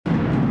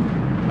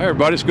Hi,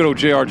 everybody. It's good old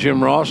JR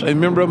Jim Ross, a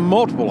member of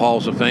multiple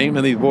Halls of Fame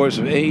and the voice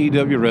of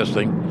AEW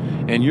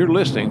Wrestling. And you're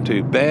listening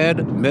to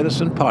Bad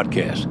Medicine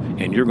Podcast,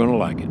 and you're going to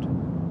like it.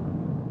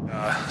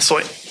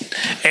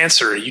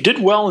 Answer, you did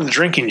well in the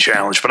drinking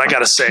challenge, but I got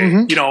to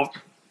say,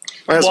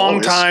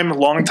 long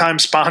time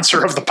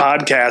sponsor of the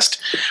podcast.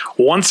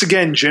 Once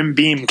again, Jim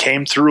Beam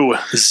came through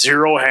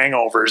 0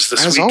 hangovers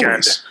this weekend.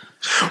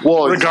 Always.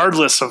 Well,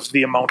 regardless of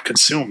the amount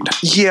consumed.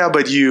 Yeah,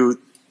 but you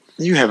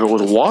have it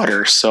with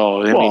water,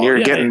 so I mean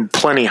you're getting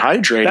plenty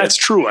hydrated. That's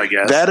true, I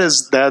guess.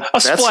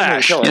 That's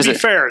splash. To be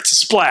fair, it's a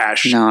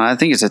splash. No, I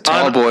think it's a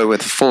tall boy with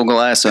a full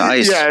glass of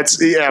ice.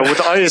 Yeah, with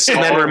ice.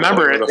 And then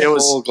remember, it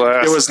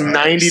was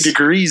 90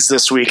 degrees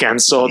this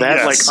weekend, so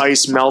that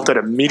ice melted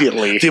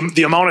immediately.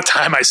 The amount of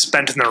time I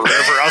spent in the river,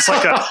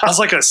 I was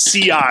like a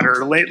sea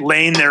otter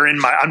laying there on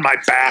my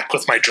back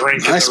with my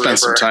drink. I spent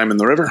some time in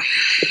the river.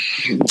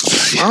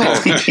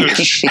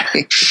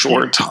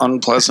 Short,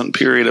 unpleasant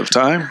period of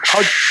time.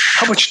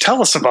 How about you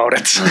tell us about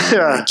it?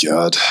 Yeah,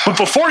 God. But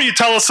before you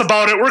tell us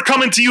about it, we're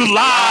coming to you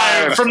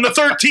live from the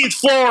 13th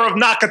floor of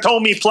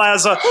Nakatomi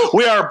Plaza.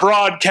 We are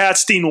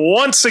broadcasting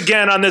once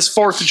again on this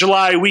 4th of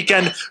July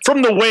weekend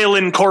from the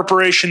Whalen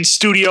Corporation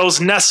Studios,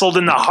 nestled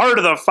in the heart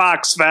of the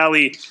Fox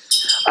Valley.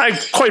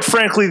 Quite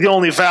frankly, the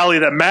only valley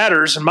that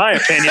matters, in my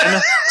opinion,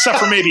 except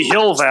for maybe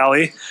Hill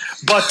Valley.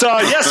 But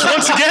yes,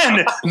 once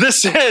again,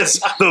 this is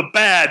the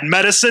Bad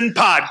Medicine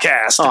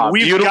Podcast.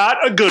 We've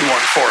got a good one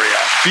for you.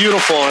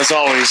 Beautiful as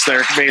always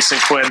there, Mason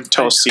Quinn.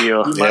 Toast to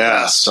you.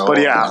 Yeah.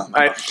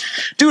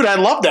 I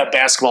love that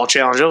basketball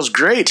challenge. It was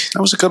great.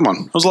 That was a good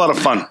one. It was a lot of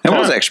fun. It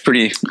was actually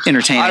pretty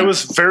entertaining. I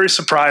was very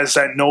surprised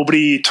that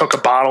nobody took a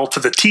bottle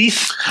to the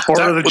teeth or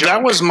to the junk.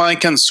 That was my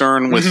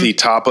concern with the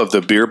top of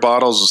the beer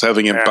bottles, was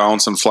having it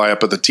bounce and fly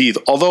up at the teeth.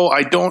 Although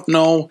I don't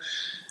know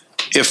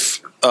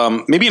if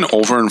maybe an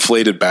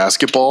overinflated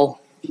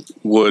basketball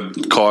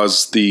would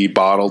cause the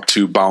bottle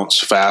to bounce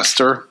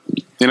faster.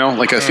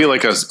 I feel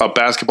like a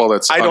basketball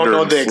that's I don't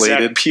know the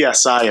underinflated. exact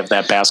PSI of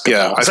that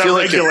basketball. Yeah, I feel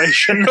like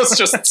regulation.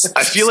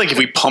 I feel like if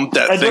we pumped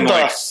that thing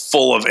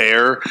full of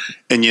air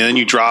and then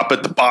you drop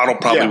it, the bottle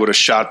probably would have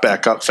shot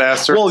back up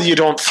faster. Well, you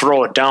don't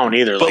throw it down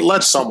either. But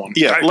let's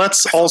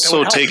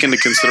also take into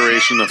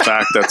consideration the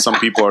fact that some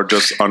people are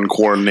just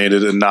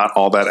uncoordinated and not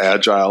all that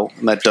agile,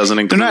 and that doesn't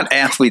include. They're not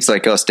athletes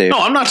like us, Dave. No,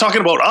 I'm not talking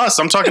about us.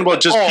 I'm talking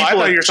about just people. I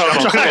thought you were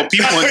talking about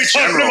people in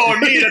general.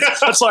 About me.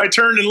 That's why I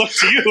turned and looked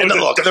to you.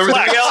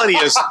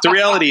 The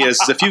reality is,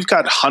 if you've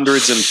got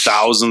hundreds and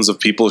thousands of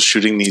people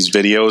shooting these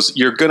videos,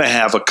 you're going to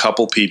have a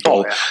couple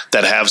people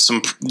that have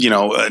some,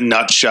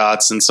 nut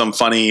shots and some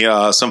funny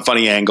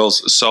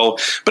angles. So,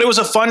 but it was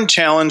a fun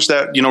challenge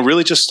that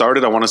really just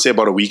started. I want to say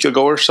about a week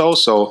ago or so.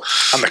 So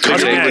I'm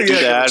excited to do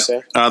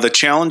that. The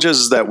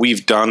challenges that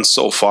we've done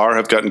so far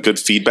have gotten good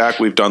feedback.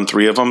 We've done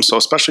 3 of them. So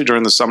especially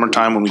during the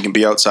summertime when we can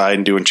be outside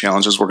and doing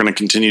challenges, we're going to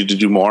continue to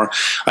do more.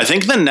 I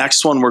think the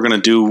next one we're going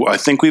to do. I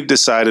think we've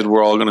decided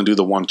we're all going to do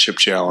the 1 chip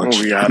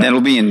challenge. That'll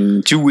be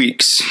in 2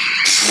 weeks.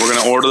 We're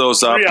going to order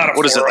those up.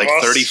 What is it, like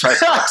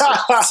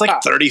 $35? It's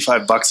like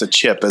 $35 a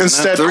chip, isn't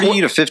Instead, it?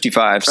 30 to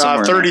 55.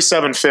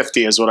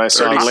 $37.50 is what I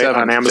saw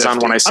on Amazon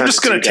when I sent it. I'm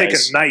just going to take a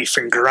knife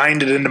and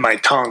grind it into my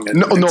tongue.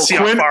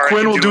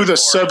 Quinn will do the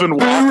 7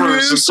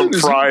 Whoppers and some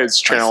fries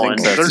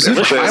challenge.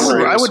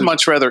 I would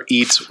much rather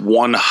eat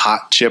 1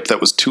 hot chip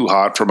that was too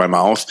hot for my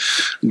mouth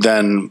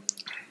than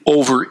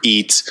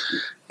overeat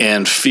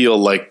and feel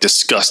like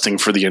disgusting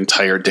for the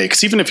entire day.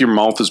 Because even if your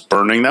mouth is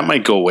burning, that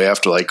might go away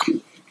after like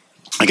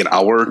an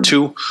hour or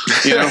two,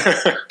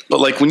 But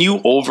like when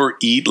you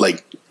overeat,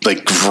 like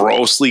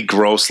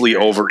grossly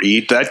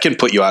overeat, that can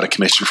put you out of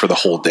commission for the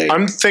whole day.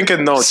 I'm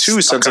thinking though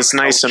too, since it's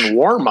nice and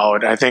warm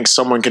out, I think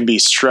someone can be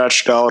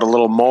stretched out a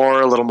little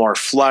more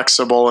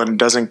flexible, and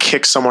doesn't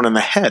kick someone in the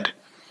head.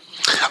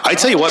 I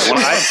tell you what, when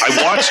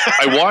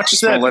I watched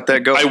that, let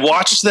that go. I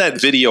watched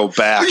that video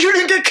back. You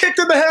didn't get kicked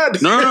in the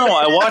head. No.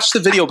 I watched the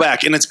video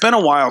back, and it's been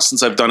a while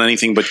since I've done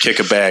anything but kick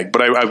a bag.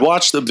 But I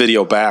watched the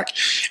video back,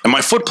 and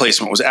my foot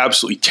placement was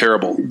absolutely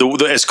terrible.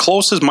 As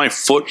close as my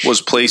foot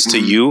was placed to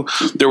you,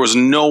 there was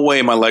no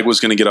way my leg was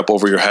going to get up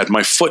over your head.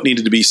 My foot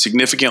needed to be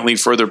significantly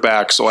further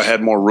back, so I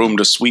had more room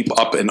to sweep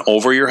up and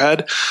over your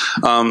head.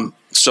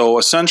 So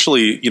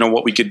essentially,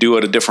 what we could do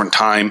at a different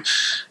time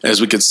is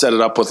we could set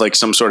it up with like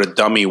some sort of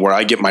dummy where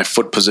I get my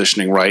foot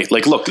positioning right.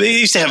 Like, look, they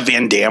used to have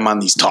Van Damme on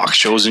these talk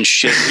shows and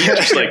shit. He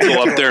just like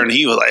go up there and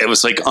it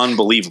was like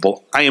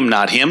unbelievable. I am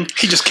not him.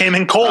 He just came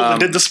in cold and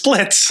did the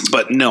splits.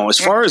 But no, as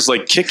far as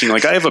like kicking,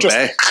 like I have a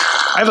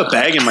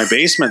bag in my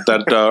basement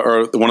that,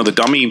 or one of the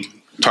dummy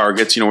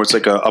targets, where it's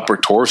like a upper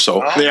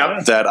torso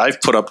that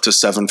I've put up to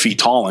 7 feet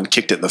tall and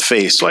kicked it in the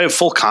face. So I have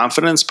full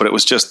confidence, but it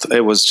was just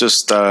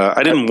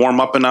I didn't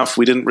warm up enough.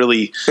 We didn't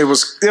really. It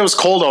was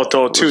cold out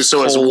though too.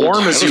 So as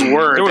warm as you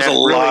were, there was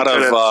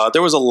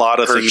a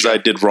lot of things I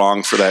did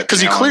wrong for that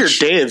because you cleared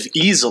Dave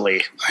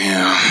easily.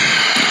 Yeah.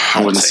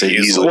 I wouldn't say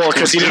easily. Well,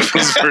 because he didn't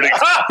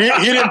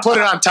put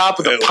it on top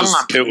of the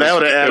pond. That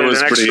would have added an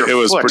extra It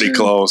was foot. pretty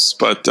close.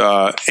 But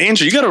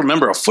Andrew, you got to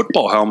remember a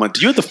football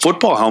helmet. You had the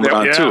football helmet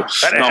on too.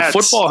 Now, adds.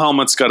 football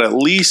helmet's got at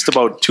least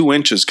about 2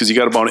 inches because you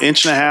got about 1.5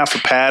 inches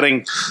of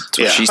padding.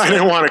 what she I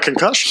didn't want a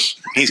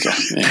concussion. He's got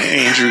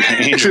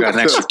Andrew got an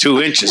extra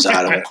 2 inches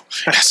out of it.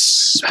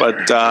 Yes,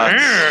 but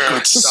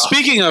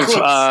speaking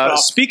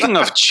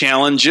of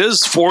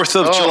challenges, 4th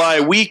of July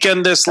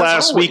weekend this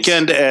last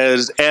weekend,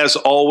 as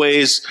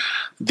always,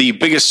 the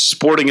biggest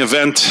sporting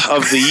event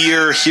of the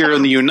year here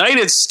in the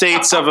United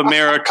States of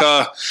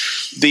America.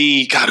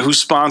 Who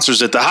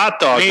sponsors it? The Hot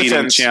Dog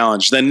Eating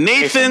Challenge. The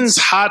Nathan's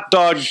Hot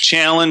Dog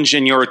Challenge,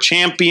 and your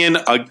champion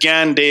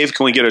again, Dave.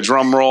 Can we get a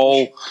drum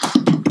roll?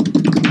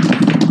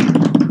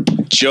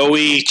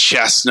 Joey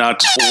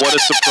Chestnut. What a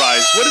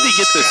surprise. What did he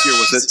get this year?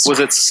 Was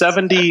it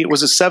 70?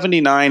 Was it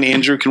 79,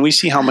 Andrew? Can we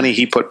see how many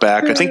he put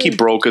back? I think he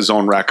broke his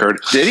own record.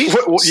 Did he?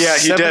 Yeah,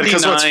 he did.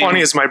 Because what's funny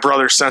is my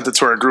brother sent it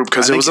to our group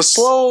because it was a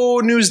slow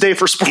news day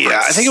for sports.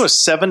 Yeah, I think it was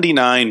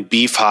 79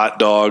 beef hot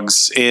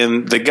dogs,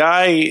 and the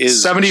guy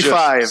is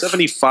 75.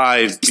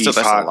 75 beef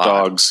hot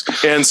dogs.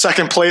 And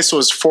second place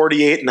was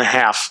 48 and a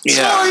half. Yeah.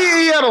 So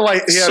he had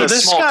So a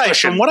this small guy,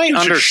 cushion. from what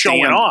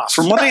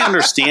I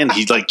understand,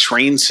 he like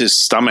trains his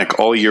stomach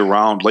all year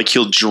round. Like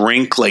he'll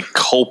drink like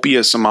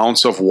copious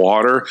amounts of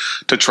water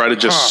to try to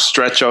just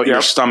stretch out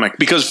your stomach,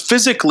 because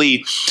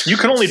physically You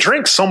can only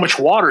drink so much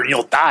water and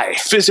you'll die.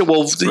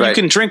 you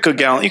can drink a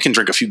gallon, you can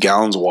drink a few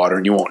gallons of water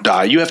and you won't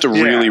die. You have to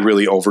really,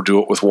 really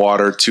overdo it with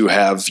water to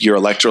have your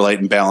electrolyte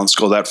imbalance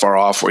go that far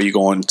off where you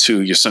go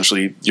into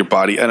essentially your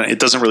body, and it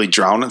doesn't really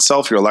drown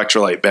itself. Your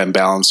electrolyte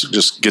imbalance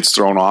just gets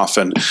thrown off,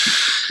 and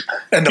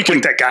End up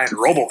like that guy in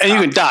RoboCop. and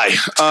you can die.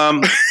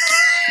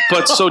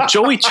 But so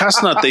Joey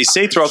Chestnut, they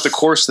say throughout the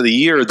course of the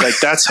year, like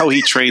that's how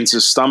he trains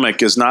his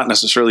stomach, is not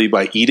necessarily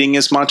by eating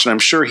as much. And I'm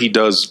sure he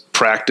does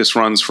practice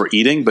runs for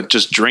eating, but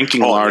just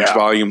drinking large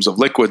volumes of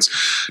liquids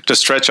to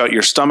stretch out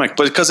your stomach.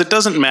 But because it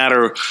doesn't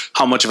matter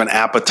how much of an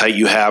appetite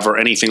you have or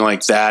anything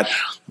like that,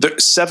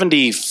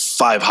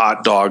 75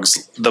 hot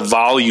dogs, the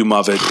volume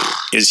of it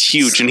is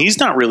huge. And he's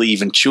not really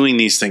even chewing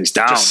these things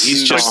down.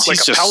 He's just like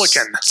a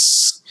pelican.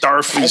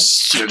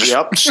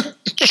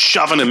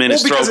 Shoving him in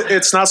his throat. Because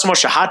it's not so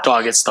much a hot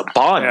dog; it's the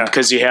bun.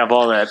 Because you have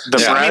all that.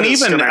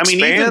 Even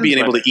being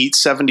able to eat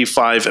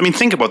 75. I mean,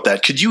 think about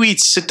that. Could you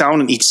sit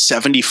down and eat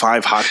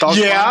 75 hot dogs?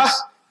 Yeah.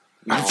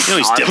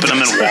 He's dipping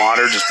them in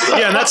water.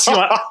 And that's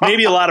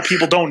maybe a lot of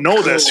people don't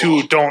know this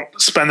who don't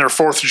spend their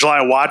 4th of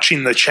July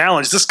watching the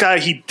challenge. This guy,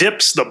 he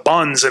dips the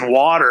buns in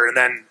water and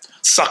then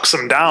sucks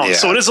them down. Yeah.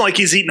 So it isn't like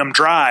he's eating them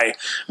dry,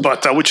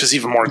 but which is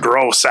even more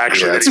gross,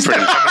 actually. Yeah, it's pretty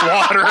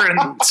water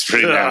and it's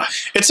pretty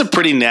it's a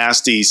pretty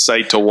nasty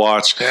sight to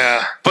watch.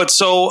 Yeah. But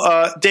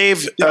so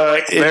Dave,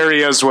 there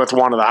he is with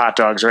one of the hot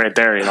dogs right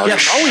there.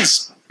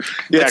 always.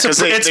 Yeah, because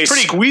they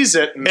squeeze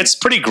it. It's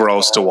pretty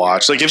gross to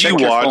watch. Like if you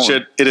watch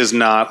it, it is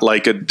not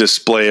like a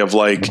display of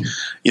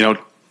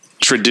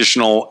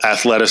traditional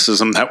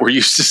athleticism that we're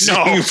used to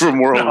seeing from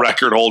world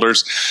record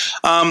holders.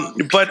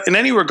 But in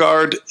any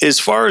regard, as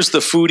far as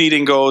the food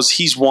eating goes,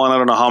 he's won I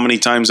don't know how many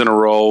times in a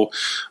row.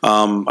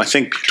 I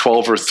think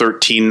 12 or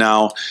 13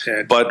 now.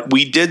 Yeah. But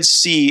we did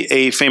see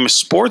a famous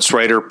sports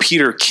writer,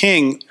 Peter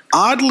King,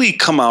 oddly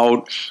come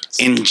out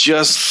and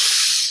just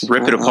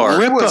rip it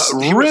apart. He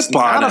was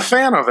not a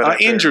fan of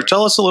it. Andrew,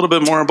 tell us a little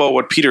bit more about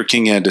what Peter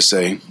King had to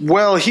say.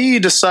 Well, he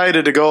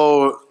decided to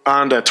go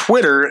onto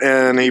Twitter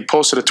and he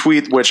posted a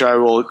tweet, which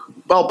I'll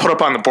put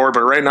up on the board,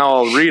 but right now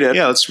I'll read it.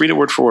 Yeah, let's read it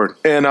word for word.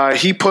 And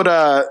he put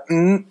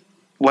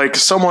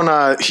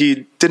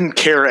he didn't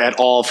care at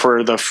all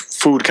for the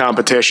food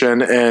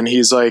competition, and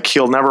he's like,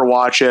 he'll never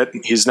watch it.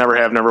 He's never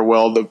have, never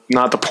will.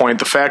 Not the point.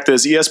 The fact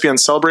is, ESPN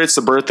celebrates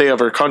the birthday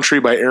of our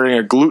country by airing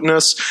a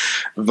glutinous,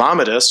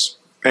 vomitous,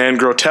 and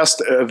grotesque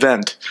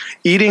event.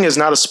 Eating is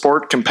not a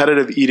sport.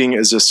 Competitive eating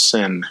is a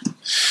sin.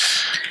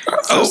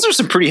 Those are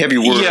some pretty heavy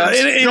words. Yeah,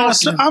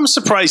 I'm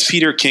surprised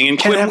Peter King and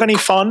Quinn have any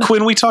fun.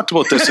 Quinn, we talked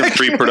about this in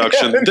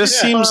pre-production. This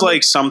seems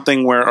like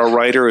something where a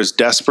writer is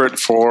desperate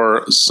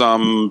for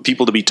some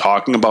people to be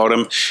talking about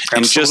him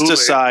and just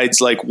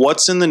decides like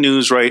what's in the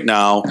news right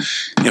now.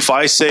 If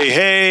I say,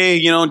 hey,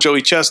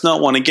 Joey Chestnut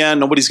won again,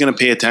 nobody's going to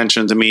pay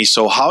attention to me.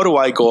 So how do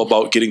I go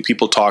about getting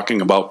people talking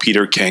about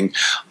Peter King?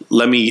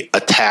 Let me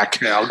attack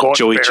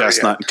Joey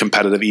Chestnut and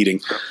competitive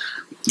eating.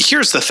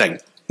 Here's the thing.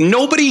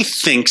 Nobody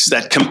thinks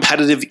that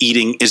competitive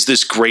eating is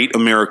this great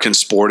American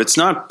sport. It's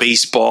not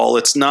baseball.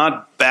 It's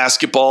not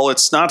basketball.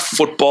 It's not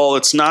football.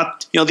 It's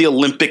not, the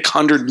Olympic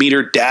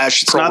 100-meter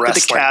dash. It's not the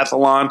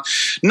decathlon.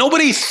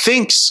 Nobody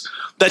thinks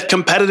that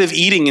competitive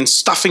eating and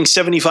stuffing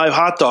 75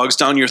 hot dogs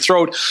down your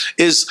throat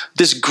is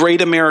this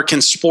great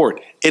American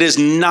sport. It is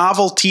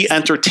novelty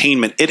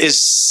entertainment. It is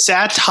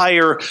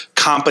satire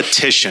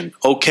competition.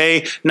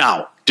 Okay.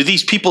 Now, do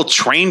these people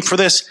train for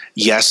this?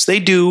 Yes, they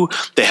do.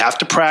 They have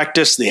to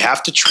practice. They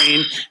have to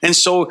train. And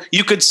so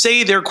you could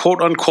say they're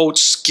quote unquote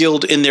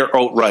skilled in their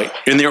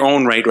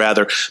own right,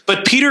 rather.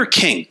 But Peter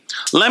King,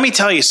 let me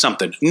tell you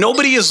something.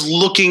 Nobody is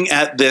looking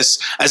at this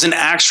as an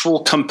actual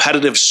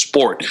competitive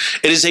sport.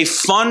 It is a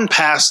fun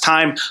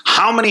pastime.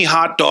 How many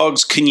hot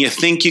dogs can you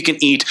think you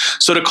can eat?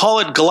 So to call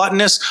it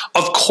gluttonous,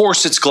 of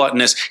course it's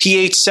gluttonous. He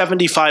ate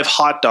 75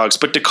 hot dogs,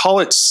 but to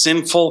call it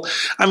sinful,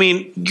 I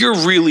mean, you're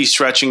really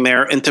stretching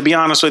there. And to be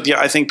honest with you,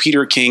 I think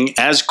Peter King,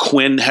 as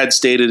Quinn had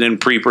stated in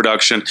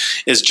pre-production,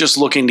 is just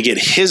looking to get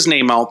his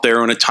name out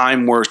there in a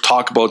time where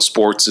talk about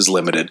sports is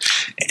limited.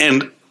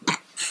 And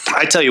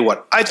I tell you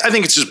what, I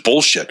think it's just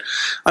bullshit.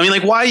 I mean,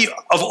 like, why,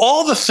 of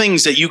all the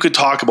things that you could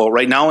talk about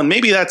right now, and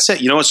maybe that's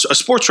it. You know, a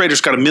sports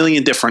writer's got a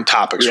million different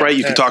topics, right?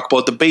 You can talk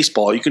about the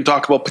baseball. You can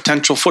talk about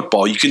potential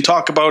football. You can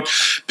talk about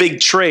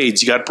big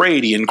trades. You got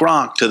Brady and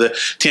Gronk to the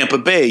Tampa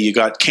Bay. You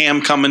got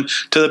Cam coming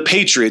to the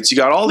Patriots. You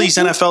got all these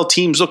NFL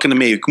teams looking to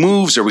make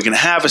moves. Are we going to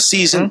have a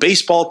season?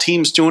 Baseball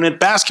teams doing it.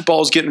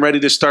 Basketball is getting ready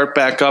to start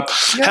back up.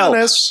 Hell,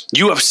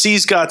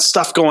 UFC's got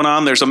stuff going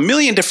on. There's a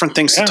million different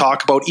things to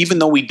talk about, even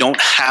though we don't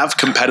have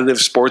competitive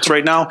sports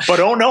right now. But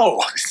oh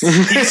no,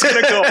 he's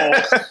going to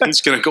go.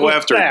 He's going to go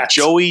after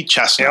Joey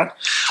Chestnut. Yep.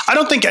 I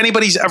don't think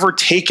anybody's ever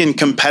taken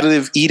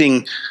competitive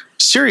eating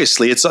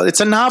seriously. It's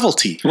a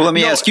novelty. Well, let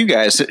me ask you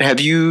guys, have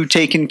you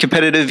taken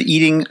competitive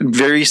eating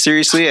very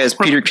seriously as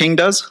Peter King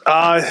does?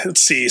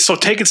 Let's see. So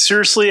take it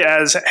seriously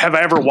as, have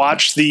I ever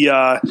watched the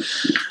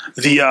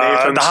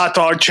hot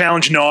dog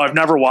challenge? No, I've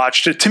never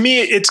watched it. To me,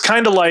 it's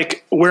kind of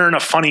like wearing a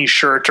funny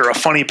shirt or a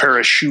funny pair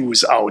of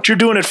shoes out. You're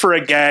doing it for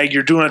a gag.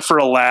 You're doing it for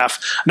a laugh.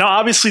 Now,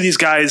 obviously, these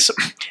guys,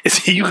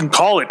 you can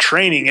call it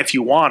training if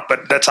you want,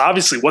 but that's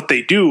obviously what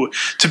they do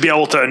to be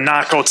able to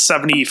knock out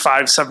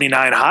 75,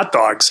 79 hot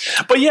dogs.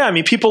 But yeah, I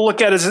mean, people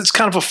look at it as it's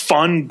kind of a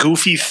fun,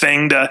 goofy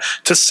thing to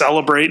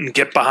celebrate and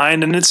get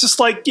behind. And it's just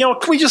like, you know,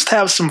 can we just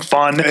have some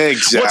fun?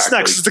 Exactly. What's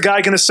next? Is the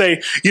guy going to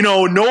say, you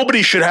know,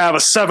 nobody should have a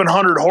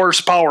 700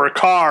 horsepower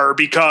car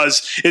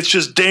because it's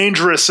just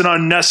dangerous and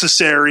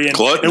unnecessary,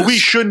 and we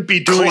shouldn't be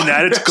doing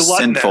that. It's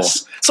gluttonous.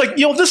 Sinful. It's like,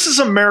 you know, this is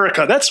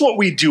America. That's what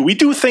we do. We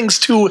do things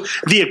to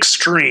the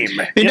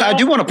extreme. And I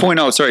do want to point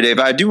out, sorry, Dave,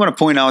 I do want to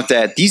point out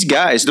that these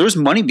guys, there's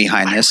money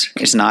behind this.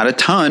 It's not a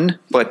ton,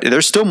 but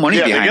there's still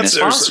money behind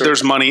this.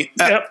 There's money.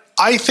 Yep.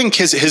 I think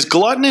his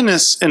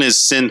gluttonous and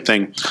his sin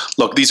thing.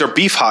 Look, these are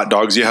beef hot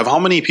dogs. You have how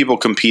many people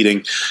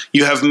competing?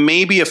 You have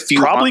maybe a few.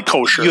 Probably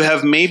kosher. You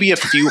have maybe a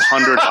few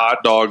hundred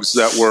hot dogs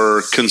that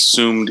were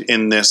consumed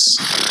in this.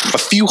 A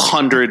few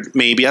hundred,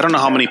 maybe. I don't know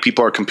how many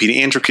people are competing.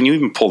 Andrew, can you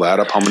even pull that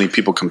up? How many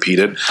people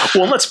competed?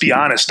 Well, let's be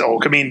honest,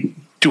 Oak. I mean,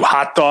 do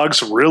hot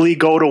dogs really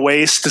go to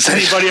waste? Does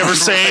anybody ever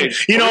say,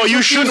 you know,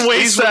 you shouldn't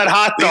waste that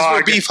hot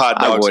dog? These were beef hot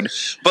dogs. I would.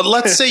 But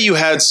let's say you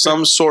had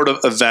some sort of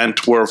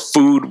event where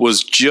food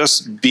was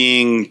just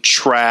being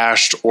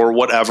trashed or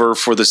whatever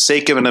for the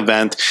sake of an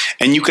event,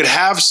 and you could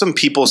have some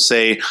people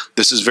say,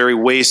 this is very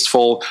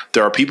wasteful.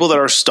 There are people that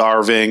are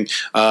starving.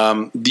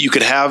 You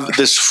could have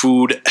this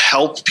food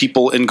help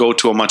people and go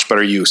to a much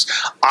better use.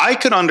 I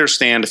could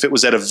understand if it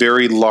was at a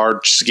very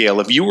large scale.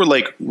 If you were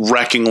like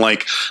wrecking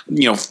like,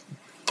 you know,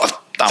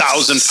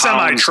 1,000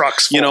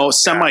 semi-trucks full. You know,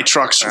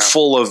 semi-trucks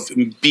full of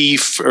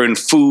beef and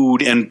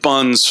food and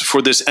buns for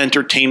this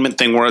entertainment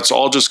thing where it's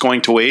all just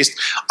going to waste.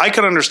 I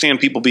could understand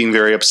people being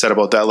very upset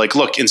about that. Like,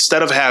 look,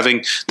 instead of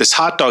having this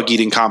hot dog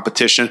eating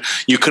competition,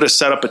 you could have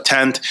set up a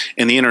tent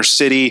in the inner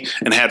city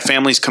and had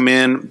families come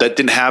in that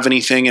didn't have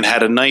anything and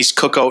had a nice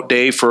cookout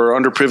day for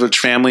underprivileged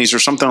families or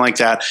something like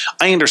that.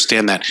 I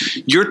understand that.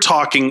 You're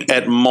talking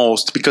at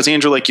most, because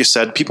Andrew, like you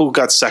said, people who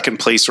got second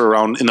place are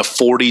around in the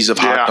 40s of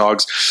hot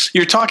dogs.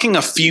 You're talking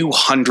a few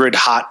hundred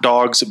hot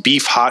dogs,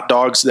 beef hot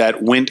dogs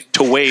that went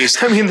to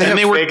waste. I mean,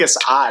 they were Vegas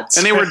odds.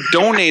 And they were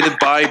donated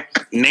by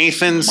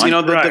Nathan's, you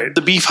know,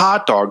 the beef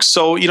hot dogs.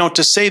 So, you know,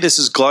 to say this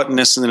is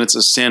gluttonous and then it's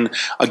a sin,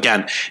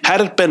 again, had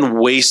it been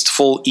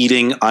wasteful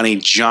eating on a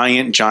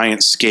giant,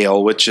 giant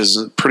scale, which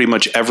is pretty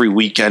much every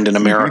weekend in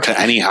America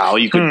anyhow,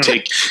 you could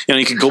take, you know,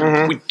 you could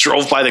go, we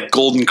drove by the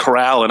Golden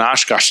Corral in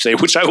Oshkosh today,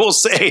 which I will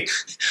say,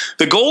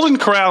 the Golden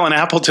Corral in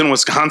Appleton,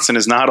 Wisconsin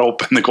is not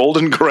open. The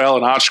Golden Corral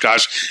in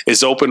Oshkosh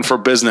is open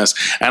for business.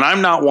 And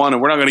I'm not one,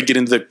 and we're not going to get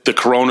into the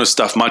Corona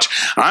stuff much.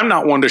 I'm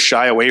not one to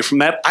shy away from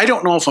that. I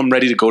don't know if I'm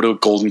ready to go to a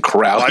Golden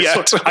Corral yet.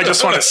 I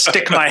just want to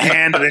stick my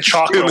hand in a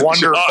chocolate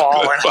Wonder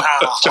Fall.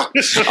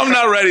 I'm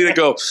not ready to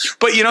go.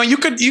 But, you know, you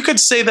could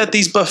say that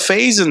these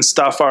buffets and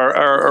stuff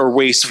are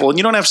wasteful. And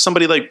you don't have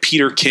somebody like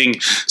Peter King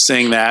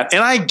saying that.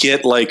 And I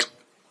get, like,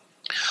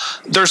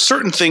 there's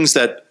certain things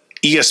that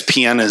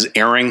ESPN is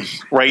airing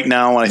right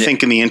now, and I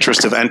think in the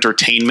interest of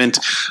entertainment,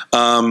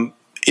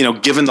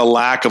 given the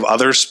lack of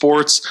other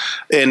sports,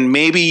 and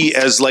maybe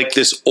as like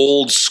this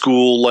old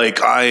school,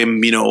 like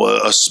I'm,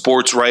 a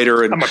sports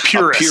writer and I'm a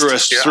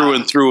purist through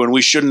and through, and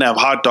we shouldn't have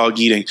hot dog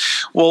eating.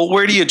 Well,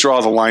 where do you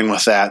draw the line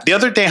with that? The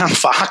other day on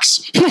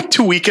Fox,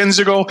 2 weekends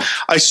ago,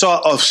 I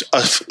saw a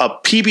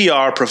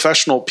PBR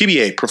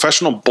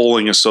Professional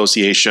Bowling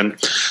Association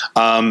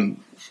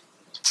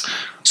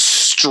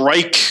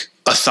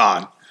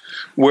strike-a-thon,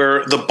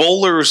 where the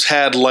bowlers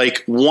had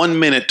like 1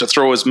 minute to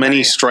throw as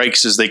many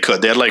strikes as they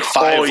could. They had like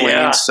 5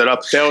 lanes set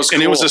up. That was cool.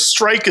 And it was a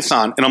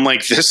strike-a-thon. And I'm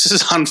like, this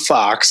is on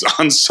Fox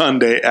on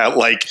Sunday at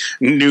like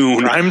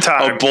noon. Prime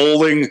time. A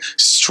bowling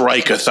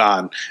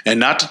strike-a-thon. And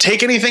not to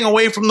take anything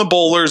away from the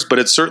bowlers, but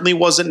it certainly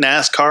wasn't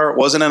NASCAR. It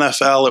wasn't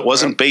NFL. It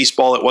wasn't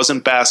baseball. It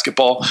wasn't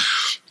basketball.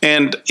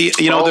 And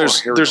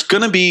there's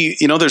going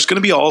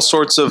to be all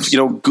sorts of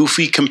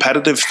goofy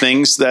competitive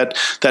things that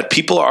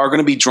people are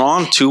going to be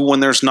drawn to when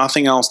there's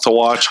nothing else to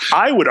watch.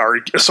 I would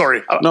argue.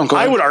 Sorry, No, go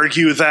ahead. I would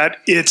argue that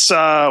it's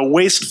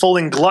wasteful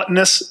and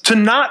gluttonous to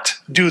not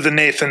do the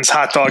Nathan's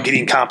hot dog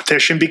eating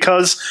competition,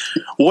 because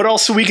what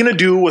else are we going to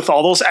do with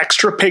all those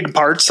extra pig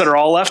parts that are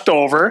all left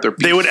over?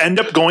 They would end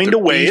up going to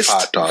waste.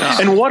 Hot dogs.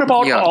 And what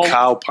about all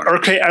cow parts?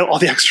 Okay, all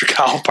the extra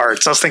cow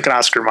parts. I was thinking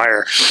Oscar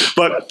Mayer,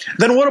 but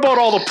then what about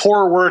all the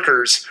poor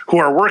workers who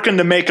are working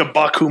to make a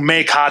buck who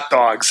make hot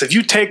dogs? If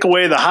you take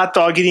away the hot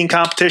dog eating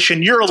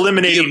competition, you're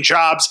eliminating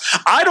jobs.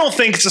 I don't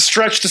think it's a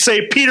stretch to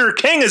say Peter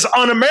King is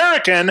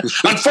un-American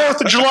on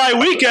 4th of July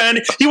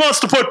weekend. He wants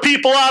to put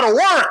people out of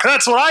work.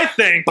 That's what I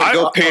think.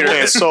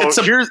 Okay, so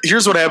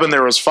here's what happened.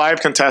 There was 5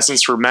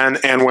 contestants for men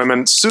and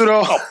women.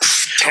 Pseudo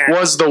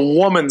was the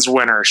woman's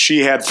winner.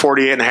 She had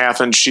 48 and a half,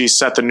 and she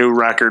set the new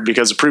record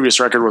because the previous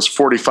record was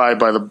 45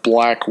 by the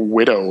Black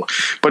Widow.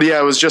 But yeah,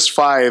 it was just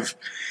 5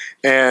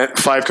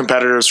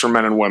 competitors for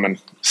men and women.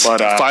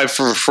 But 5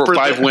 for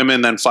 5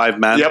 women, then 5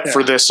 men. Yep,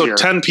 for this so year.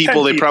 10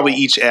 people. They probably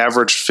each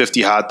averaged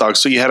 50 hot dogs.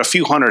 So you had a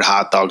few hundred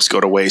hot dogs go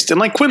to waste. And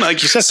like Quinn,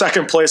 like you said,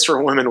 second place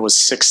for women was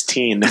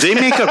 16. They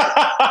make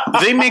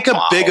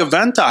a big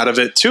event out of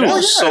it too.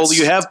 Yeah, so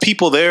you have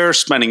people there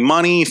spending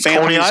money,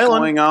 families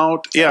going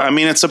out. Yeah, I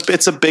mean it's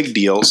a big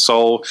deal.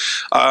 So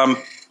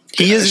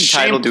he is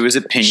entitled to his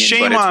opinion.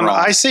 But it's wrong.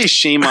 I say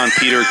shame on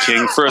Peter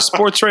King for a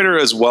sports writer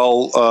as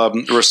well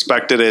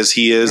respected as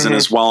he is and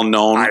as well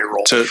known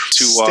to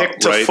stick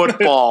to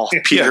football,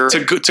 Peter.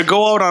 Yeah, to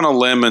go out on a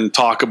limb and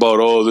talk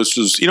about this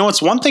is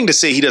it's one thing to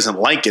say he doesn't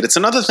like it. It's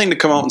another thing to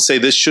come out and say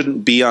this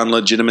shouldn't be on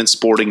legitimate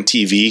sporting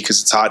TV because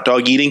it's hot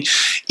dog eating.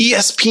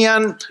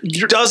 ESPN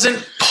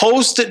doesn't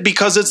post it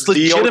because it's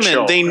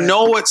legitimate. They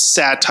know it's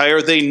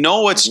satire. They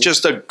know it's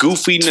just a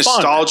goofy,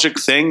 nostalgic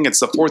thing. It's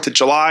the 4th of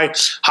July.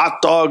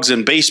 Hot dogs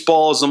and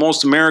baseball is the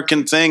most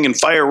American thing, and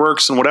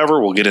fireworks and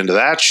whatever. We'll get into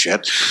that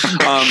shit.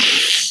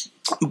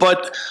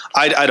 But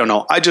I don't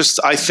know. I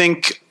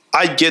think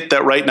I get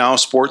that right now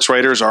sports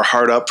writers are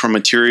hard up for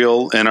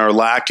material and are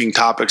lacking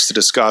topics to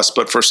discuss.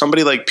 But for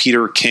somebody like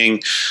Peter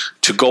King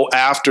to go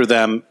after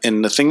them,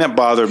 and the thing that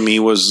bothered me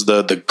was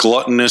the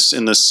gluttonous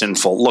and the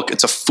sinful. Look,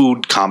 it's a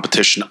food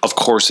competition. Of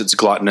course it's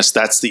gluttonous.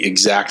 That's the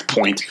exact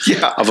point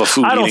of a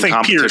food eating competition. I don't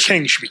think Peter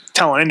King should be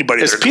telling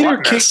anybody is Peter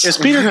King he's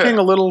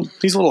a little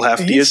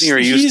hefty, isn't he? Or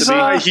he used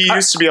to be? He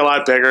used to be a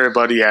lot bigger,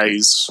 but yeah,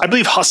 I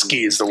believe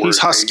husky is the word. He's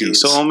husky.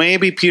 So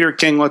maybe Peter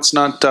King, let's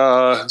not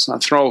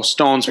throw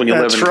stones when you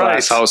live in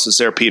glass houses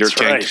there, Peter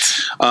King. Right.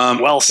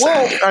 Well said.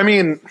 Well, I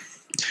mean,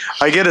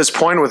 I get his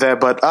point with that,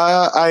 but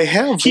I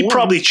have. He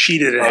probably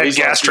cheated and had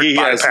gastric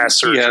bypass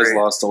surgery. He has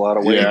lost a lot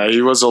of weight. Yeah,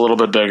 he was a little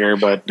bit bigger,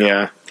 but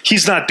yeah.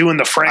 He's not doing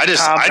the Frank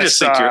Thomas. I just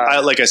think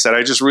like I said,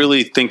 I just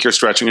really think you're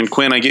stretching. And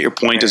Quinn, I get your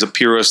point as a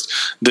purist.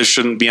 This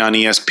shouldn't be on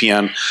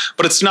ESPN,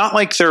 but it's not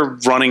like they're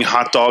running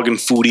hot dog and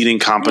food eating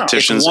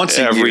competitions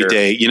every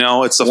day.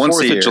 It's the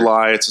 4th of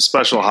July. It's a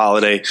special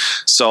holiday.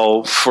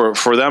 So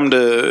for them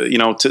to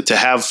to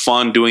have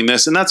fun doing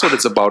this, and that's what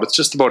it's about. It's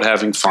just about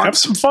having fun. Have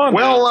some fun.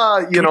 Well,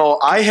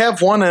 I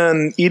have won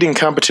an eating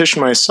competition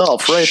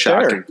myself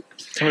there.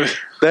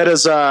 That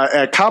is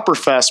at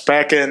Copperfest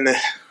back in, I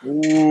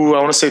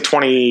want to say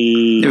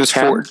 20. It was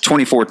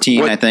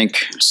 2014, I think.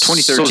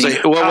 2013.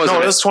 It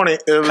was 20.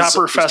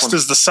 Copperfest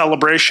is the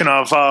celebration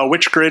of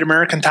which great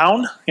American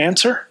town?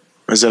 Answer?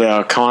 Is it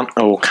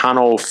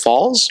Ocano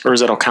Falls or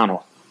is it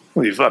Ocano?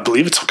 I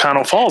believe it's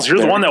Ocano Falls. You're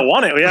the one that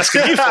won it. We asked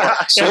you for. It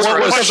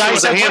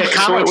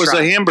was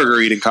a hamburger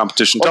eating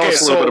competition. Tell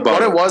us a little bit about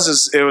what it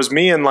was. It was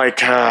me and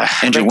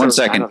Andrew, 1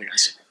 second.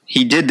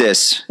 He did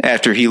this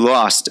after he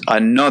lost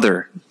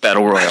another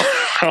battle royal.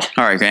 All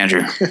right,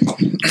 Andrew.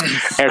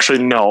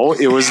 Actually, no.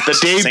 It was the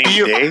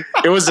debut.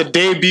 It was the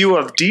debut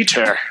of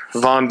Dieter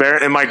von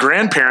Baron, and my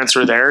grandparents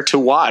were there to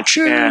watch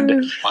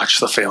and watch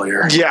the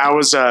failure. Yeah,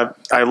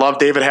 I love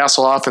David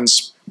Hasselhoff and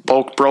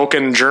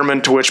broken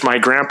German, to which my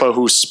grandpa,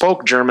 who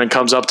spoke German,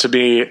 comes up to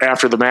me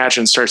after the match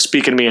and starts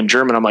speaking to me in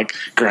German. I'm like,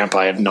 Grandpa,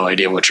 I have no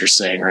idea what you're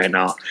saying right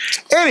now.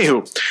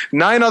 Anywho,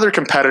 9 other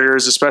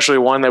competitors, especially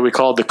one that we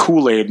called the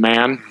Kool-Aid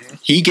Man.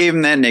 He gave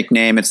him that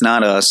nickname. It's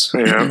not us.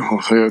 Yeah.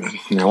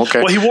 Okay.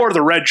 Well, he wore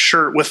the red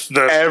shirt with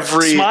the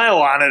smile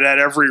on it at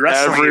every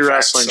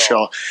wrestling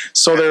show.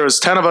 So there was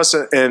 10 of us,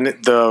 and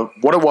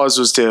what it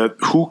was to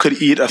who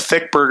could eat a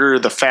thick burger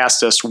the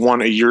fastest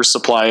won a year's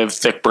supply of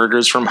thick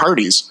burgers from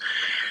Hardee's.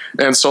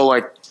 And so,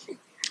 like,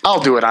 I'll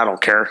do it. I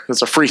don't care.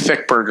 It's a free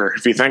thick burger.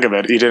 If you think of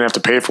it, you didn't have to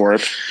pay for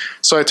it.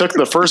 So I took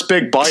the first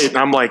big bite, and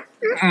I'm like,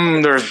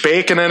 there's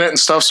bacon in it and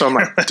stuff. So I'm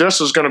like, this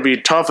is going to be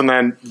tough. And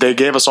then they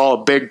gave us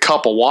all a big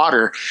cup of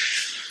water.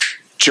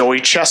 Joey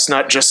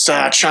Chestnut just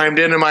chimed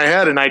in my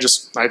head, and I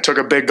took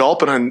a big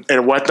gulp, and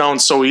it went down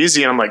so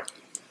easy. And I'm like,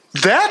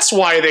 that's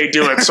why they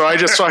do it. So I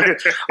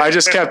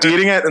just kept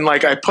eating it, and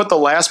like I put the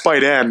last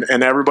bite in,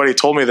 and everybody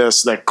told me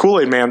this. That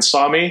Kool-Aid Man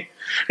saw me.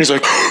 He's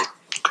like.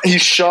 He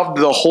shoved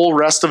the whole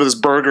rest of his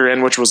burger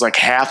in, which was like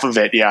half of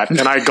it yet.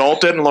 And I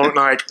gulped it and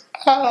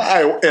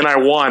I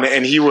won,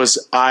 and he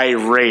was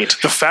irate.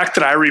 The fact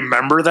that I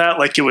remember that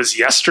like it was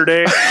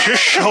yesterday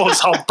just shows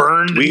how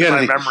burned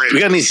my memory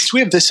is. Do we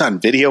have this on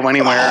video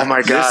anywhere? Oh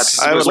my God.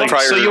 I was like,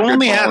 so you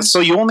only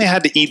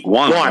had to eat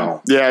one.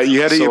 Though. Yeah,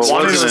 you had to eat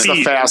one. It was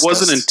the fastest. It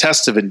wasn't a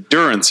test of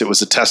endurance. It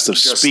was a test of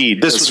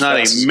speed. This was not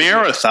a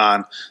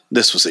marathon.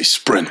 This was a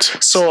sprint.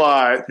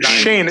 So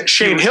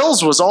Shane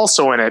Hills was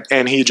also in it,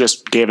 and he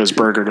just gave his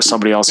burger to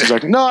somebody else. He's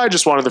like, no, I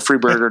just wanted the free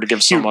burger to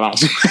give someone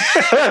else.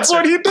 That's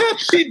what he did.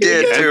 He did.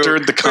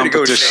 Entered the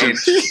competition.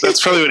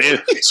 That's probably what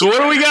it is. So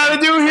what do we got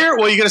to do here?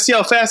 Well, you got to see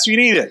how fast you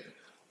can eat it.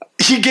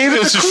 He gave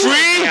it to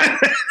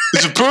free.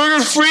 Is a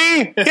burger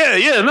free?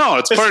 Yeah. No,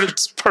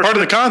 it's part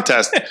of the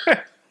contest.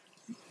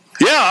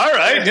 Yeah, all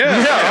right.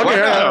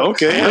 Yeah,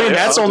 okay. I mean,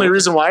 that's the only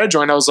reason why I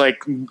joined. I was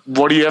like,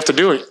 what do you have to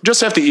do? You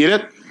just have to eat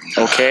it.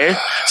 Okay.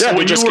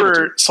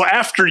 So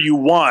after you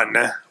won,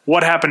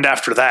 what happened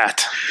after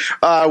that?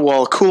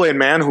 Well, Kool-Aid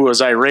Man, who was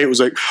irate,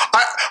 was like,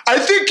 I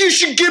think you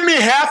should give me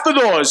half of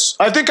those.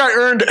 I think I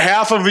earned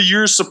half of a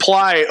year's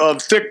supply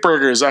of thick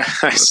burgers.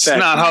 That's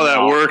not how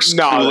that works,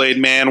 no. Kool-Aid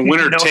Man.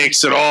 Winner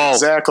takes it all.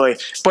 Exactly.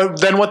 But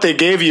then what they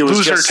gave you was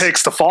loser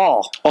takes the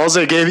fall. All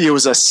they gave you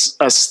was a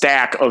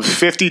stack of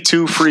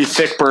 52 free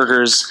thick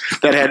burgers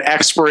that had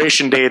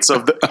expiration dates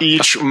of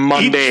each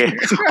Monday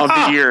of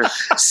the year.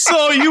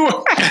 So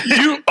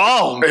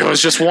it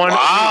was just one.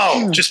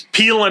 Wow. Just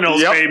peeling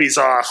those babies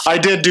off. I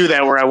did do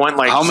that where I went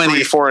like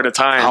 3-4 at a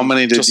time. How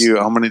many did you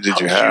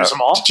have? Use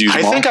them all?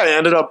 I think I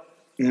ended up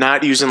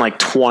not using like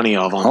 20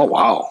 of them. Oh,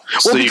 wow.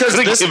 So you could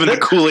have given the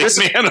Kool-Aid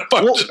Man a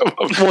bunch of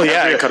them. Well,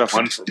 yeah, I could have.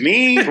 One for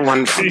me,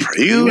 one for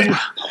you.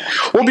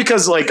 Well,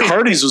 because like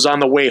Hardee's was on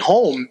the way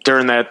home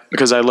during that,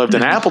 because I lived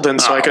in Appleton,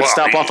 so I could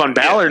stop off on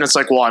Ballard, and it's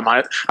like, well, I'm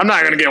not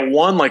going to get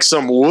one like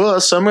some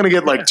wuss. I'm going to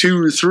get like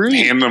 2 or 3.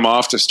 Hand them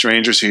off to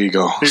strangers. Here you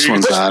go. This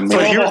one's on me.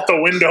 Throw them out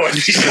the window.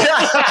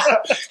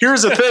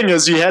 Here's the thing: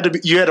 is you had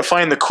to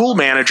find the cool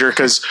manager,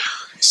 because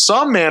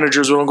some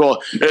managers will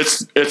go,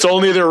 it's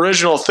only the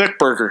original thick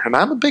burger, and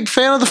I'm a big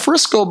fan of the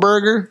Frisco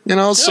burger,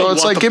 so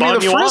it's like, give me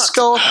the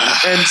Frisco,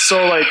 and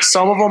so like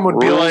some of them would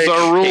be like,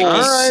 rules.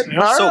 All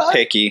right, so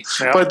picky,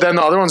 but then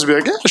the other ones would be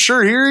like, yeah,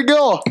 sure, here you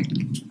go,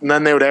 and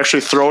then they would actually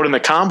throw it in the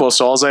combo,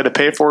 so all I had to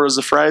pay for was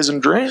the fries and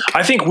drink.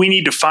 I think we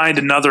need to find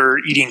another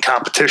eating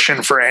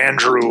competition for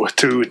Andrew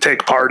to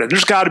take part in.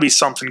 There's got to be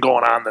something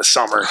going on this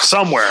summer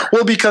somewhere.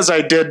 Well, because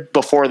I did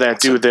before that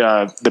do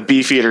the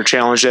beef eater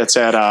challenge that's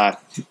at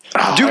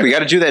dude, we got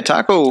to do that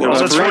taco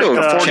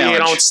burrito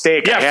 48-ounce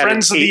steak. Yeah,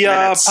 friends of the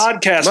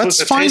podcast.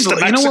 Let's find.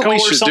 You know what we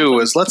should do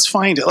is let's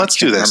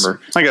do this.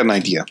 I got an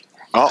idea.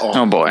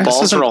 Oh boy,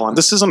 balls rolling.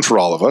 This isn't for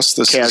all of us.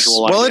 This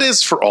casual. Well, it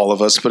is for all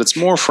of us, but it's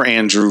more for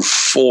Andrew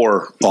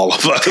for all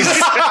of us.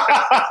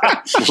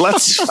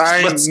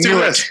 Let's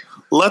do it.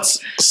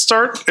 Let's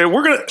start.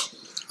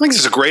 I think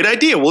this is a great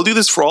idea. We'll do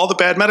this for all the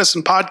Bad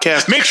Medicine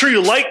podcasts. Make sure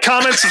you like,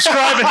 comment,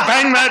 subscribe, and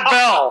bang that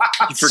bell.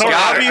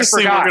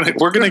 Obviously,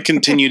 we're going to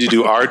continue to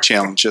do our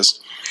challenges.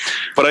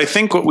 But I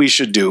think what we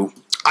should do,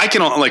 I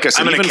can, like I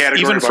said,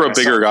 even for a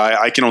bigger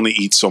guy, I can only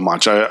eat so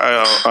much.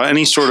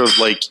 Any sort of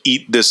like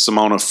eat this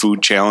amount of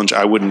food challenge,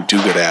 I wouldn't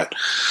do good at.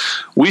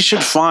 We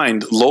should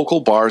find local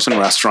bars and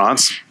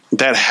restaurants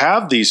that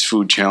have these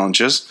food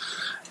challenges,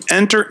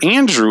 enter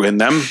Andrew in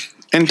them,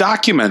 and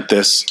document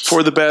this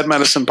for the Bad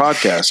Medicine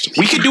podcast.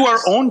 We could do our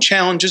own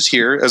challenges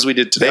here, as we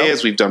did today,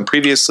 as we've done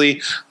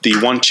previously, the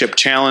 1-chip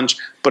challenge.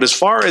 But as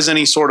far as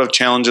any sort of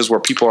challenges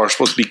where people are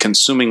supposed to be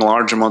consuming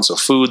large amounts of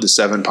food, the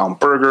 7-pound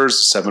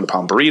burgers,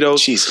 7-pound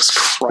burritos, Jesus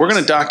Christ, we're going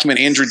to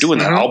document Andrew doing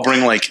that. I'll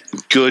bring like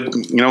good,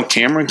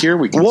 camera gear.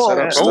 We can set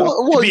up stuff.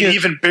 We'll be an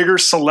even bigger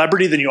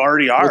celebrity than you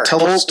already are. We'll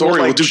tell a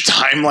story. We'll do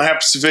time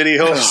lapse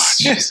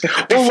videos.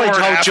 Well, like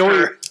how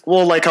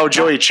Well, like how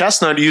Joey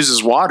Chestnut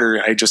uses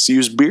water, I just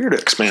use beer to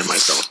expand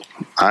myself.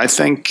 I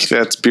think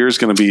that beer's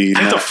going to be.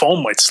 I think the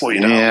foam might slow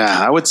you down. Yeah,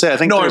 I would say. I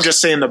think. No, I'm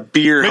just saying the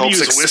beer Maybe helps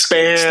use whiskey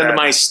expand instead.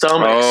 my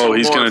stomach. Oh,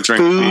 he's more gonna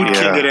drink food beer.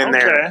 can get in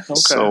there. Okay.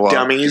 So,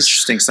 Dummies.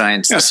 Interesting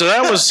science. Yeah, so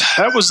that was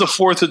the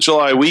 4th of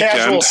July weekend.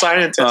 Casual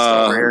scientist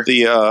over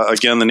here.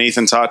 Again, the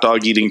Nathan's Hot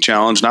Dog Eating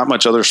Challenge. Not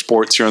much other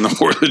sports here on the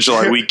 4th of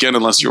July weekend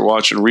unless you're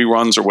watching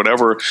reruns or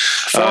whatever.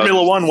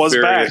 Formula One was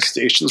back.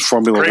 Stations.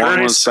 Formula Great One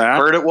race. was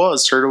back. Heard it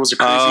was a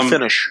crazy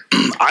finish.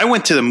 I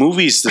went to the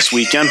movies this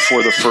weekend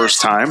for the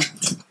first time.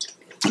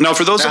 Now,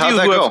 for those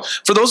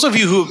of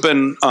you who have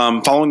been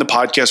following the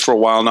podcast for a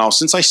while now,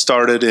 since I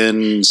started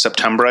in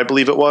September, I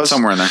believe it was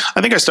Somewhere in there. I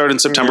think I started in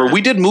September.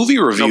 We did movie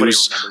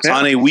reviews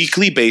on a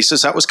weekly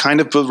basis. That was kind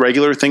of a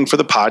regular thing for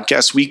the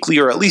podcast, weekly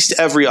or at least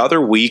every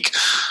other week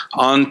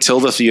until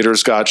the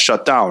theaters got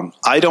shut down.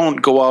 I don't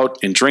go out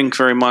and drink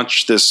very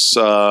much. This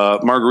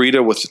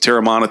margarita with the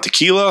Terramana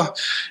tequila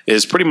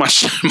is pretty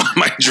much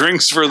my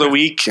drinks for the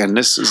week, and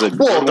this is a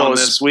good one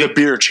this week. The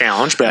beer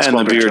challenge, and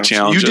the beer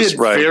challenge. You did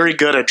very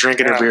good at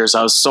drinking your beers.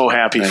 I was so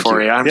happy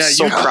for you. I'm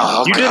so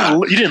proud.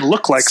 You didn't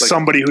look like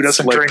somebody who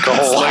doesn't drink a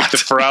whole lot. Like the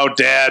proud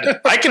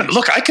dad. I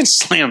can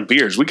slam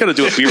beers. We got to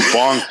do a beer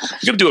bong.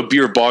 We got to do a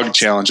beer bong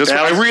challenge. That's where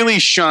I really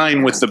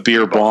shine with the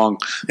beer bong.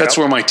 That's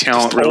where my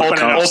talent really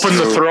comes. Open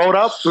the throat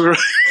up.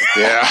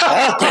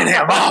 Yeah, open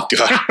him up.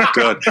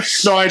 Good.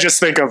 No, I just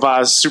think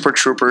of Super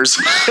Troopers.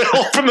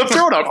 Open the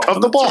throat up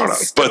of the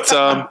balls. But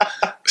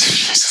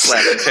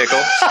Slap and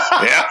pickle.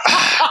 yeah,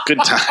 good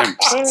times.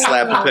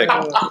 Slap and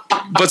pickle.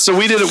 But so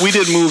we did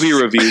movie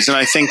reviews, and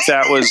I think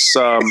that was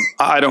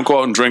I don't go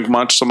out and drink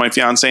much, so my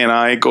fiance and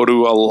I go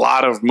to a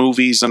lot of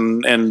movies,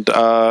 and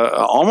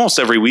almost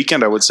every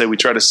weekend I would say we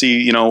try to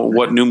see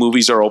what new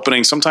movies are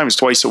opening. Sometimes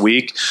twice a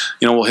week.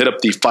 We'll hit up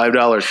the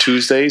 $5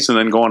 Tuesdays and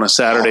then go on a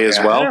Saturday as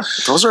well. Yeah.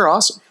 Those are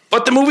awesome.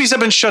 But the movies have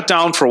been shut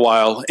down for a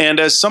while, and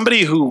as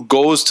somebody who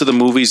goes to the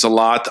movies a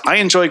lot, I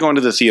enjoy going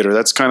to the theater.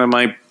 That's kind of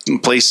my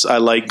place I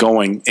like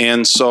going.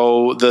 And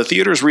so the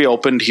theaters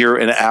reopened here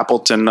in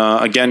Appleton.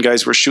 Again,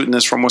 guys, we're shooting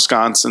this from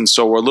Wisconsin,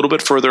 so we're a little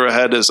bit further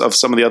ahead of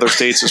some of the other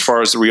states as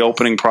far as the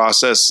reopening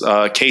process.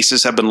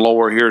 Cases have been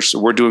lower here, so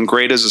we're doing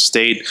great as a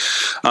state.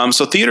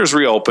 So theaters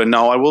reopened.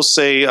 Now, I will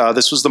say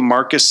this was the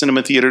Marcus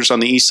Cinema Theaters on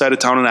the east side of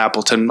town in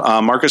Appleton.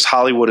 Marcus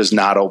Hollywood is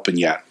not open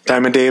yet.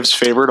 Diamond Dave's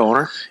favorite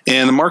owner.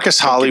 And the Marcus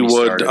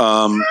Hollywood...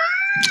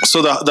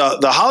 So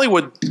the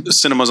Hollywood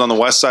cinemas on the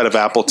west side of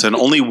Appleton,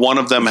 only one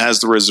of them has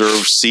the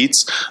reserved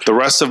seats. The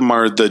rest of them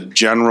are the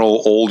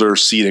general older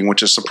seating,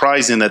 which is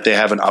surprising that they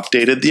haven't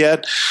updated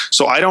yet.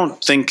 So I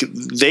don't think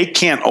they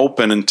can't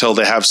open until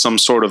they have some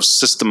sort of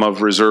system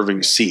of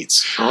reserving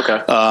seats.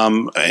 Okay.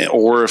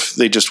 Or if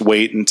they just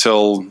wait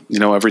until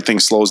everything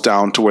slows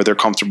down to where they're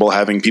comfortable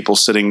having people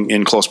sitting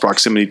in close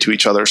proximity to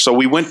each other. So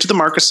we went to the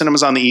Marcus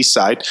Cinemas on the east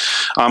side.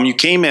 You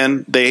came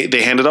in,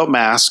 they handed out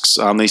masks.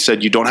 They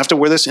said you don't have to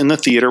wear this in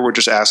the theater. We're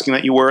just asking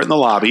that you wear it in the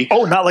lobby.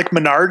 Oh, not like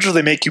Menards where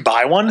they make you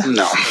buy one?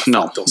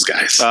 No, those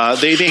guys.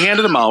 They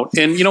handed them out,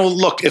 and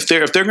look, if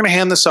they're going to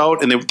hand this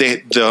out, and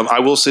I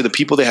will say the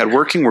people they had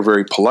working were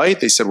very polite.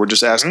 They said we're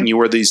just asking you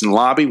wear these in the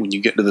lobby. When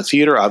you get into the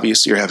theater,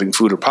 obviously you're having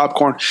food or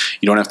popcorn.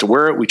 You don't have to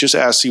wear it. We just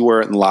ask you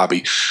wear it in the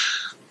lobby.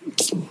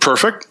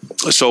 Perfect.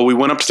 So we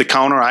went up to the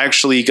counter. I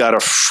actually got a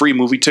free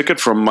movie ticket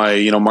from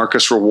my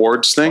Marcus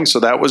Rewards thing, so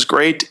that was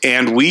great.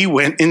 And we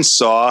went and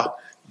saw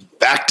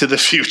Back to the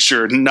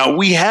Future. Now,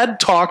 we had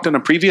talked in a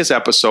previous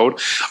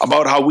episode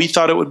about how we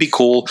thought it would be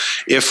cool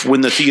if,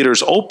 when the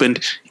theaters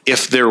opened,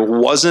 if there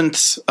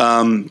wasn't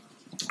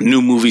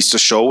new movies to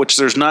show, which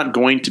there's not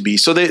going to be.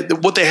 So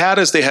what they had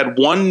is they had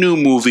one new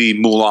movie,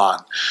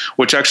 Mulan,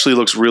 which actually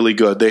looks really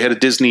good. They had a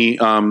Disney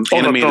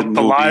animated movie.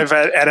 The live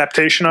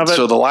adaptation of it?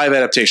 So the live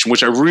adaptation,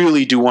 which I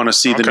really do want to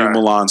see the new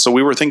Mulan. So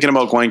we were thinking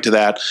about going to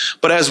that.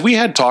 But as we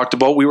had talked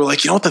about, we were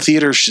like, what the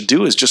theaters should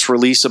do is just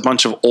release a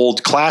bunch of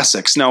old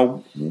classics.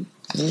 Now,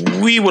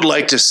 we would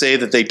like to say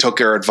that they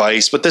took our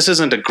advice, but this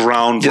isn't a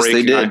groundbreaking. Yes,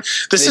 they did.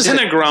 This isn't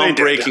a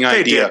groundbreaking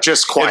idea.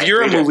 Just quiet. If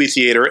you're a movie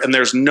theater and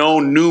there's no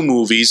new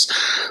movies,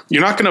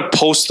 you're not going to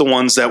post the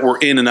ones that were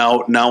in and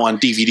out now on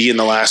DVD in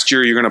the last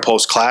year. You're going to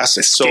post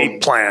classics.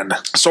 Escape plan.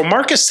 So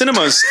Marcus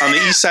Cinemas on the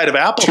east side of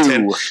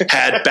Appleton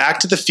had Back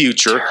to the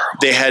Future.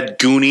 They had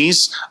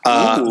Goonies.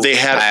 They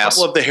had a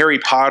couple of the Harry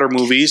Potter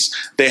movies.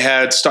 They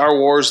had Star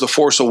Wars: The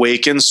Force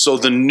Awakens. So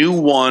the new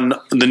one,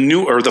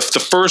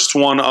 the first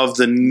one of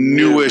the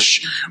newish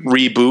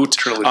reboot.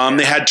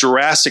 They had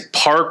Jurassic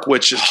Park,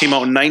 which came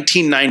out in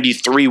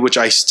 1993, which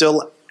I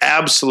still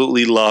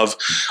absolutely love.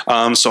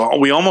 So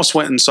we almost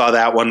went and saw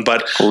that one,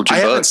 but I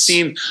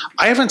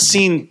haven't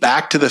seen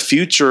Back to the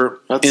Future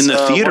in the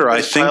theater,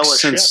 I think,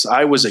 since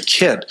I was a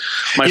kid.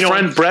 My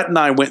friend Brett and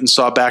I went and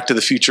saw Back to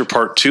the Future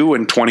Part 2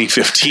 in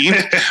 2015.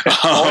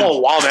 Oh,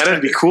 wow,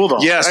 that'd be cool,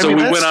 though. Yeah, so we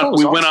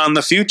went on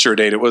the future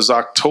date. It was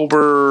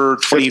October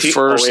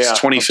 21st,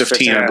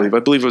 2015, I believe. I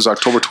believe it was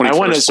October 21st. I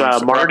went as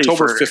Marty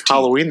October for 15th.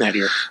 Halloween that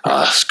year.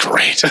 That's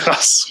great. Good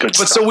But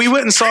stuff. so we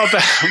went and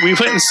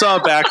saw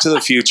Back to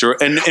the Future,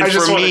 and I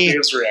just for wanted me,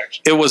 Dave's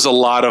reaction. it was a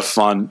lot of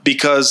fun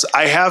because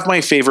I have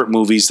my favorite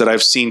movies that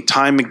I've seen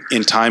time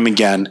and time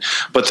again,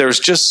 but there's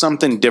just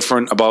something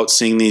different about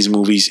seeing these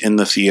movies in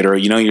the theater.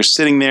 You know, you're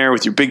sitting there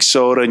with your big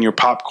soda and your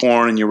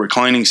popcorn and your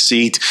reclining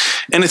seat,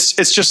 and it's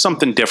just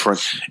something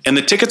different. And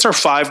the tickets are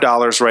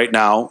 $5 right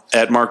now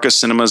at Marcus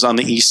Cinemas on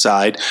the east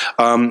side.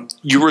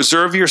 You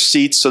reserve your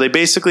seats, so they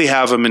basically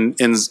have them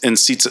in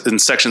seats in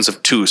sections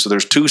of 2. So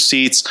there's 2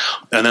 seats,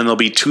 and then there'll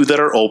be 2 that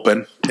are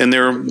open, and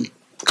they're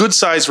good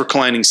sized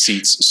reclining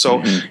seats.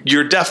 So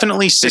you're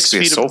definitely 6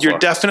 feet. You're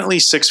definitely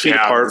 6 feet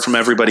apart from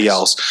everybody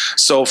else.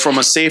 So from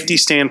a safety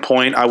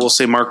standpoint, I will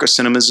say Marcus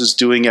Cinemas is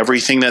doing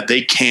everything that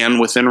they can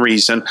within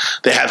reason.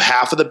 They have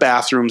half of the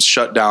bathrooms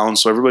shut down,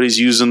 so everybody's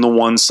using the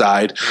one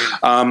side.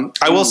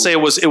 I will say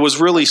it was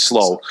really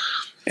slow.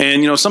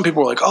 And, you know, some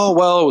people were like, oh,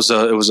 well, it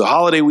was a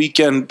holiday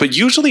weekend. But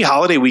usually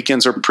holiday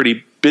weekends are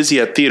pretty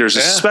busy at theaters,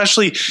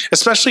 especially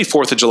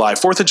 4th of July.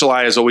 4th of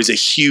July is always a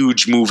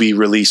huge movie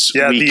release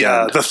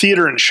weekend. The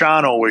theater in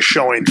Shawano was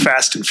showing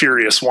Fast and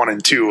Furious 1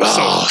 and 2.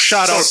 So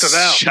shout out to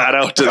them. Shout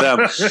out to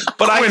them.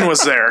 But Quinn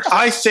was there.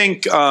 I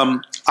think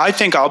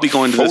I'll be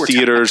going to the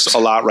theaters a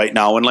lot right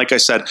now. And like I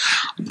said,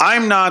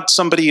 I'm not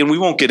somebody, and we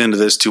won't get into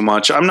this too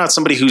much, I'm not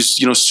somebody who's,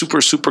 you know, super,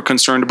 super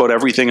concerned about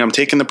everything. I'm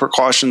taking the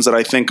precautions that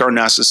I think are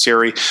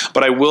necessary.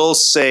 But I will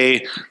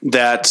say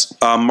that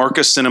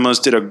Marcus Cinemas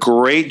did a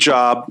great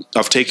job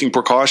of taking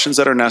precautions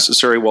that are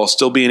necessary while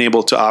still being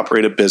able to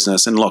operate a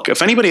business. And look,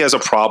 if anybody has a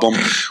problem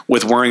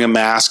with wearing a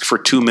mask for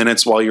 2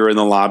 minutes while you're in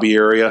the lobby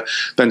area,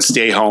 then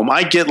stay home.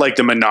 I get like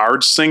the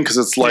Menards thing because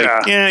it's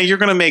like, you're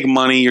going to make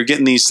money. You're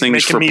getting these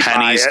things for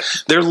pennies.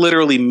 They're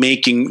literally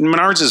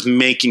Menards is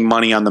making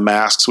money on the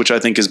masks, which I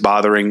think is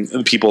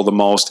bothering people the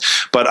most.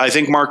 But I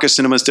think Marcus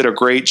Cinemas did a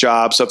great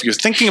job. So if you're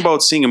thinking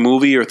about seeing a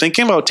movie or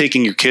thinking about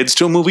taking your kids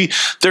to a movie,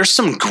 there's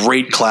some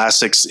great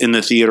classics in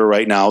the theater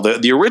right now.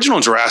 The original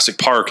Jurassic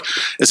Park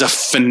is a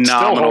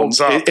phenomenal,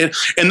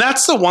 and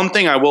that's the one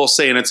thing I will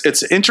say. And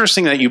it's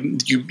interesting that you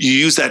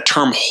use that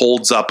term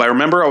 "holds up." I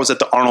remember I was at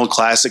the Arnold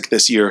Classic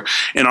this year,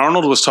 and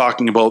Arnold was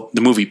talking about the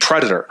movie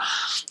Predator,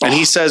 and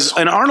he says,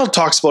 and Arnold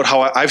talks about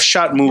how I've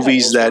shot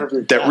movies that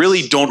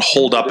really don't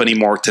hold up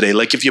anymore today.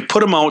 Like if you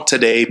put them out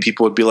today,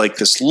 people would be like,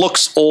 "This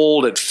looks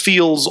old. It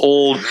feels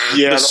old."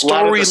 Yeah, the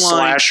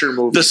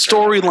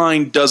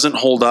storyline doesn't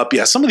hold up.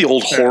 Yeah, some of the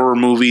old horror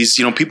movies,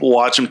 you know, people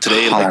watch them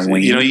today. Like,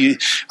 you know,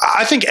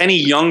 I think any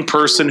young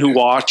person who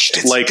watched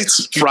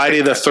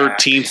Friday the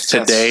 13th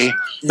today,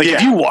 like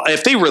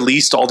if they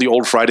released all the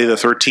old Friday the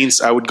 13th,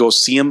 I would go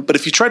see them. But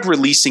if you tried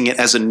releasing it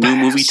as a new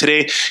movie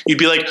today, you'd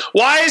be like,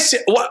 why is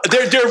it,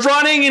 they're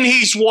running and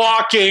he's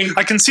walking?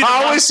 I can see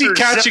how is he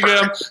catching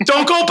him?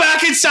 Don't go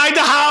back inside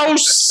the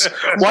house.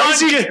 Why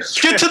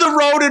get to the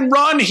road and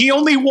run? He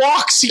only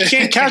walks. He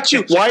can't catch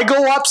you. Why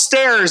go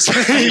upstairs?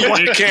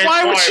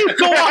 Why would you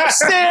go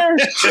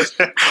upstairs?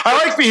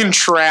 I like being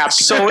trapped.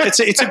 So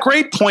it's a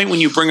great point when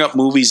you bring up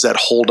movies that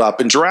hold up,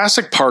 and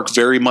Jurassic Park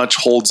very much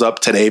holds up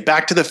today.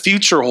 Back to the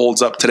Future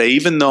holds up today,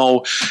 even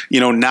though, you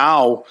know,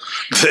 now,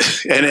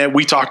 and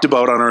we talked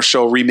about on our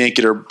show Remake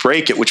It or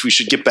Break It, which we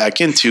should get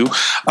back into.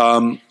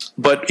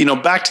 But, you know,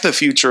 Back to the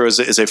Future is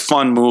a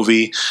fun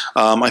movie.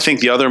 I think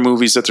the other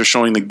movies that they're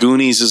showing, The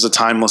Goonies is a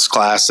timeless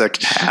classic.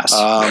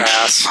 I'll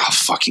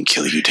fucking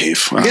kill you,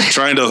 Dave. I'm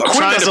trying to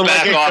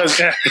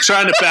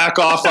back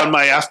off on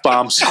my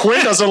F-bombs.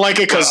 Quinn doesn't like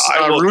it because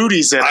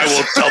Rudy's in it. I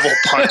will double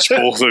punch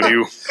both of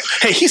you.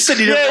 Hey, he said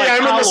he didn't like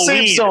I'm Halloween. in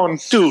the safe zone.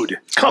 Dude,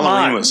 come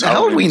on.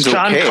 Halloween's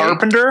John okay.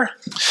 Carpenter?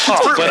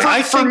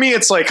 For me,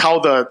 it's like how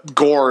the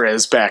gore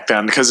is back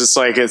then, because it's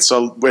like it's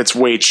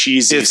way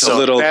cheesy. It's a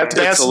little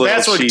that's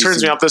what cheesy.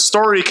 turns me off. The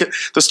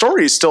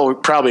story still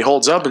probably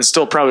holds up and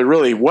still probably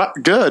really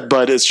good,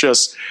 but it's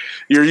just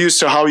you're used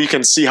to how you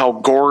can see how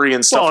gory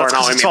and stuff are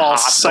now. It's all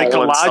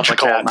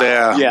psychological.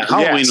 Yeah.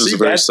 Halloween was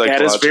very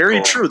psychological. That is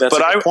very true. That's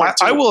but a good point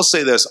too. I will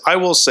say this. I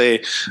will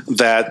say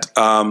that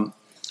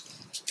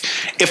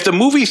if the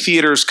movie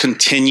theaters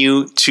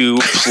continue to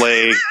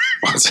play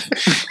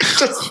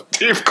just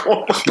Dave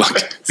Cole.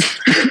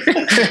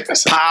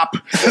 Pop.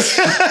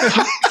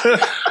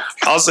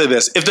 I'll say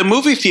this. If the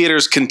movie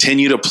theaters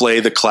continue to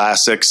play the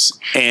classics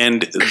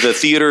and the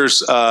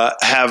theaters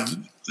have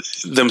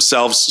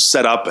themselves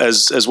set up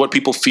as what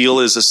people feel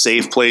is a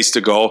safe place to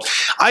go,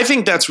 I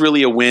think that's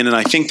really a win, and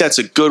I think that's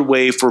a good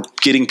way for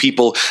getting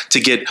people to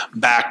get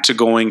back to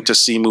going to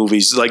see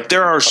movies. Like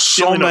there are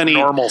so many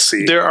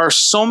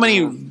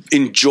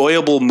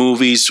enjoyable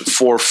movies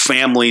for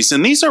families,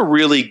 and these are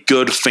really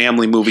good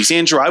family movies.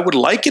 Andrew, I would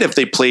like it if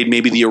they played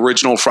maybe the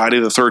original Friday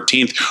the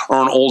 13th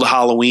or an old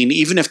Halloween,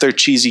 even if they're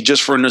cheesy,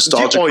 just for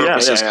nostalgic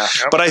purposes. Yep.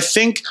 But I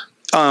think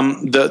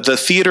the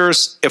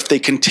theaters, if they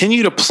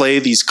continue to play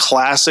these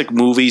classic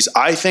movies,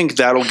 I think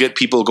that'll get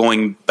people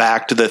going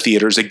back to the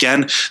theaters.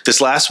 Again,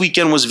 this last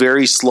weekend was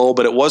very slow,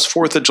 but it was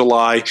 4th of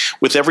July.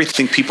 With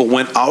everything, people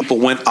went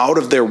out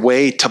of their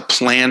way to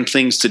plan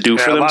things to do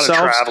for themselves. A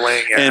lot of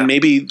traveling, and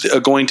maybe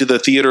going to the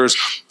theaters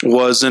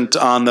wasn't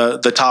on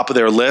the top of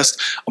their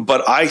list.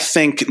 But I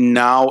think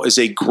now is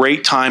a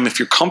great time if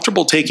you're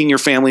comfortable taking your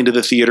family to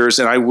the theaters.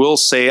 And I will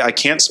say, I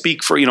can't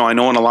speak for, I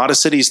know in a lot of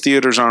cities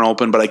theaters aren't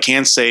open, but I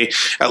can say,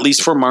 at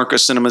least for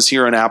Marcus Cinemas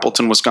here in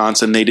Appleton,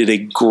 Wisconsin, they did a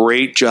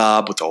great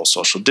job with all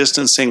social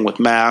distancing, with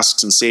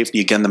masks and safety.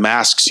 Again, the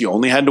masks you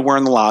only had to wear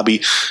in the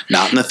lobby,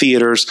 not in the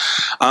theaters.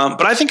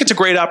 But I think it's a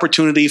great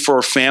opportunity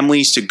for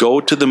families to go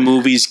to the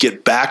movies,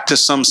 get back to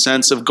some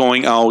sense of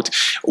going out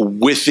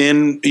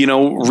within,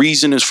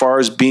 reason as far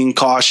as being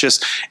cautious,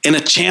 and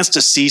a chance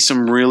to see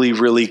some really,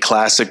 really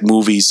classic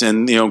movies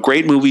and,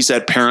 great movies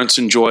that parents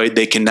enjoyed.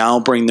 They can now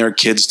bring their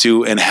kids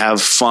to and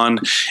have fun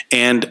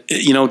and,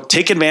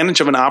 take advantage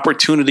of an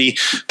opportunity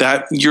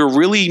that you're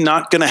really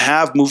not going to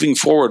have moving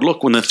forward.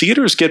 Look, when the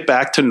theaters get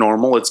back to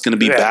normal, it's going to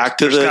be back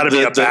to it's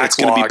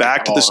going to be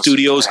back to the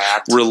studios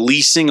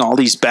releasing all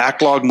these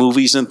backlog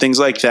movies and things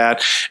like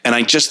that. And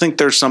I just think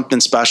there's something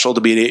special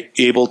to be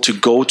able to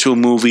go to a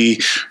movie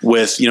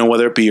with,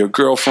 whether it be your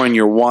girlfriend,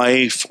 your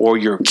wife, or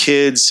your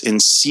kids,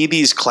 and see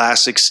these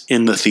classics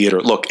in the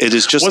theater. Look, it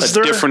is just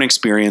a different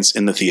experience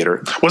in the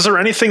theater. Was there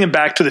anything in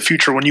Back to the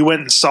Future when you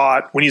went and saw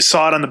it, when you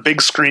saw it on the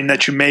big screen,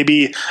 that you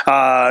maybe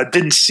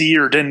didn't see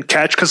or didn't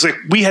catch? Because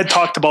we had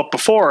talked about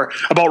before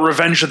about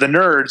Revenge of the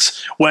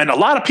Nerds, when a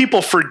lot of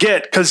people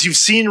forget, because you've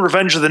seen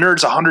Revenge of the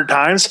Nerds 100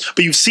 times,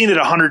 but you've seen it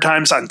 100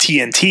 times on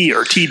TNT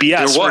or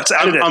TBS where it's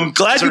edited. I'm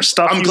glad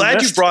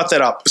you brought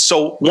that up.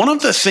 So one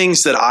of the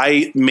things that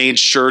I made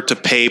sure to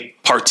pay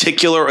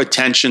particular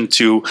attention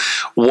to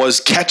was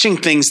catching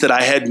things that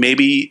I had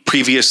maybe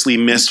previously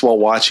missed while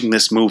watching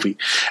this movie.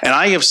 And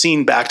I have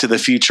seen Back to the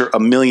Future a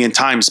million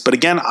times, but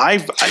again,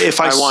 if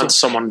I want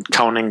someone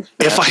counting.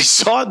 If I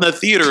saw it in the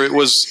theater, it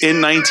was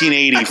in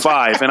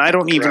 1985, and I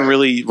don't even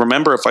really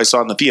remember if I saw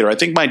it in the theater. I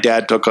think my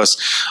dad took us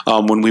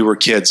when we were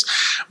kids,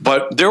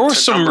 but there were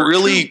some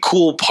really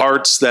cool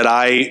parts that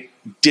I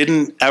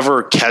didn't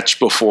ever catch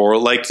before.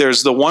 Like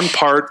there's the one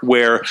part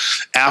where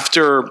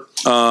after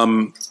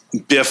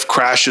Biff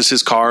crashes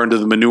his car into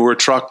the manure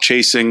truck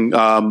chasing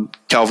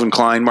Calvin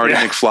Klein, Marty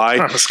McFly.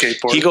 On a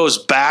skateboard. He goes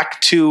back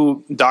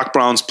to Doc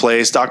Brown's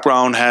place. Doc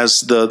Brown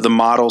has the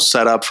model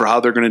set up for how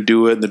they're going to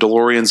do it, and the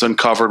DeLorean's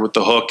uncovered with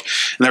the hook,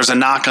 and there's a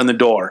knock on the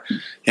door,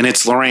 and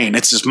it's Lorraine.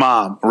 It's his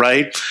mom,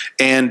 right?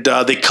 And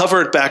they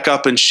cover it back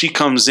up, and she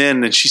comes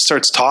in, and she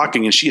starts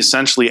talking, and she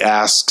essentially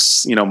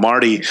asks,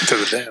 Marty to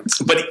the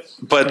dance.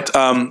 But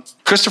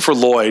Christopher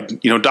Lloyd,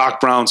 Doc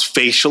Brown's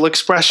facial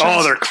expressions.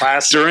 Oh, they're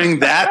classic. During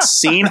that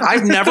scene,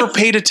 I've never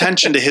paid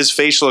attention to his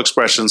facial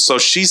expressions. So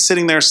she's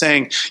sitting there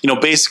saying,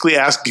 basically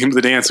asking him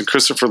to dance, and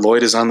Christopher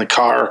Lloyd is on the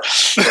car.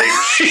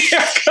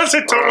 Because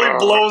it totally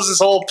blows his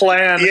whole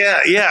plan.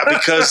 Yeah,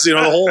 because the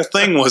whole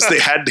thing was they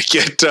had to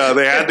get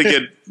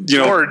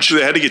George.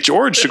 They had to get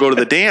George to go to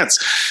the dance,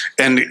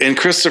 and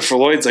Christopher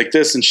Lloyd's like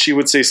this, and she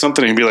would say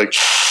something, and he'd be like,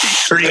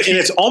 and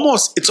it's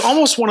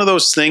almost one of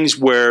those things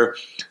where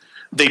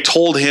they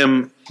told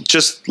him,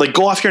 just like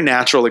go off your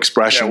natural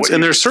expressions.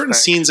 And there's certain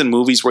scenes in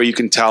movies where you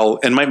can tell.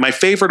 And my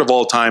favorite of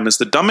all time is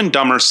the Dumb and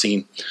Dumber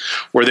scene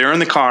where they're in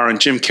the car and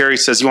Jim Carrey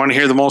says, "You want to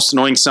hear the most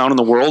annoying sound in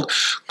the world?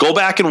 Go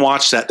back and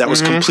watch that. That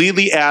was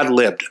completely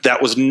ad-libbed.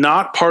 That was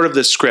not part of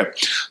the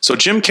script." So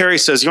Jim Carrey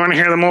says, "You want to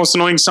hear the most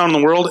annoying sound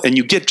in the world?" And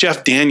you get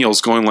Jeff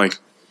Daniels going like,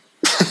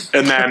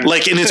 and then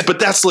but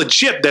that's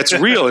legit. That's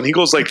real. And he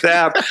goes like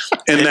that.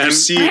 And then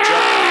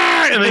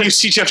you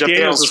see Jeff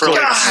Daniels for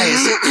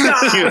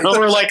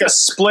for like a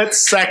split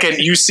second,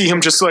 you see him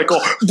just like go,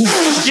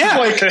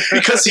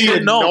 because he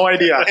had no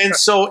idea. And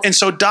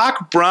so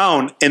Doc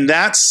Brown in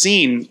that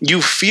scene, you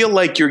feel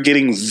like you're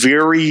getting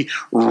very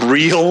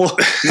real,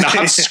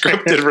 not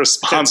scripted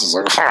responses.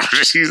 Like, oh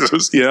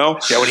Jesus, Yeah,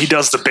 when he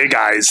does the big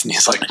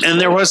he's like,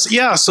 and there was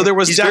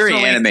he's very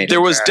animated.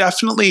 There was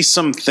definitely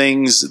some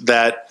things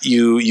that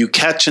you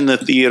catch in the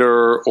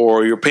theater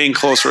or you're paying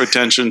closer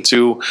attention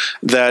to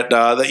that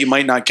you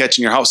might not catch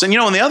in your house. And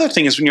and the other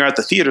thing is when you're at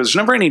the theater, there's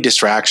never any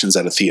distractions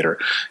at a theater.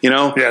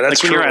 Yeah,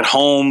 that's like when you're at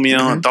home,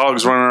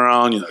 dogs running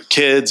around,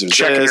 kids, or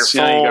checking your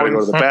phone. You got to go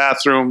to the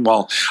bathroom.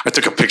 Well, I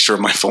took a picture of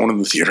my phone in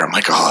the theater. I'm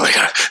like, oh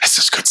yeah, this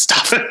is good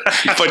stuff. But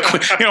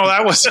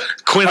that was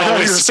Quinn. Quinn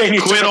always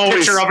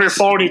picture of your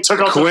phone. You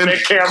took out the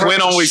big camera.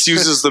 Quinn always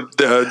uses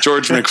the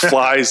George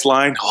McFly's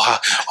line. Oh,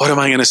 what am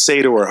I going to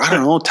say to her? I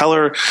don't know. Tell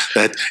her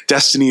that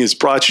destiny has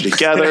brought you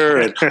together.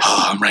 And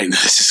I'm writing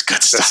this is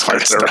good stuff.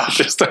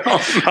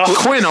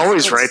 Quinn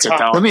always writes it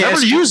down.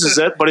 Never uses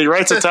it, but he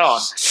writes it down.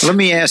 Let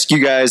me ask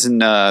you guys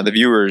and the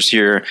viewers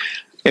here,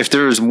 if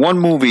there's one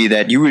movie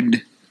that you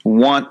would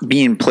want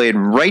being played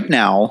right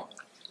now,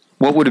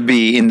 what would it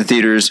be in the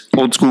theaters?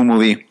 Old school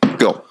movie.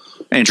 Go.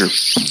 Andrew.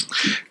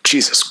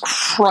 Jesus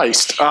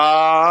Christ.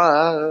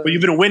 Well,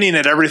 you've been winning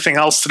at everything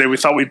else today. We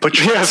thought we'd put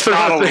you on the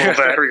spot a little bit.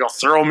 There we go.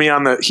 Throw me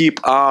on the heap.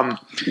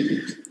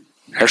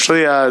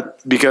 Actually,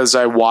 because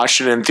I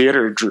watched it in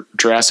theater,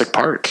 Jurassic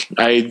Park.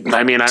 I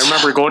mean, I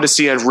remember going to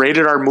see a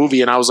rated R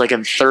movie, and I was like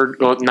in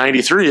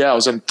 93. Yeah, I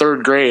was in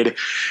third grade,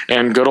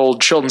 and good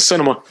old Children's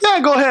Cinema. Yeah,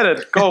 go ahead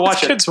and go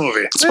watch it. Kids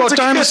movie. It's about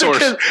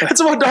dinosaurs. It's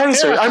about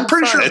dinosaurs. I'm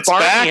pretty sure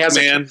Barney has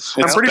man.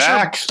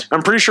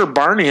 I'm pretty sure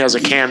Barney has a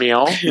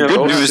cameo.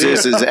 Good news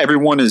is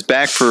everyone is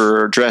back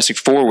for Jurassic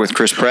 4 with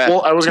Chris Pratt.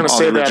 Well, I was going to All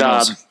say the that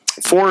originals.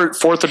 for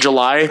 4th of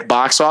July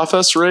box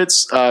office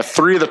rates,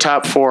 3 of the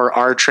top 4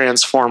 are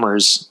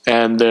Transformers,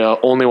 and the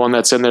only one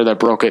that's in there that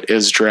broke it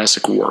is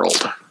Jurassic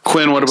World.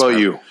 Quinn, what about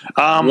you?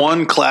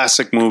 One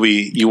classic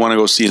movie you want to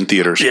go see in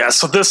theaters? Yeah,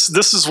 so this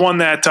is one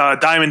that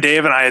Diamond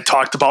Dave and I had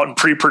talked about in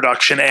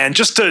pre-production. And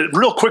just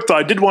real quick, though,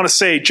 I did want to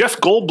say Jeff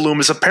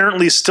Goldblum is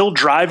apparently still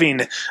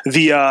driving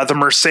the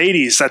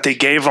Mercedes that they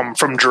gave him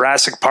from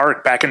Jurassic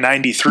Park back in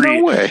 '93.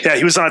 No way. Yeah,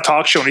 he was on a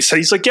talk show, and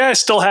he's like, yeah, I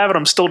still have it.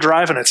 I'm still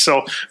driving it.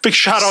 So big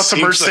shout out to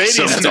Mercedes.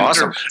 That's and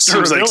awesome.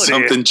 Seems like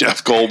something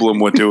Jeff Goldblum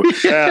would do.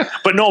 Yeah,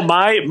 but no,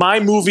 my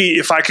movie,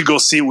 if I could go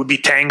see it, would be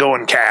Tango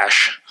and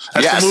Cash.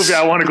 That's the movie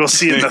I want to go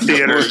see in the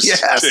theaters.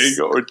 Yes.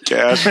 Tango and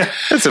Cash.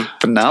 That's a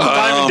phenomenal.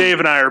 Diamond Dave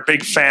and I are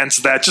big fans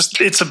of that.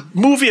 It's a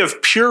movie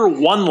of pure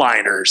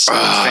one-liners.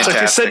 It's like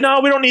they said, no,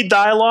 we don't need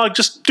dialogue.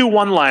 Just do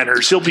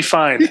one-liners. You'll be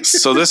fine.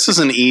 So this is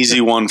an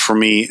easy one for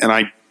me, and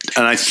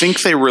I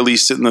think they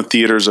released it in the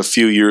theaters a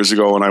few years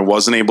ago, and I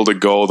wasn't able to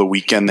go the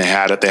weekend they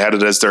had it. They had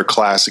it as their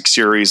classic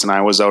series, and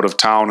I was out of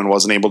town and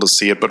wasn't able to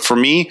see it. But for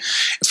me,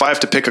 if I have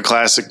to pick a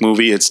classic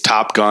movie, it's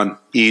Top Gun.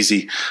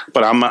 Easy.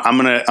 But I'm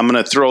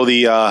gonna throw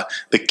the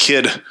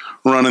kid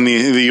running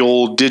the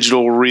old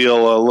digital reel,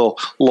 a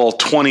little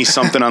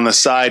 20-something on the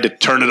side to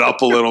turn it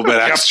up a little bit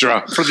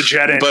extra for the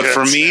jet engines. But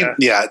for me,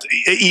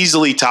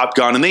 easily Top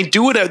Gun. And they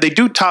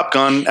do Top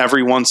Gun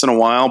every once in a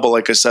while, but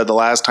like I said, the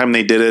last time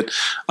they did it,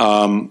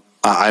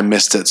 I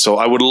missed it. So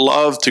I would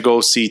love to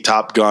go see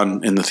Top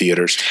Gun in the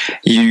theaters.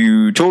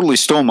 You totally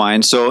stole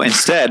mine. So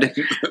instead,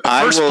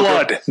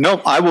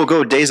 I will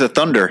go Days of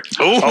Thunder.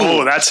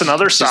 Oh, that's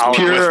another solid.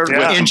 Pure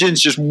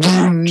engines just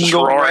going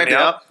right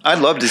up. I'd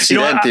love to see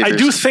that in theaters. I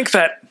do think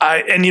that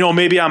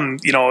maybe I'm,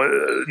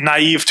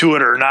 naive to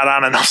it or not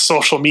on enough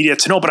social media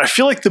to know, but I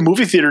feel like the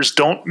movie theaters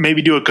don't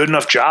maybe do a good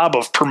enough job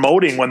of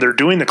promoting when they're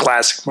doing the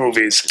classic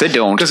movies. They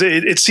don't. Because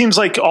it seems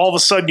like all of a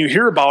sudden you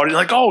hear about it,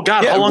 like, oh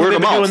God, how long have they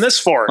been doing this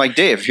for? Like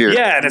Dave here.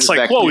 Yeah, and it's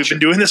like, whoa, we've been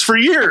doing this for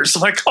years.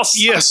 I'm like, oh,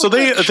 yeah, so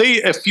they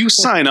if you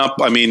sign up,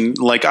 I mean,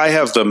 like I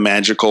have the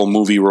Magical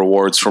Movie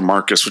Rewards for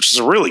Marcus, which is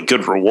a really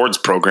good rewards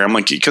program.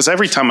 Like, because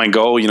every time I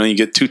go, you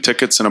get 2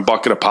 tickets and a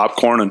bucket of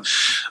popcorn, and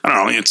I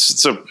don't know,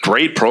 it's a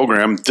great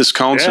program,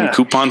 discounts and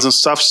coupons and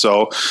stuff.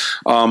 So,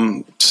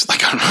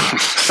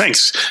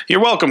 thanks.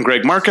 You're welcome,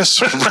 Greg Marcus,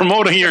 for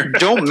promoting your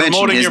don't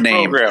mention his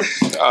name. Program.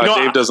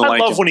 Dave doesn't like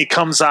it. I love when he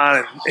comes on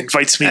and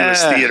invites me to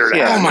his theater.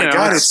 Oh my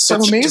God, it's so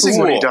amazing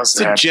when he does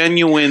that. It's a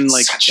genuine,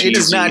 cheesy. It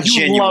is not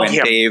genuine,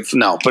 Dave.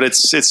 No, but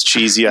it's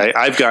cheesy.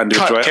 I've gotten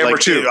to enjoy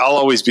it. I'll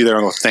always be there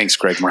and go, thanks,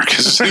 Greg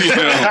Marcus.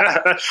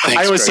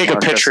 I always take a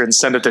picture and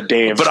send it to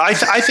Dave. But I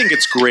think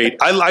it's great.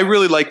 I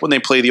really like when they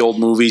play the old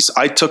movies.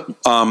 I took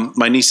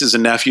my nieces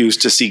and nephews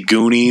to see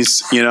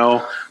Goonies,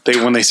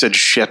 when they said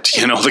shit,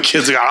 the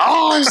kids go,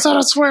 oh, I said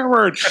a swear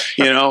word,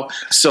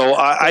 So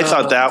I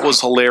thought that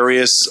was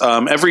hilarious.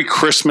 Every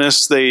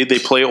Christmas they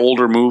play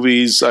older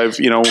movies. I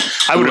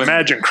would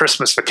imagine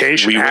Christmas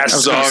Vacation. We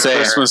saw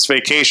Christmas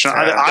Vacation.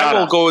 I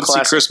will go and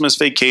see Christmas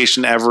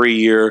Vacation every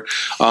year.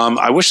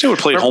 I wish they would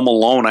play Home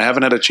Alone. I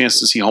haven't had a chance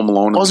to see Home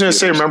Alone. I was going to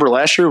say, remember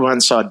last year we went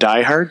and saw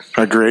Die Hard,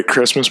 a great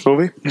Christmas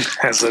movie?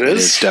 As it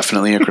is. It's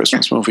definitely a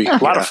Christmas movie. a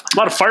lot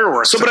of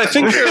fireworks. So, but I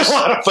think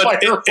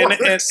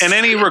there's in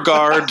any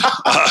regard,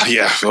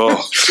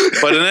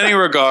 but in any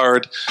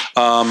regard,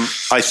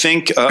 I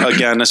think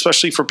again,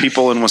 especially for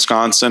people in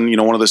Wisconsin,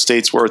 one of the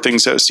states where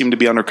things seem to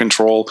be under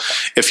control.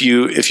 If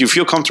you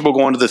feel comfortable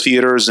going to the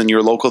theaters and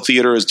your local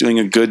theater is doing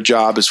a good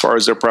job as far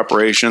as their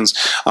preparations,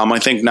 I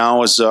think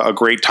now is a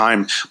great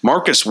time.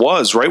 Marcus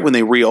was right when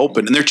they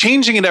reopened, and they're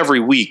changing it every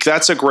week.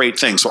 That's a great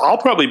thing. So I'll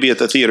probably be at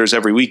the theaters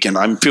every weekend.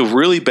 I feel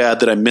really bad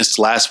that I missed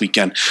last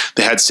weekend.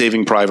 They had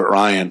Saving Private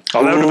Ryan.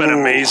 Oh, that would have been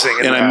amazing.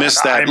 And I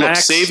missed that. Look,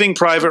 Saving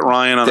Private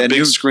Ryan on a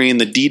big screen,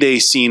 the D-Day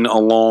scene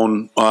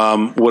alone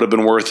would have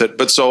been worth it.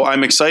 But so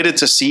I'm excited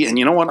to see, and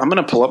you know what? I'm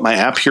going to pull up my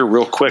app here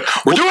real quick.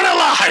 We're doing it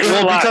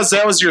live! Well, because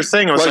that was your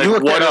thing. It was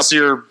what is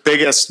your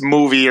biggest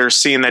movie or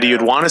scene that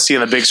you'd want to see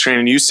on the big screen?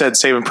 And you said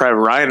Saving Private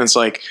Ryan. It's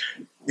like,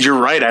 you're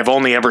right. I've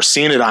only ever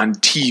seen it on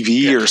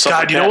TV or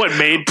something. God, you know what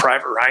made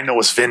Private Ryan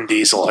was Vin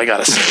Diesel. I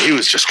gotta say, he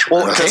was just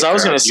tremendous. Because I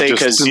was going to say,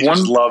 because he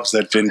just loves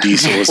that Vin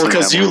Diesel. Well,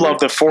 because you love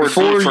the Ford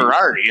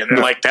Ferrari,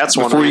 and that's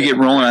one. Before you get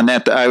rolling on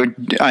that,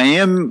 I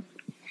am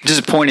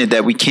disappointed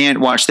that we can't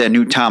watch that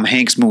new Tom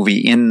Hanks movie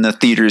in the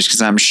theaters,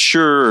 because I'm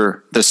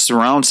sure the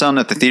surround sound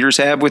that the theaters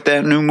have with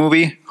that new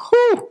movie.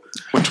 Whew.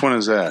 Which one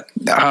is that?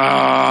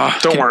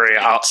 Don't worry,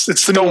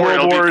 it's the new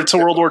World War. It's a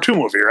World War II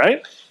movie,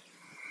 right?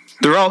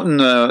 They're out in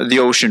the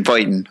ocean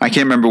fighting. I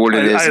can't remember what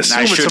it is.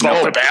 I assume it's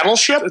about the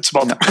Battleship? It's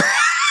about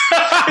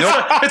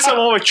it's the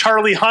one with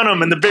Charlie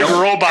Hunnam and the big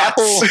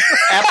robots.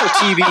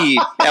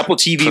 Apple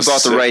TV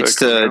bought the rights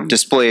to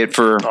display it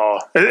for.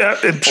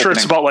 I'm sure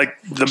it's about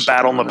like the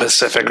battle in the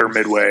Pacific or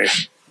Midway.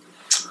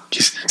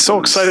 He's so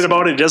excited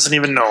about it, he doesn't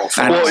even know.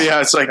 Well, yeah,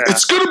 it's like,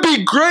 it's going to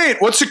be great.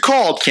 What's it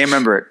called? Can't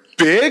remember it.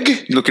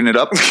 Big? Looking it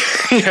up.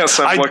 Yes,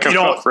 I'm looking it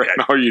up right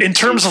now. In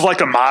terms of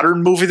like a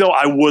modern movie, though,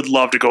 I would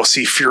love to go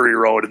see Fury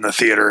Road in the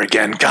theater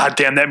again. God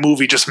damn, that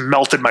movie just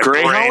melted my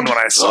brain when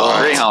I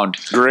saw it.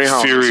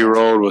 Greyhound. Fury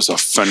Road was a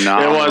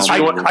phenomenal. It was.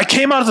 I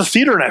came out of the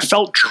theater and I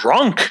felt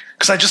drunk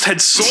because I just had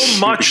so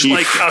much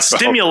like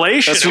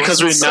stimulation.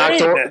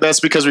 That's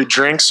because we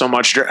drank so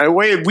much.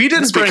 Wait, we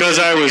didn't. Because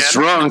I was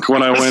drunk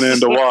when I went in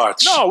to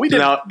watch. No, we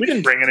didn't. We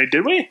didn't bring any,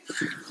 did we?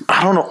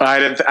 I don't know. I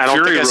don't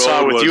think I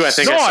saw it with you. I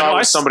think I saw it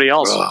with somebody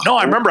else. No,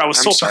 I remember. I was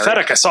so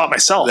pathetic. I saw it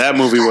myself. That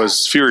movie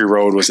Fury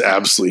Road was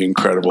absolutely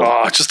incredible.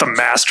 Oh, just a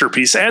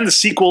masterpiece. And the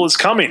sequel is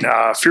coming.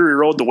 Fury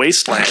Road: The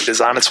Wasteland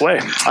is on its way.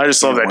 I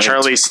just love that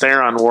Charlize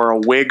Theron wore a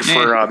wig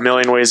for A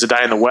Million Ways to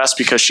Die in the West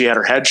because she had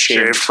her head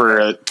shaved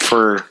for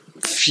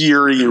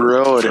Fury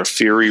Road. For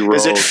Fury Road.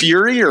 Is it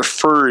Fury or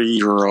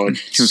Furry Road?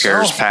 Who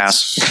cares?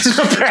 Pass.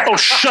 Oh,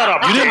 shut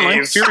up. You didn't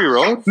like Fury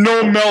Road?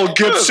 No Mel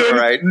Gibson.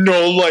 Right.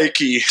 No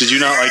likey. Did you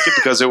not like it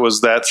because it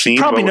was that theme?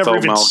 Probably but never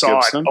without even Mel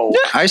saw Gibson? it. Oh.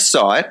 I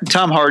saw it.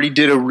 Tom Hardy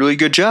did a really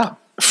good job.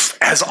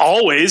 As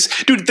always,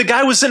 dude, the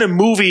guy was in a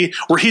movie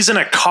where he's in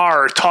a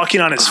car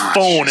talking on his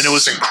phone, and it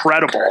was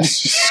incredible.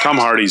 Tom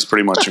Hardy's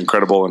pretty much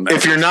incredible in that.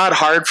 If you're not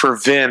hard for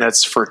Vin,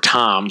 it's for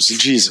Tom's.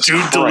 Jesus Dude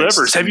Christ.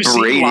 delivers. Have you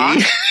seen Locke?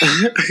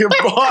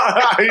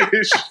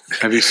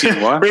 Have you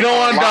seen what? We don't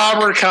want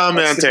Dauber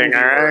commenting,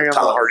 all right?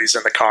 Tom Hardy's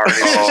in the car, and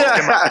he's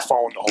him on the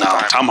phone the whole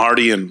time. Tom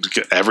Hardy and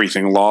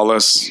everything,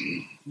 Lawless.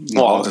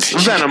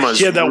 Venomous.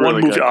 He had that really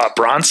one movie, good.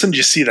 Bronson. Did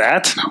you see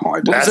that? No, I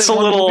didn't. That's a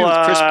little.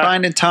 Chris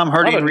Pine and Tom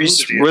Hardy and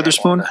Reese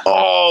Witherspoon.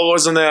 Oh,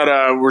 wasn't that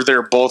where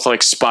they're both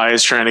like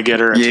spies trying to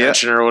get her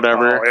attention or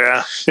whatever? Oh,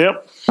 yeah.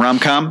 Yep.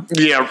 Rom-com?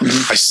 Yeah.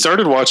 I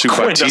started watching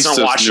Quinn doesn't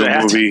Batista's watch new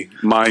that. movie,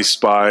 My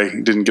Spy.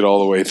 Didn't get all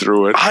the way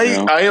through it.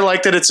 I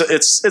liked it.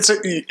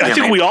 I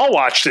think we all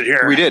watched it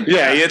here. We did.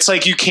 Yeah, it's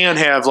like you can't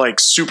have like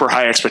super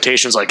high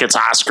expectations. Like it's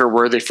Oscar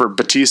worthy for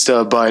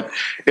Batista, but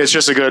it's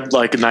just a good,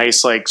 like,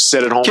 nice, like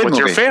sit at home Kid with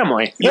your movie.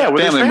 family. Yeah,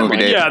 with your family family.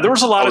 movie, Dave. Yeah, there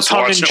was a lot of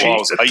tongue in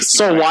cheek.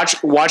 So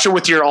watch it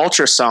with your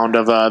ultrasound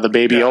of the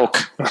baby oak.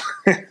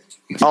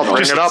 I'll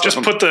bring it up.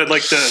 Just put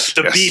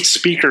the Beat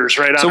speakers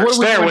right on. So her what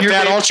we there doing with here,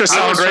 that Dave?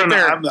 ultrasound right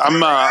there. I'm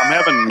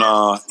having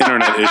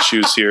internet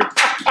issues here.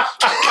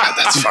 God,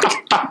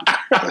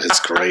 that's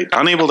great.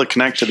 Unable to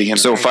connect to the internet.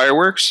 So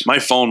fireworks? My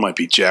phone might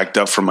be jacked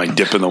up from my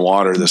dip in the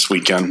water this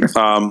weekend.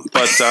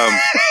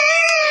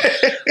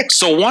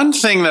 So one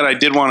thing that I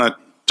did want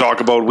to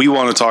talk about, we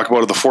want to talk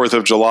about the 4th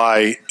of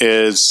July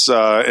is,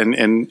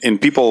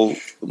 and people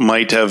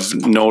might have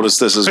noticed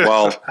this as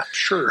well.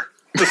 Sure.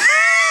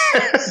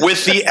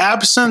 With the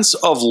absence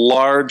of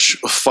large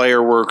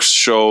fireworks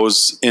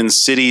shows in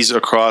cities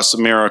across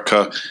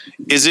America,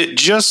 is it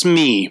just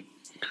me,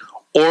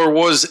 or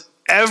was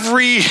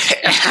every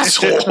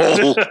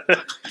asshole,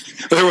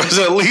 there was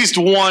at least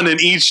one in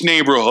each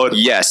neighborhood,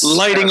 Yes.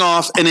 lighting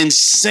off an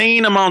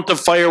insane amount of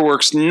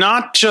fireworks,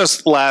 not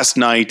just last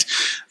night,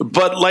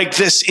 but like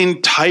this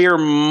entire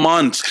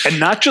month? And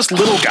not just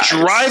little guys.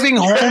 Driving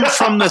home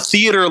from the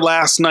theater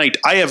last night,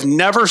 I have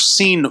never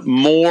seen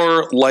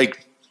more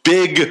like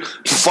big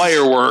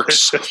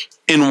fireworks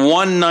in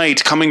one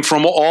night coming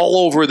from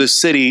all over the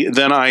city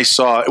than I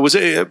saw. Were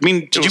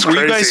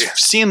you guys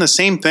seeing the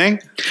same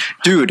thing?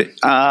 Dude,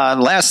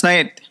 last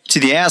night, to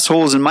the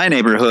assholes in my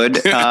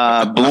neighborhood,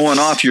 blowing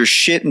off your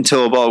shit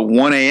until about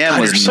 1 a.m.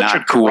 God, was you're such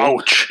not a cool.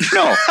 grouch.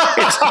 No,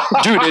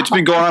 it's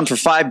been going on for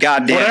 5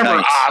 goddamn Whatever,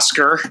 nights.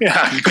 Oscar.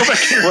 Yeah, go back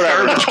to your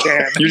garbage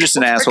can. You're just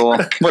an asshole.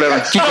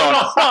 Whatever. Keep going.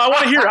 No, I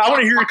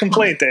want to hear your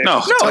complaint, Dave.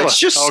 No, It's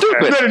just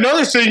stupid. But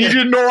another thing, you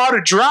didn't know how to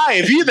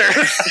drive either.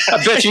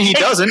 I bet you he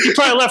doesn't. He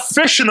probably left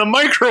fish in the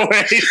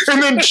microwave.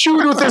 And then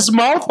chewed with his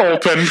mouth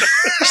open.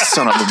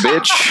 Son of a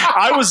bitch.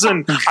 I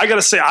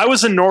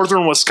was in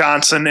northern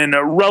Wisconsin in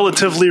a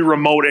relatively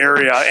remote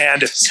area,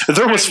 and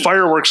there was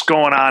fireworks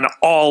going on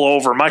all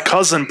over. My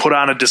cousin put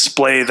on a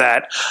display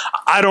that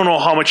I don't know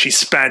how much he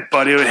spent,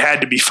 but it had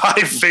to be 5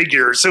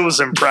 figures. It was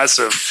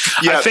impressive.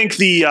 Yeah. I think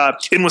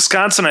in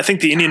Wisconsin, I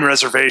think the Indian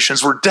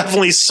reservations were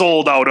definitely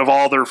sold out of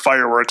all their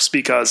fireworks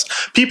because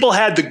people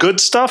had the good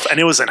stuff and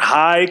it was in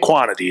high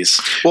quantities.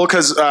 Well,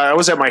 because I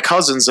was at my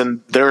cousin's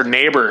and their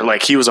neighbor,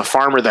 like he was a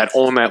farmer that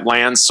owned that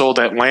land, sold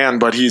that land,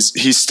 but he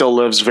still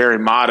lives very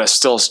modest,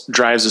 still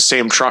drives the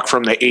same truck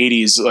from the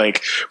 80s.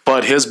 Like,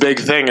 but his big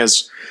thing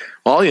is,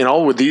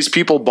 well, with these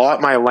people bought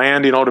my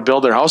land, to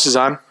build their houses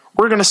on,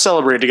 we're going to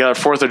celebrate together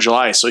 4th of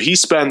July. So he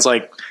spends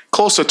like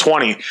close to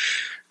 20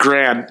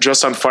 grand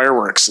just on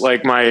fireworks.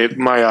 Like my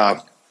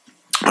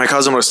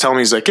cousin was telling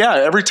me, he's like, yeah,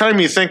 every time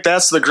you think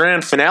that's the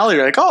grand finale,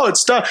 you're like, oh,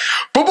 it's done.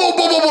 Boom, boom,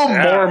 boom, boom,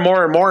 boom. More and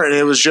more, and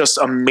it was just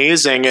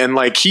amazing. And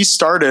like he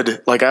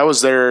started, like I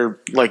was there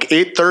like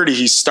 8:30.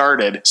 He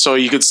started, so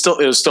you could still,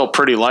 it was still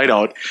pretty light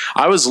out.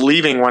 I was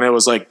leaving when it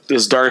was like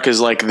as dark as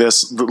like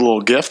this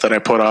little gift that I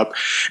put up,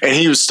 and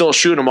he was still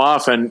shooting them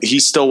off, and he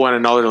still went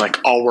another like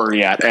hour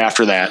yet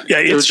after that. Yeah,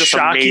 it was just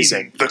shocking,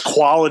 amazing. the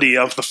quality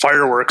of the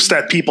fireworks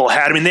that people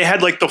had. I mean, they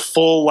had like the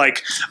full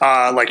like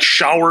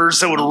showers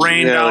that would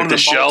rain down, like the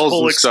shells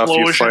and stuff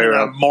you fire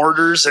up,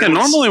 mortars. And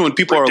normally when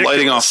people are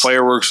lighting off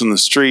fireworks in the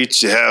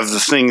streets, you have the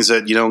things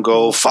that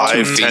go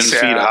 5-10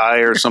 feet high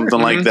or something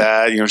like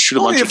that. Shoot a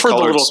bunch of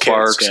colored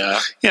sparks.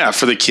 Kids, yeah,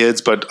 for the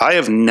kids. But I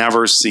have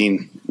never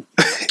seen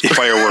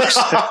fireworks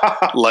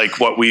like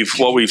what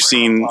we've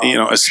seen,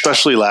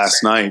 especially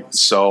last night.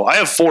 So I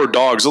have 4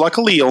 dogs.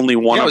 Luckily, only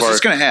one of our. I was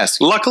just going to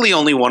ask. Luckily,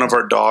 only one of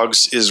our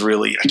dogs is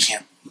really.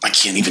 I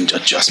can't even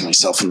adjust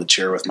myself in the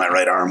chair with my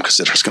right arm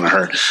because it's going to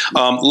hurt.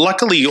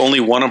 Luckily,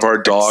 only one of our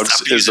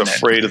dogs is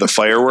afraid of the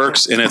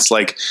fireworks, and it's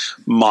like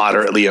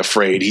moderately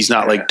afraid. He's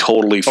not like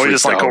totally freaked out. He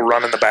just like go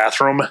run in the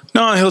bathroom?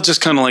 No, he'll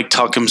just kind of like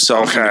tuck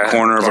himself in the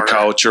corner of a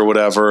couch or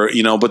whatever,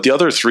 But the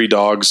other 3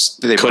 dogs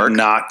could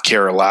not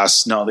care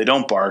less. No, they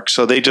don't bark,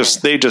 so they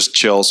just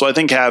chill. So I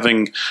think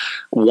having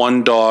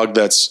one dog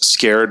that's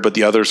scared, but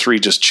the other 3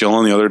 just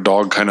chilling. The other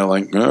dog kind of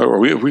like, are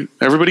we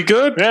everybody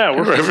good? Yeah,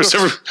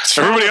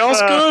 everybody else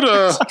good?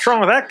 What's wrong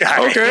with that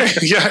guy? Okay,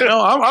 yeah,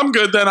 no, I'm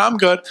good then. I'm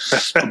good.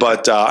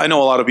 But I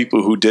know a lot of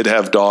people who did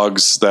have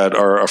dogs that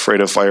are afraid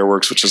of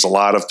fireworks, which is a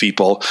lot of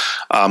people.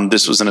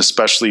 This was an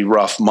especially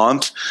rough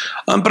month.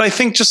 But I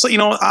think just,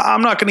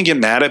 I'm not going to get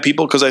mad at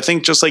people because I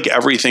think just like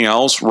everything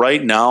else,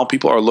 right now,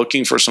 people are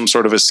looking for some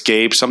sort of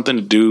escape, something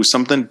to do,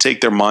 something to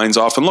take their minds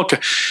off. And look,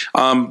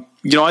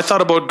 I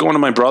thought about going to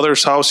my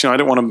brother's house. I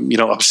didn't want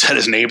to, upset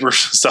his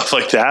neighbors and stuff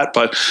like that.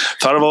 But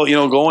thought about,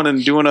 going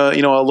and doing a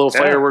little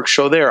fireworks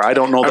show there. I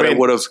don't know that I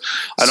would have.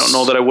 I don't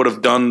know that I would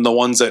have done the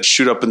ones that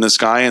shoot up in the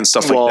sky and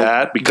stuff like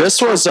that. Because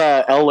this was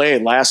L.A.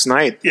 last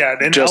night. Yeah,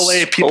 in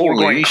L.A. people were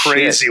going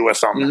crazy with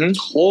them. Mm-hmm.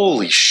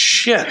 Holy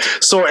shit!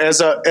 So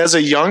as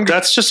a young,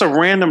 that's just a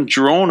random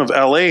drone of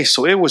L.A.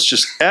 So it was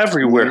just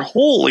everywhere. Mm-hmm.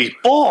 Holy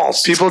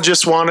balls! People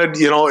just wanted,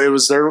 it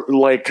was their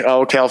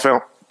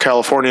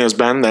California has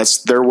been. That's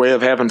their way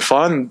of having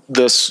fun.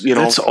 This,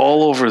 it's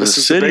all over the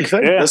city.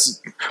 Yeah.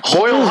 This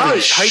Hoyle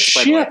Heights,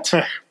 shit.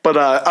 But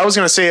I was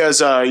going to say,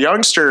 as a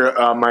youngster,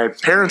 my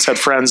parents had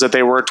friends that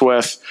they worked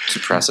with. It's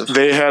impressive.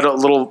 They had a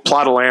little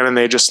plot of land, and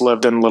they just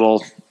lived in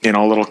little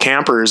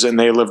campers, and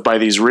they lived by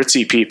these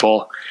ritzy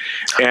people.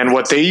 And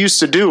what they used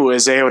to do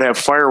is they would have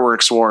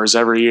fireworks wars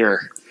every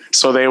year.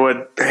 So they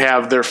would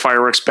have their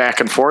fireworks back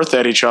and forth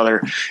at each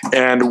other.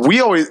 And we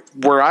always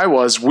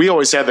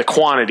had the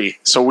quantity.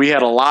 So we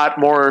had a lot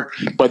more,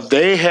 but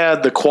they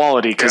had the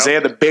quality because they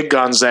had the big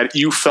guns that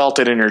you felt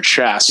it in your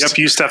chest. Yep,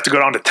 you used to have to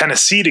go down to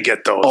Tennessee to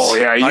get those. Oh,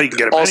 yeah. You can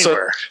get them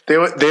anywhere. They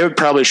would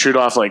probably shoot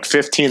off like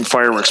 15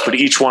 fireworks, but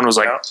each one was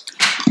like,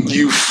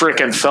 you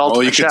freaking felt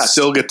the you chest. Could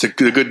still get the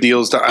good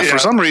deals. For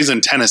some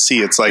reason, Tennessee,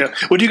 it's like...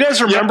 Yeah. Would you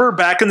guys remember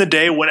back in the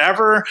day,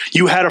 whenever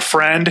you had a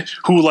friend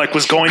who like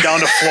was going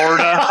down to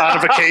Florida on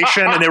a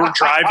vacation and they were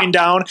driving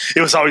down,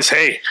 it was always,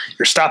 hey,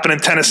 you're stopping in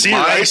Tennessee,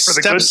 right, for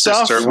the good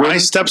stuff? My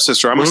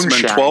stepsister, I must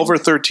have been 12 or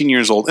 13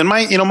 years old. And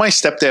my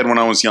stepdad, when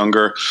I was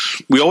younger,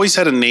 we always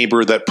had a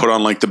neighbor that put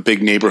on like the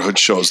big neighborhood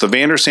shows, the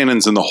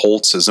Vandersandens and the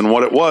Holtzes. And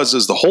what it was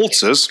is the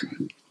Holtzes...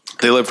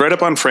 They lived right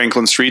up on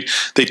Franklin Street.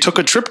 They took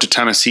a trip to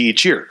Tennessee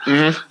each year,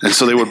 and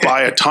so they would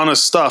buy a ton of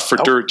stuff for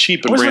dirt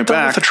cheap and bring it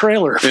back. With a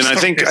trailer, and I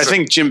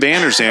think Jim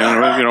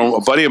Vandersand,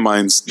 a buddy of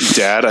mine's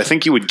dad, I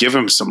think he would give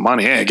him some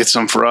money. Hey, get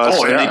some for us.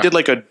 And they did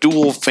like a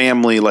dual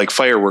family like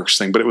fireworks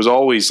thing, but it was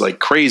always like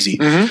crazy.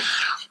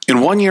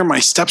 And one year, my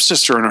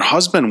stepsister and her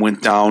husband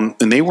went down,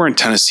 and they were in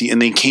Tennessee,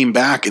 and they came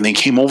back, and they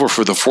came over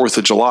for the 4th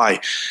of July,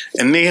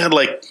 and they had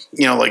like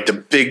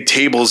the big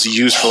tables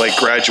used for like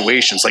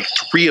graduations, like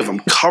 3 of them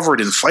covered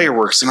in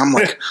fireworks, and I'm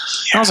like,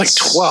 I was like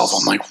 12.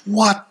 I'm like,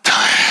 what the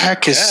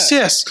heck is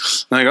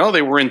this? And like,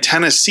 they were in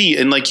Tennessee,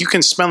 and like you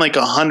can spend like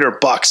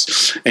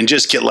 $100 and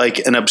just get like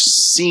an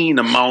obscene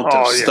amount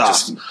of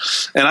stuff.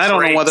 And I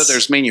don't know whether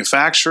there's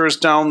manufacturers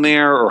down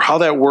there or how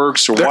that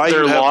works, or why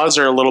their laws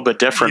are a little bit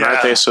different,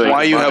 aren't they? So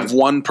why you have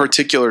one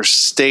particular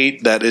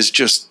state that is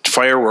just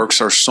fireworks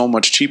are so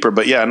much cheaper.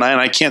 But yeah, and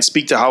I can't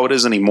speak to how it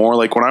is anymore.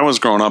 Like when I was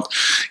growing up,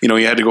 you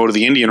had to go to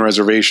the Indian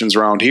reservations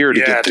around here to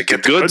get the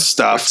good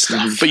stuff,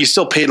 but you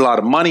still paid a lot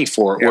of money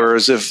for it. Yeah.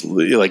 Whereas if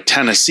like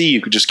Tennessee,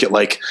 you could just get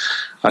like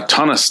a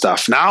ton of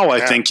stuff. Now I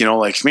think,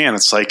 man,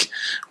 it's like,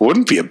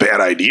 wouldn't be a bad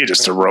idea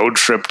just a road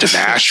trip to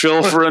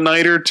Nashville for a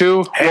night or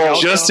two,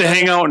 just to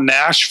hang out in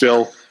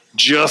Nashville.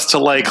 Just to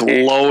like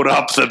load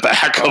up the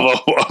back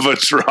of a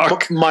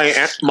truck. My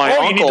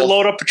uncle, you need to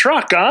load up a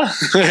truck,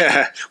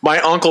 huh? My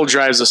uncle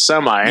drives a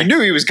semi. You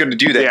knew he was going to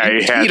do that. Yeah,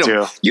 he had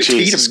to.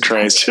 Jesus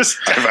Christ!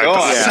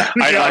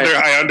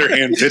 I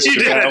underhand pitched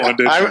that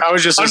one. I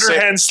was just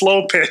underhand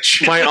slow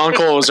pitch. My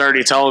uncle was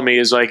already telling me,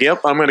 he's like,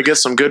 "Yep, I'm going to get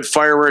some good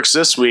fireworks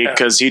this week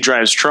because he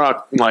drives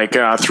truck like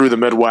through the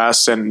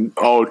Midwest and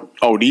out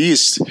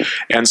east,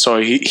 and so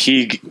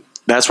he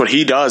that's what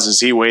he does is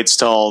he waits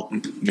till,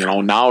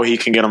 now he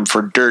can get them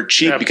for dirt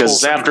cheap because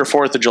it's after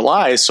 4th of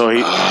July. So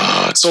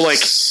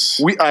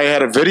I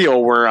had a video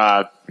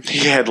where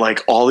he had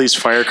like all these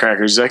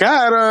firecrackers. He's like,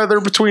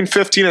 they're between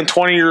 15 and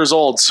 20 years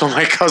old. So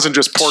my cousin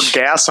just poured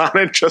gas on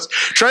it, just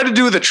tried to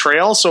do the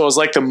trail. So it was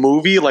like the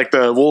movie, like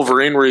the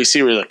Wolverine where you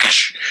see where like,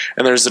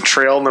 and there's the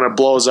trail and then it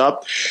blows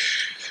up.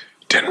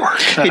 Didn't work.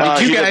 Hey,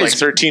 did you he guys did like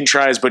 13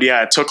 tries, but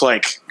yeah,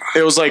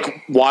 it was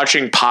like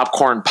watching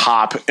popcorn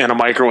pop in a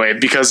microwave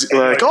because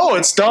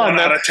it's done. 1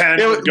 out of 10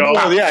 would go.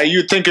 Well, yeah,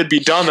 you'd think it'd be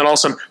done, then all of a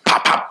sudden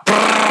pop, pop.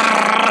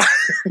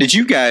 Did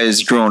you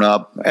guys growing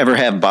up ever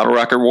have bottle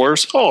rocket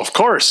wars? Oh, of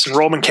course.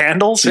 Roman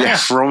candles. Yeah,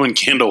 Roman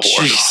candle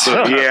wars.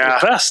 Yeah.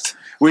 The best.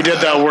 We did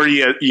that where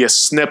you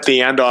snip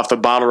the end off the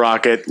bottle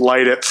rocket,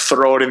 light it,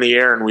 throw it in the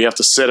air, and we have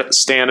to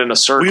stand in a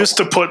circle. We used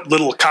to put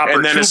little copper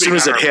And then as soon tubing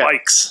as on it our hit-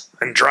 bikes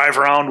and drive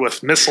around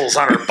with missiles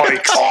on our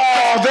bikes.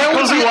 that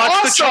Because we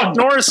watched the Chuck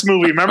Norris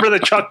movie. Remember the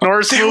Chuck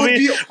Norris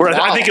movie? Where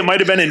I think it might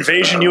have been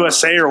Invasion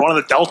USA or one of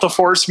the Delta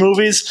Force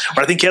movies.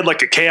 Where I think he had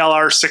like a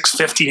KLR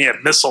 650 and he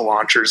had missile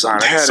launchers on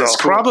it. That So is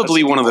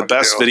Probably one of the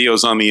best video.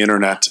 videos on the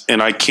internet,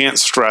 and I can't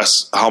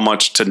stress how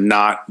much to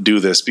not do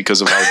this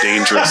because of how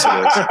dangerous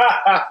it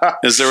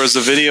is. Is there was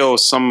a video,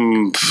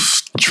 some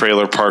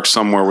trailer park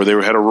somewhere, where they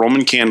had a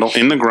Roman candle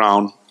in the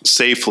ground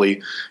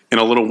safely,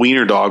 and a little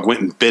wiener dog went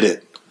and bit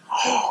it.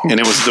 And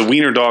it was the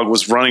wiener dog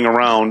was running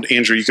around.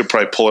 Andrew, you could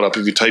probably pull it up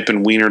if you type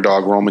in wiener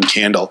dog Roman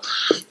candle.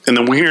 And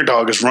the wiener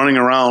dog is running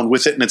around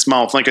with it in its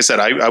mouth. Like I said,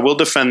 I will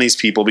defend these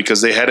people because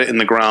they had it in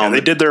the ground.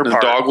 Yeah, they did their the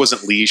part. dog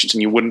wasn't leashed,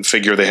 and you wouldn't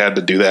figure they had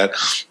to do that.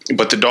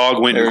 But the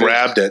dog went and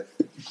grabbed it.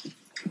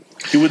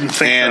 You wouldn't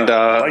think And,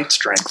 light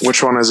strength.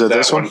 Which one is it?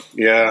 This one?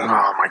 Yeah.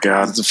 Oh my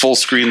god! It's a full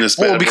screen this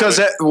bad.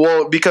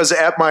 Well, because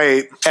at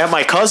my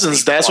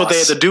cousins, that's what they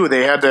had to do.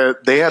 They had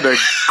to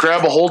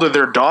grab a hold of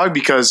their dog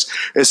because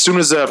as soon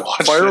as the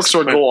fireworks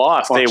would go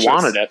off, they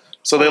wanted it.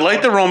 So they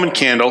light the Roman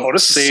candle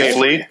this is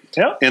safely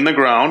Yeah. in the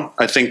ground.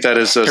 I think that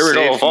is a Here we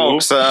go, safe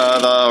folks. move.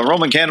 The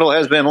Roman candle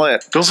has been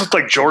lit. Those look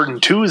like Jordan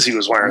 2s he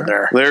was wearing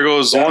there. There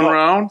goes one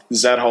round.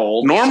 Is that how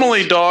old?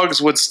 Normally,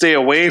 dogs would stay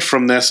away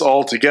from this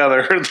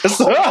altogether. This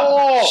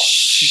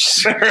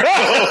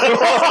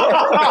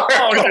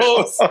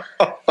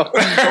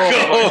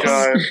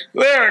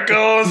There it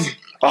goes.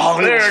 Oh,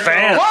 There there it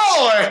Van.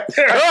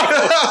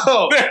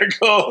 There it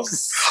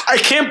goes. I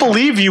can't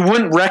believe you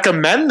wouldn't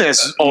recommend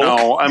this.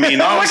 No, I mean,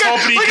 I was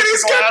hoping Look at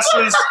these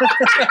glasses.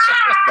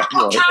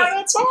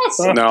 That's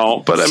awesome.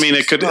 no, but I mean,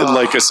 it could,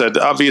 like I said,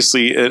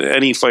 obviously,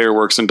 any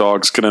fireworks and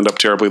dogs could end up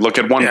terribly. Look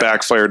at one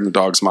backfired in the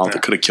dog's mouth;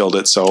 it could have killed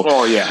it. So,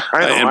 Oh yeah, I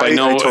know. and by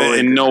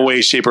in no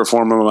way, shape, or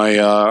form am I.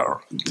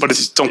 But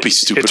don't be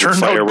stupid. It turned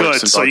with out fireworks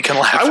good, and so dogs. you can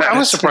laugh I at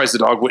was it. surprised the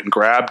dog went and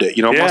grabbed it.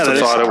 Yeah, must have that is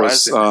thought it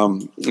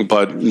was.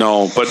 But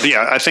no, but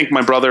yeah, I think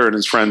my brother and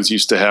his friends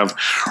used to have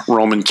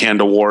Roman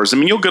candle wars. I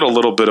mean, you'll get a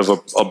little bit of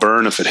a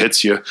burn if it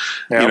hits you,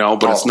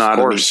 but it's not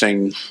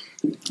anything.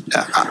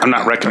 I'm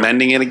not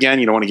recommending it again.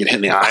 You don't want to get hit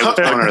in the eye with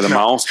one or the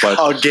mouth, but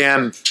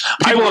Again,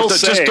 I will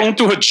say- just don't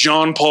do a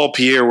John Paul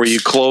Pierre where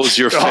you close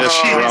your fist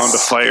jeez. around a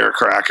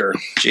firecracker.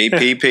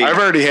 JPP. I've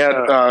already had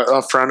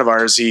a friend of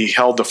ours. He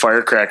held the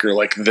firecracker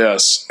like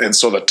this, and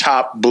so the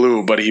top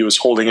blew, but he was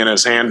holding it in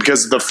his hand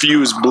because the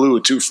fuse blew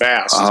too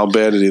fast. How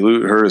bad did he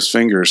hurt his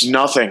fingers?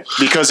 Nothing,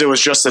 because it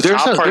was just the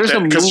top part.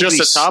 Because just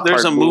the top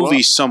There's part a blew movie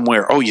up.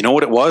 somewhere. Oh, you know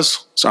what it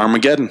was? It's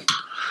Armageddon.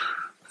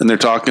 And they're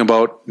talking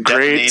about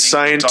Great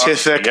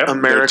scientific They're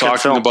American talking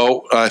film.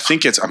 about.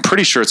 I'm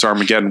pretty sure it's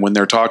Armageddon when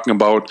they're talking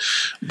about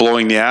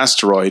blowing the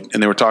asteroid,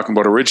 and they were talking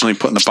about originally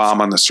putting the bomb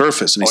on the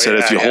surface. And he said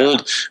if you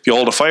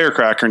hold a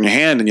firecracker in your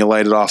hand and you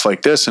light it off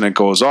like this, and it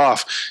goes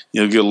off,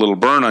 you'll get a little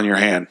burn on your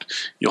hand.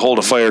 You hold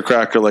a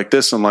firecracker like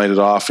this and light it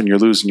off, and you're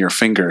losing your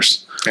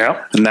fingers.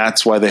 Yeah. And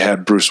that's why they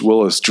had Bruce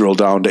Willis drill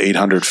down to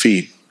 800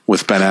 feet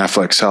with Ben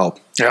Affleck's help.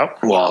 Yep.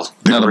 Well,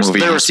 Another movie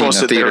they you've were seen in supposed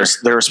to. the theater.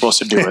 They were supposed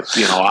to do it.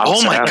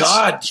 Oh my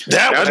God!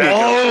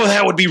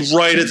 That would be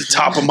right at the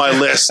top of my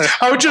list.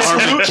 I would just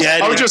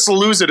Armageddon. I would just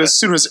lose it as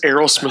soon as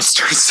Aerosmith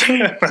starts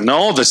singing.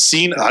 No, the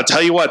scene. I'll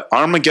tell you what,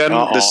 Armageddon.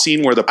 The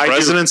scene where the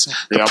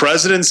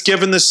president's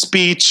giving the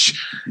speech,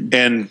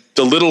 and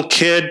the little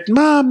kid,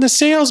 Mom, the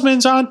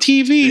salesman's on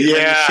TV. And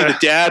you see the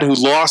dad who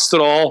lost it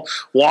all,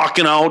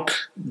 walking out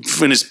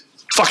in his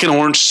fucking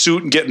orange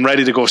suit and getting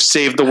ready to go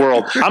save the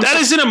world. That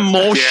is an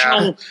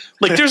emotional.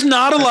 Like, there's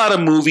not a lot of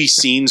movie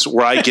scenes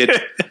where I get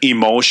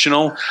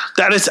emotional.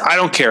 That is, I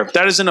don't care.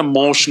 That is an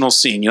emotional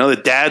scene. The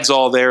dad's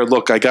all there.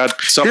 Look, I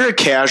got something. You're a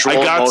casual,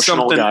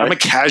 emotional guy. I'm a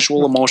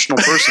casual, emotional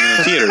person in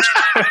the theaters.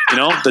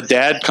 The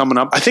dad coming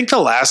up. I think the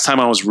last time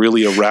I was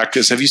really a wreck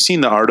is, have you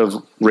seen The Art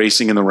of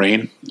Racing in the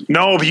Rain?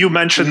 No, but you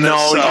mentioned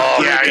this. You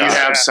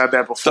have said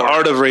that before. The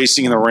Art of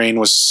Racing in the Rain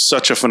was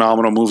such a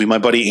phenomenal movie. My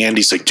buddy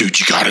Andy's like, dude,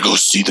 you got to go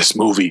see this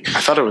movie. movie.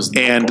 I thought it was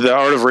And The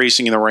Art of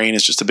Racing in the Rain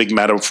is just a big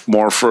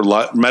metaphor for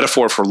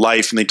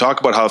life. And they talk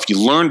about how if you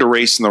learn to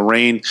race in the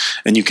rain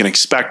and you can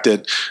expect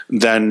it,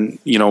 then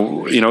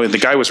the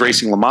guy was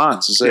racing Le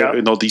Mans.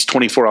 These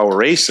 24-hour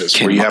races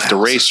where you have to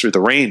race through the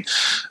rain.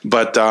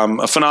 But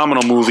a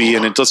phenomenal movie,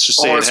 and let's just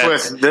say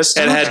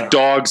it had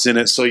dogs in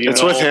it. So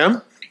it's with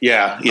him.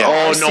 Yeah.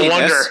 Oh, no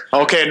wonder.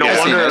 Okay, no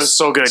wonder it was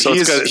so good. So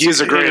he's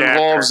a great actor. It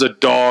involves a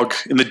dog,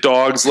 and the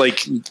dog's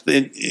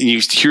you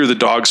hear the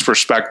dog's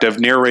perspective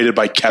narrated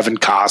by Kevin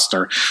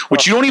Costner,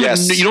 which you don't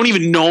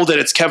even know that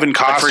it's Kevin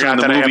Costner in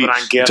the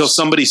movie until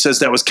somebody says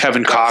that was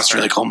Kevin Costner.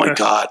 Like, oh my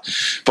god!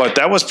 But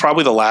that was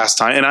probably the last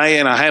time. And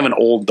I have an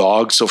old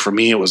dog, so for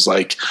me it was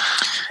like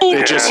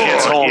it just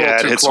hits home.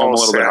 Yeah, it hits home a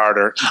little bit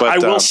harder. But I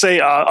will say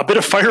a bit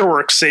of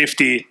fireworks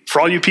safety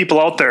for all you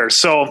people out there.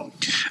 So.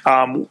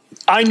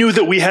 I knew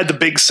that we had the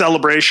big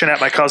celebration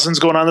at my cousin's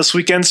going on this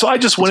weekend, so I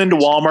just went into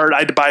Walmart. I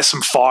had to buy some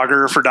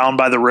fogger for down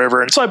by the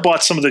river, and so I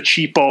bought some of the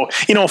cheapo,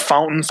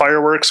 fountain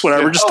fireworks,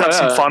 whatever, just to have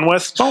some fun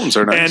with. Fountains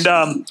are nice.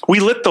 And we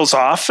lit those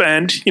off,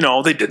 and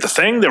they did the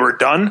thing. They were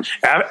done.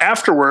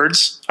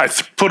 Afterwards, I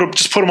put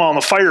them all in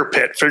the fire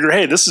pit. Figure,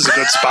 hey, this is a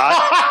good spot.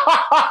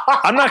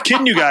 I'm not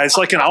kidding you guys.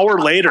 Like an hour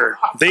later,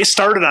 they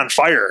started on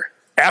fire.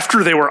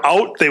 After they were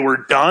out, they were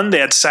done. They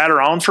had sat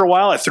around for a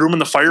while. I threw them in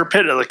the fire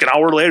pit. Like an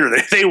hour later,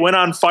 they went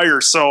on fire.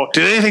 So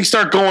did anything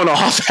start going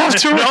off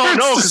afterwards?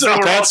 No, because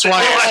that's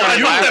why.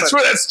 That's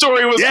where that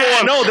story was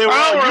going. No, they were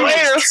an hour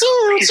later.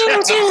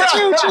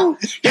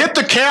 Hit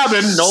the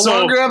cabin. No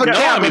longer have a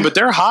cabin, but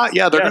they're hot.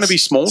 Yeah, they're going to be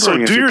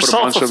smoldering. So do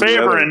yourself a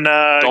favor and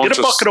get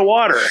a bucket of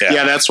water.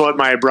 Yeah, that's what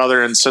my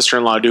brother and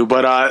sister-in-law do.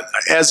 But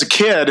as a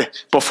kid,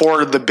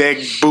 before the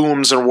big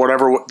booms or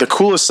whatever, the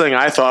coolest thing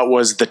I thought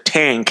was the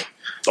tank.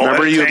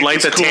 Remember, you'd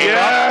light the tank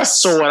up?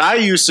 So what I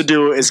used to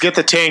do is get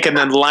the tank and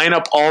then line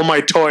up all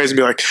my toys and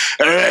be like,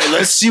 all right,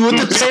 let's see what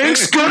the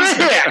tank's going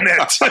to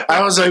hit.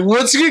 I was like,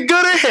 what's it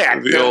going to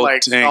hit? The old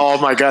tank. Oh,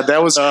 my God.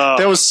 That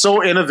was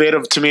so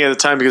innovative to me at the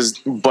time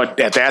but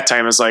at that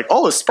time, it's like,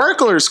 oh, the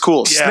sparkler's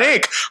cool. Yeah.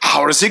 Snake,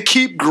 how does it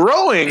keep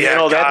growing?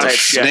 Yeah, that type of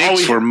shit.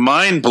 Snakes were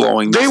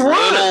mind-blowing. They were.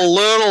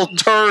 Little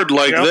turd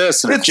like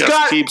this, and it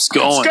just keeps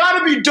going. It's got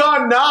to be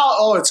done now.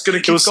 Oh, it's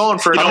going to keep going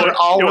for another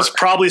hour. It was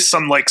probably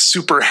some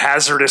super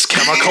hazardous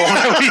chemical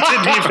that we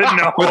didn't even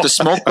know. With the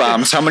smoke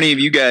bombs, how many of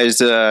you guys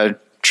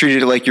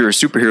treated it like you were a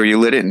superhero? You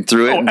lit it and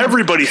threw it? Oh,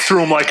 everybody threw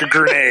them like a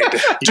grenade.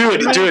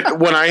 Dude,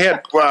 when I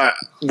had,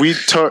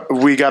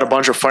 we got a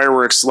bunch of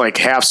fireworks, like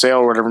half sale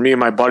or whatever, me and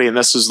my buddy, and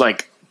this was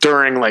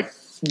during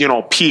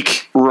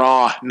peak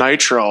raw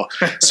nitro.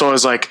 So I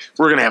was like,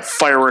 we're going to have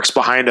fireworks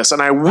behind us.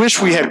 And I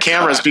wish we had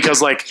cameras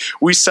because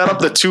we set up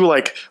the two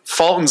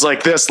fountains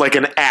like this, like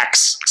an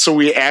X. So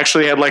we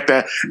actually had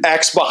the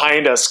X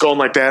behind us going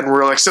like that. And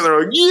we're sitting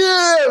there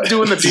yeah,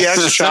 doing the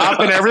DX chop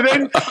and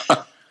everything.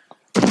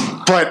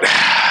 But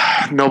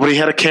nobody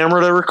had a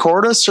camera to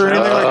record us or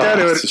anything like that.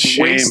 It was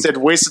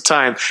wasted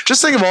time.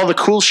 Just think of all the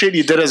cool shit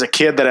you did as a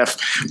kid that if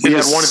we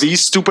had one of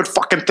these stupid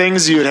fucking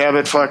things, you would have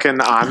it fucking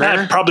on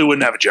there. I probably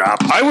wouldn't have a job.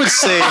 I would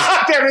say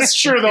that is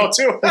true though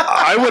too.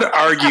 I would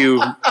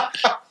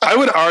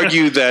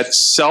argue that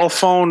cell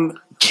phone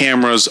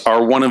cameras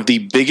are one of the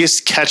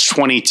biggest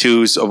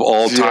catch-22s of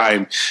all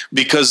time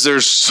because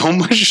there's so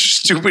much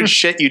stupid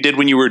shit you did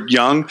when you were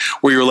young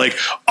where you're like,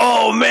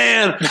 oh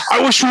man,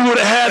 I wish we would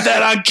have had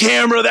that on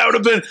camera.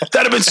 That'd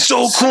have been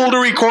so cool to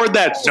record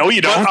that. No,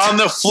 you don't. But on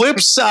the flip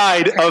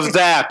side of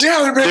that,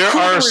 there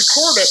are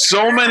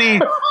so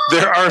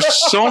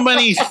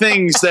many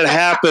things that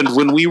happened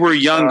when we were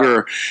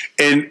younger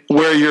and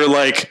where you're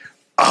like,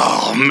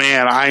 oh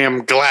man, I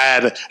am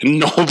glad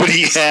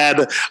nobody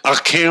had a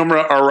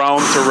camera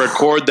around to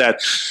record that.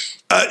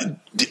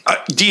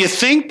 Do you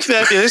think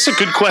that this is a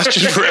good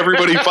question for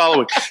everybody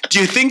following? Do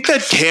you think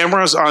that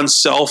cameras on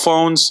cell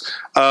phones,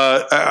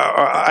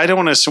 I don't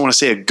want to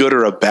say a good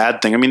or a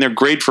bad thing. I mean, they're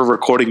great for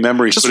recording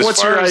memories. Just but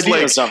what's your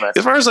ideas of it?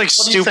 As far as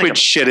stupid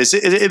shit,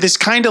 it's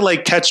kind of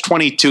like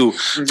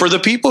catch-22 for the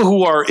people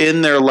who are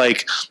in their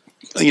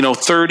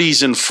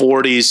 30s and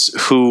 40s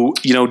who,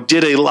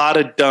 did a lot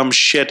of dumb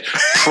shit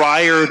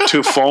prior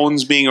to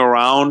phones being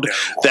around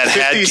that 50s,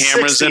 had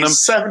cameras 60s, in them.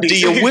 70s, do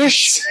you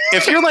wish,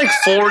 if you're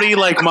 40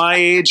 like my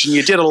age and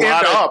you did a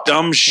lot of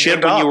dumb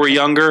shit when you were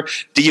younger,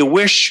 do you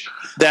wish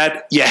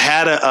that you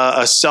had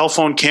a cell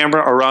phone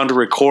camera around to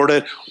record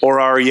it,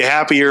 or are you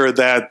happier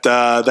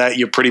that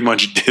you pretty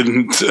much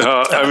didn't?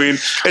 I mean,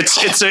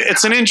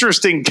 it's an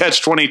interesting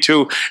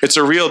catch-22. It's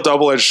a real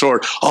double-edged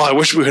sword. Oh, I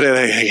wish we would have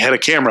had a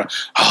camera.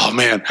 Oh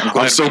man,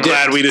 I'm so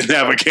glad we didn't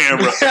have a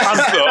camera.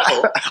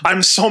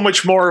 I'm so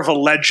much more of a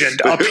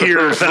legend up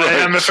here than I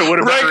am if it would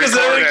have been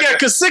recorded.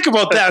 Because think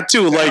about that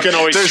too.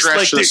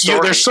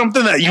 There's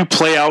something that you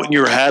play out in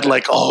your head,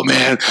 oh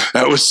man,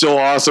 that was so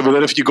awesome, and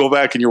then if you go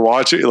back and you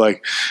watch it, you're like,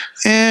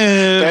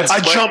 like, I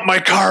jumped my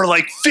car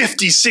like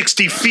 50,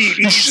 60 feet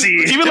easy.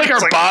 even like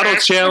our bottle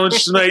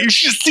challenge tonight. You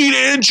should have seen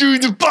Andrew.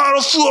 The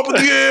bottle flew up in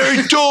the air.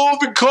 He dove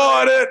and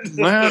caught it.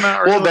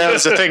 Well,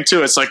 that's the thing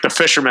too. It's like the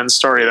fisherman's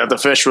story that the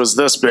fish was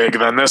this big,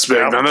 then this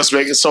big, then this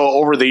big. So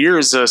over the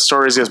years, the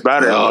stories get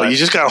better. Oh, you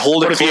just got to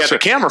hold it What if you closer.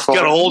 had the camera phone?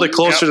 Got to hold it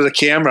closer to the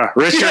camera.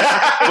 Richard,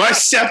 my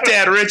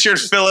stepdad, Richard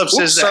Phillips,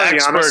 is the sorry,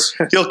 expert.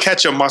 Giannis. He'll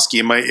catch a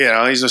muskie.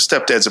 He's a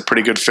stepdad's a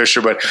pretty good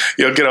fisher, but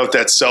you'll get out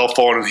that cell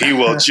phone and he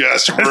will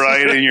just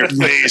right in your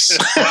face,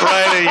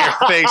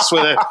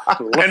 with it.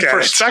 And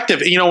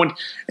perspective, and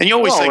you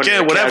always think,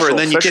 when whatever, and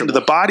then you get into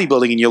the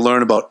bodybuilding and you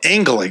learn about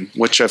angling,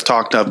 which I've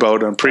talked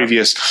about on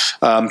previous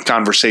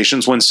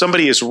conversations. When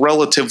somebody is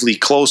relatively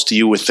close to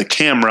you with the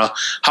camera,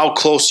 how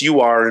close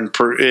you are in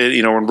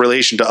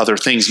relation to other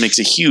things makes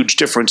a huge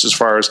difference as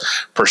far as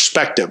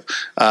perspective.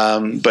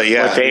 But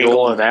yeah, Like the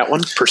angle of that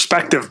one.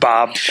 Perspective,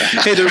 Bob.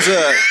 Hey, there's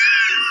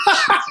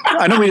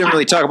I know we didn't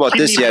really talk about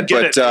this yet,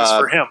 but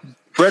for him.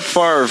 Brett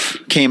Favre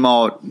came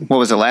out, what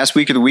was it, last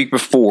week or the week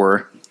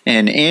before,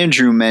 and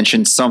Andrew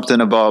mentioned something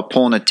about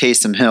pulling a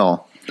Taysom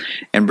Hill.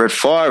 And Brett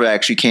Favre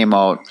actually came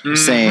out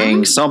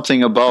saying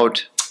something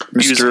about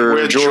Mr.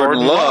 with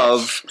Jordan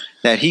Love,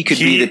 that he could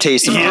be the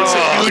Taysom He Hill. is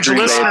a huge Green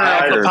Bay listener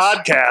of the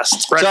Packers.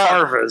 podcast. Brett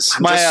Favre is.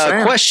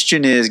 My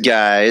question is,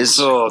 guys,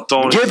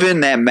 given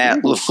that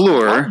Matt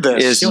LaFleur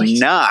is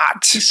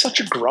not He's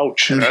such a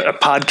grouch, a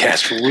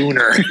podcast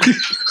ruiner.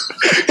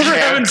 We're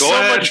having so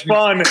much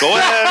fun. Go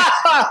ahead.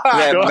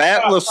 that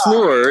Matt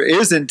LaFleur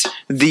isn't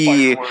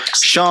the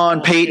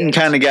Sean Payton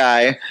kind of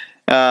guy,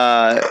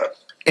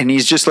 and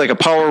he's just like a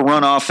power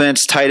run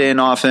offense, tight end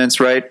offense,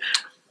 right?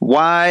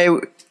 Why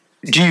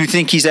do you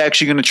think he's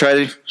actually going to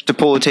try to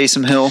pull a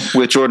Taysom Hill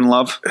with Jordan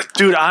Love?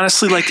 Dude,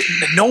 honestly,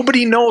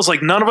 nobody knows.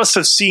 None of us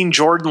have seen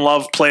Jordan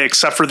Love play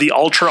except for the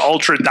ultra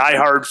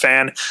diehard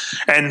fan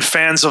and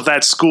fans of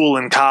that school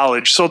in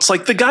college. So it's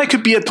the guy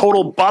could be a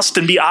total bust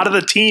and be out of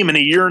the team in a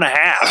year and a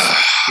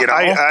half.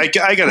 I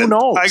Who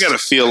knows? I gotta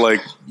feel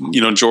like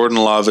Jordan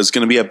Love is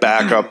going to be a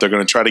backup. They're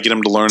going to try to get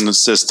him to learn the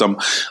system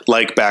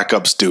like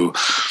backups do.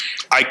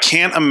 I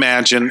can't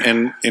imagine,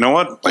 and you know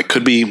what? I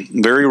could be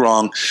very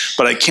wrong,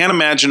 but I can't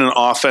imagine an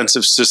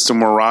offensive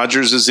system where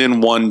Rodgers is in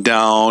one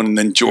down and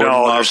then Jordan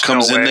Love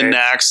comes in the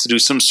next to do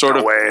some sort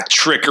of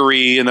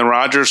trickery, and then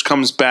Rodgers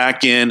comes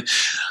back in.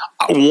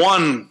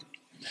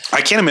 I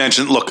can't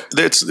imagine. Look,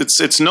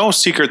 it's no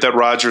secret that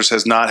Rodgers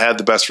has not had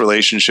the best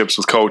relationships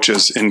with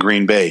coaches in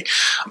Green Bay,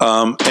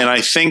 and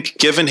I think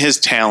given his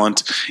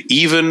talent,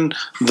 even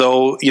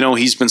though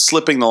he's been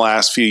slipping the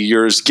last few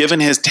years, given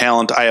his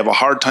talent, I have a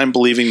hard time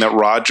believing that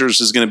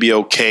Rodgers is going to be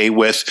okay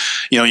with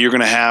you're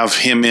going to have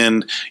him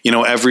in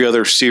every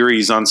other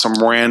series on some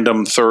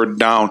random third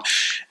down.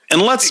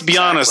 And let's be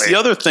honest, the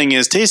other thing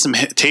is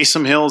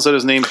Taysom Hill, is that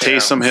his name?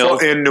 Taysom Hill.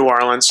 In New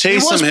Orleans. He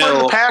was part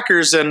of the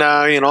Packers, and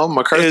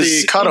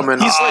McCarthy cut him.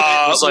 And he's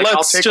I'll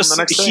take him the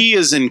next day. He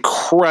is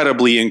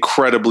incredibly,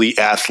 incredibly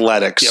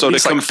athletic. Yeah, so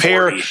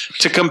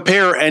to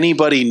compare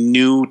anybody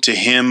new to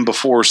him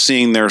before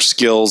seeing their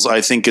skills, I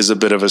think is a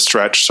bit of a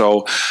stretch.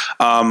 So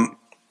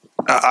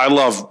I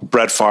love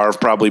Brett Favre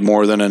probably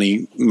more than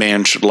any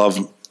man should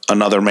love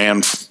another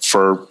man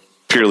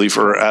purely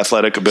for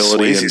athletic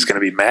ability. Swayze's going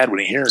to be mad when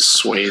he hears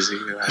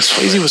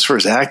Swayze was for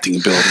his acting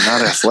ability,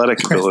 not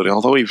athletic ability,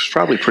 although he was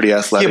probably pretty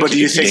athletic. Yeah, but do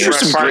you think Brett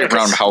Favre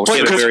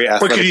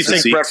do you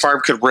think Brett Favre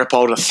could rip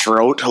out a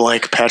throat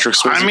like Patrick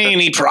Swayze? I mean,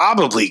 he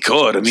probably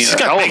could. I mean, he's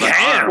got big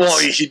hands. Well,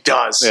 he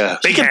does. Yeah.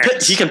 He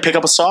can pick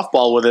up a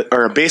softball with it,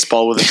 or a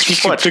baseball with his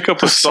foot. Pick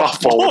up a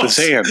softball with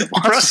his hand.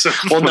 Impressive.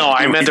 Well, no,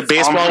 I meant a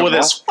baseball with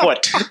his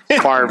foot.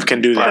 Favre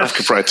can do that. Favre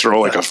could probably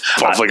throw like a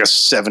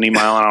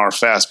 70-mile-an-hour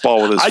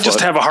fastball with his foot. I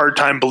just have a hard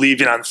time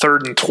believing on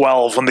 3rd and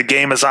 12 when the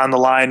game is on the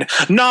line.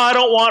 No, I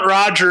don't want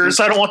Rodgers.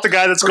 I don't want the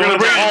guy that's going to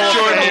bring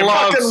Jordan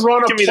Love.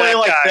 Run a play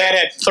like that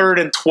at 3rd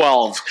and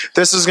 12.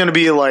 This is going to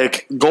be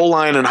like goal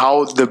line and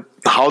how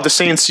the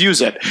Saints use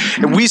it.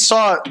 And we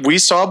saw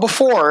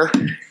before.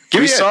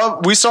 We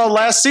saw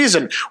last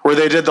season where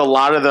they did a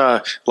lot of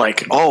the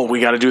we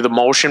got to do the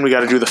motion, we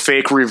got to do the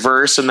fake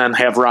reverse, and then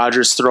have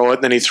Rodgers throw it.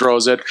 And then he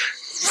throws it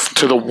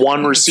to the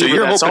one receiver. So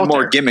you're that's hoping out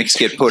more there. gimmicks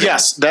get put in.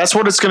 Yes, that's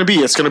what it's going to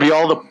be. It's going to be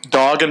all the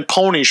dog and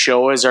pony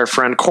show, as our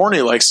friend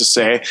Corny likes to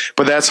say.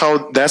 But that's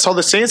how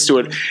the Saints do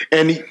it.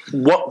 And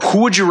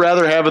who would you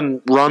rather have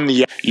run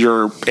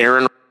your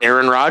Aaron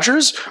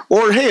Rodgers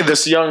or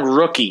this young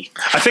rookie?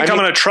 I think I'm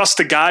going to trust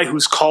a guy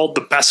who's called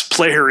the best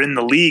player in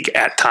the league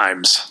at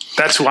times.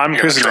 That's who I'm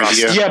going to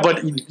trust. Yeah,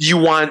 but you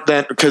want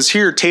that because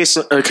here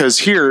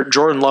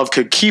Jordan Love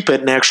could keep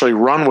it and actually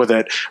run with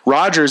it.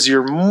 Rodgers,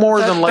 you're more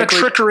than likely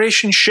that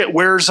trickeration shit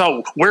wears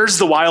out. Where's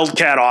the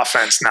Wildcat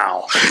offense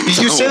now?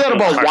 You say that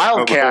about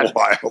Wildcat,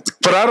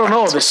 but I don't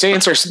know. The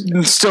Saints are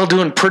still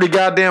doing pretty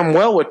goddamn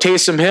well with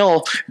Taysom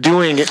Hill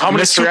doing it. How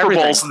many Super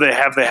Bowls do they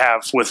have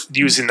with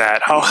using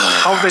that?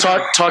 How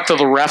talk to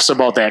the refs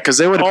about that because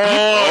they would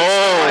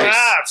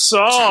have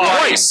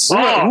twice. They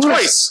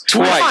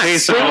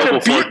would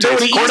have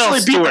easily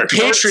beat the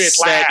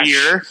Patriots that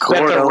year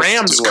that the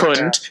Rams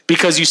couldn't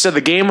because you said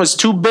the game was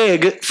too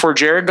big for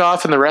Jared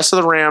Goff and the rest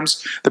of the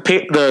Rams.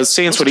 The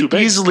Saints would have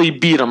easily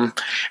beat them.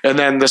 And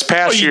then this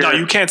past year... No,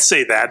 you can't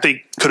say that.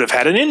 They could have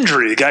had an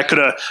injury. The guy could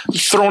have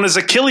thrown his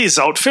Achilles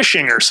out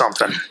fishing or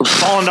something.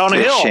 Falling down a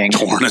hill.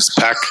 Torn his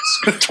pec.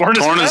 Torn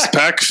his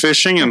pec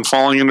fishing and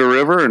falling into a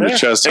river into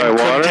chest-high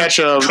water.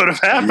 Could have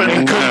happened.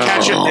 And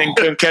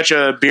couldn't catch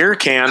a beer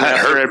can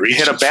after it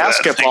hit a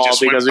basketball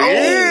because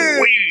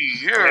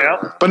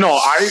But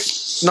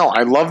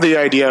I love the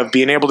idea of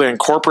being able to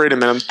incorporate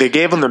him. They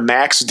gave him the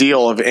max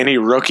deal of any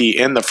rookie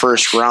in the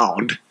first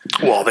round.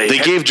 Well, they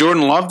gave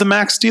Jordan Love the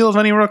max deal of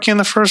any rookie in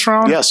the first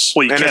round? Yes.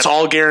 Well, and it's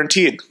all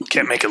guaranteed. You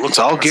can't make it look it's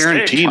all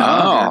guaranteed.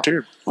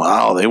 Guaranteed.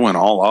 Wow, they went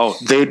all out.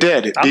 They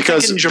did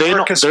because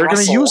they're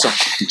going to use him.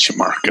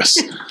 Jamarcus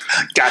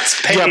got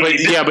paid.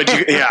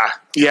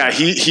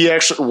 He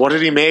actually. What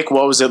did he make?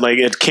 What was it like?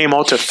 It came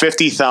out to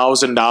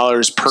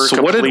 $50,000 per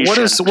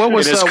completion.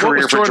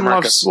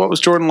 What was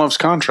Jordan Love's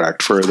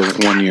contract for the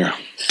 1 year?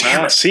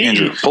 See,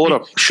 Andrew, pull it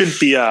up. You shouldn't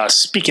be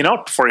speaking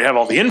out before you have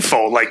all the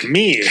info, like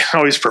me.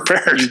 Always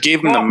prepared. You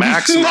gave him the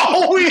max. You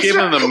gave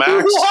him the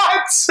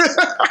max.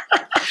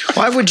 What?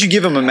 Why would you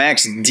give him a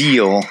max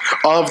deal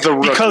of the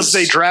rookies? Because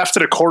they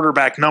drafted a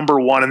quarterback number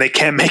 1 and they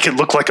can't make it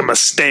look like a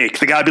mistake.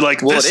 The guy would be like,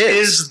 this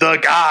is the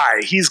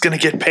guy. He's going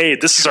to get paid.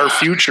 This is our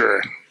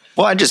future.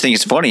 Well, I just think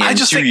it's funny. In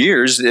 2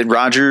 years,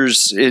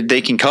 Rodgers,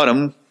 they can cut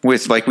him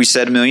with, like we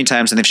said a million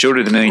times, and they've showed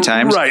it a million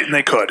times. Right, and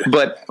they could.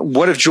 But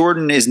what if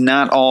Jordan is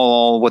not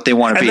all what they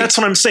want to be? And that's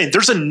what I'm saying.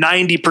 There's a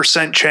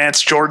 90% chance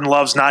Jordan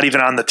Love's not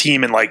even on the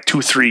team in like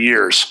 2-3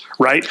 years,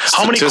 right?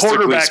 How many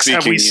quarterbacks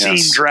have we seen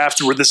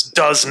drafted where this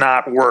does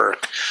not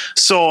work?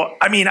 So,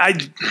 I mean,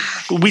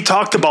 we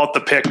talked about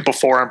the pick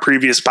before on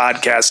previous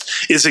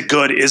podcasts. Is it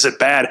good? Is it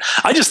bad?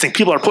 I just think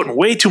people are putting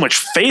way too much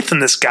faith in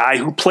this guy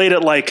who played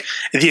at like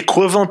the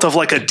equivalent of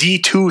like a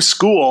D2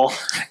 school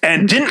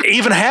and didn't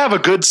even have a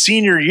good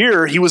senior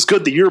year. He was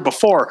good the year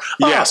before.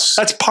 Yes.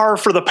 That's par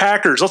for the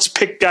Packers. Let's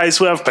pick guys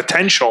who have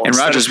potential. And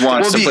Rodgers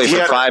wants to play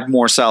for 5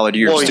 more solid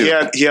years, too.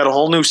 He had a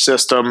whole new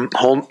system,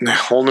 whole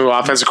new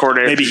offensive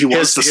coordinator. Maybe he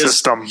was the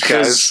system,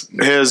 guys.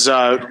 His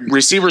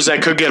receivers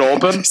that could get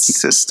open.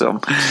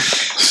 System.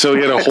 So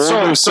he had a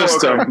whole new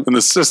system, and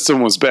the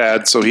system was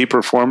bad, so he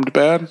performed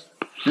bad?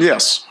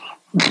 Yes.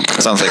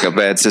 Sounds like a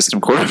bad system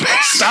quarterback.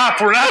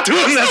 Stop! We're not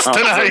doing this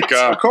tonight.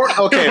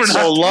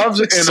 So Love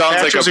and the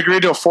Packers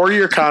agreed to a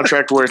 4-year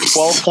contract worth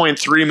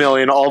 $12.3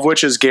 million, all of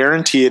which is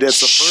guaranteed. It's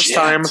the first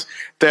time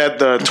that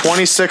the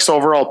 26th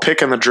overall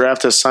pick in the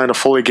draft has signed a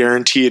fully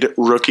guaranteed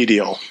rookie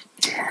deal.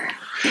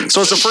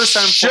 So it's the first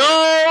time.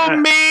 Show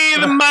me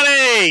the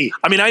money.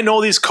 I mean, I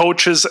know these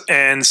coaches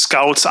and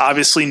scouts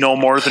obviously know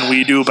more than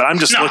we do, but I'm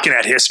just looking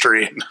at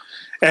history.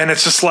 And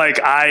it's just like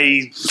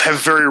I have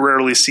very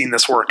rarely seen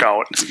this work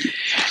out.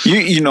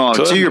 You know,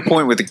 to your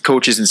point with the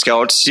coaches and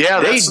scouts,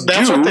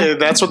 that's what they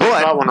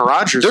thought when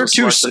Rodgers. They're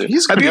too.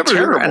 Have you ever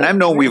heard? And I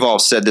know we've all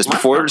said this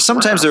before.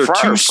 Sometimes they're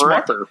too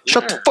smart.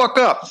 Shut the fuck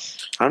up.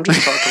 I'm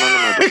just talking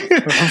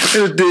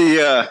under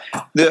my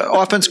the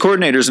offense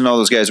coordinators and all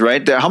those guys,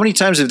 right? How many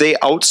times have they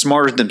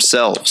outsmarted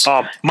themselves?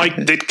 Mike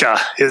Ditka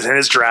in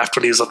his draft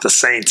when he was with the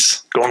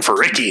Saints, going for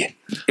Ricky.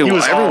 He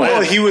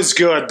was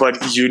good,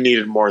 but you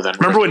needed more than.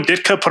 Remember when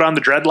Ditka put on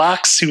the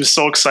dreadlocks? He was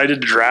so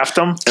excited to draft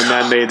him, and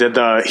then they did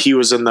he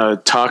was in the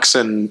tux,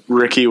 and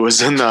Ricky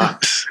was in the.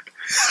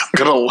 I'm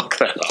gonna look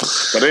that up.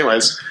 But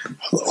anyways,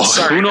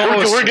 sorry, who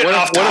knows? We're getting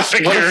off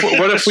topic here.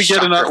 What if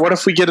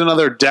we get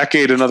another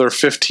decade, another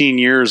 15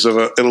 years of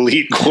an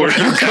elite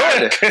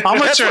quarterback? How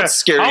much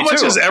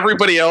is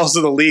everybody else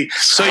in the league?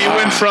 So you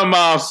went from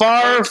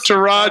Favre to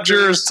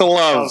Rodgers to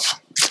Love.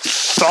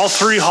 It's all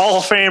 3 Hall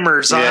of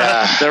Famers.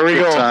 Yeah, there we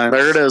go.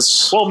 There it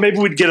is. Well, maybe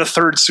we'd get a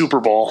 3rd Super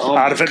Bowl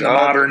out of it in the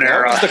modern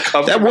era.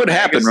 That would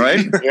happen,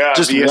 right? Yeah,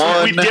 just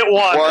one. We'd get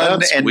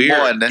one and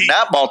one,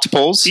 not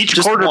multiples. Each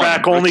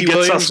quarterback only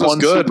gets us one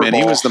Super Bowl. Man.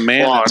 He was the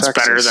man. Well, it's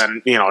better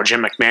than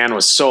Jim McMahon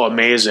was so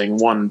amazing.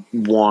 Won.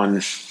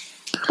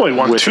 Well, he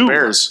won 2.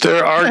 Bears.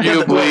 They're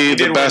arguably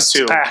the best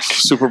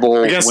Super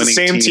Bowl against winning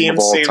the same team, of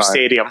all same time.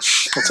 stadium.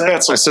 I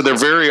said they're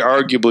very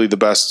arguably the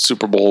best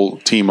Super Bowl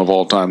team of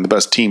all time, the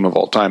best team of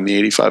all time, the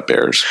 85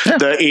 Bears. Yeah.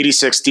 The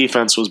 86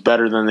 defense was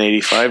better than the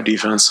 85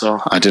 defense, so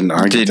I didn't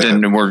argue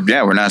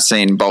that. We're not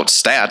saying about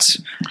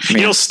stats. I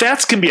mean,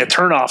 stats can be a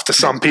turnoff to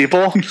some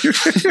people.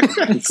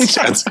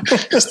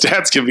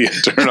 stats can be a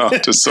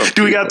turnoff to some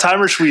Do we got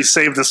time, or should we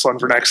save this one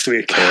for next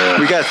week?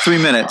 We got 3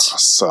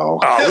 minutes. So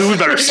we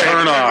better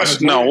turn off.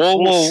 No,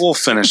 we'll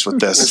finish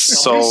with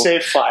this. So say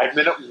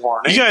 5-minute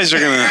warning. You guys are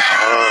gonna.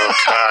 Oh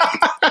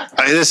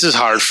God, this is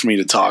hard for me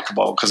to talk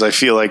about because I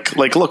feel like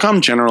look,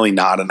 I'm generally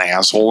not an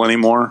asshole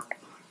anymore,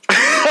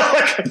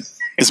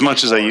 as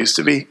much as I used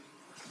to be.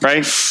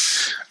 Right?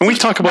 And we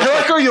talk about. I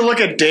like how you look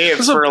at Dave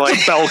for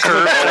like bell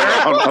curve.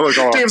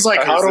 Dave's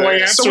like, how do I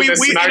answer So we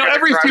this? you know,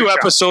 every few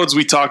episodes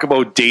we talk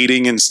about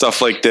dating and stuff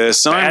like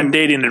this. So Bad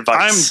dating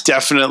advice. I'm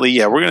definitely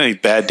we're gonna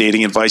need bad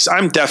dating advice.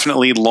 I'm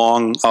definitely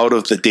long out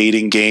of the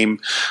dating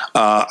game.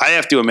 I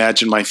have to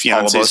imagine my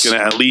fiance is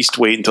gonna at least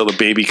wait until the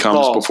baby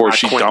comes before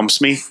she dumps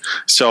me.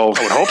 So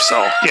I would hope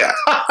so. yeah,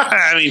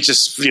 I mean,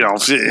 just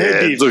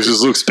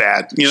it looks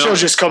bad. She'll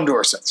just come to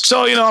her senses.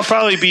 So, I'll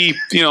probably be,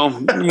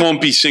 won't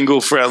be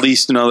single for at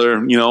least another,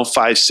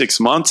 5-6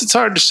 months. It's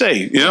hard to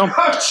say,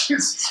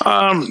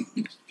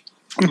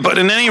 But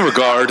in any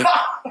regard,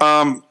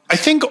 I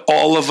think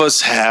all of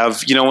us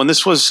have, when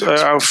this was,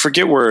 I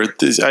forget where,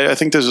 I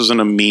think this was in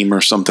a meme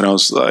or something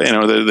else,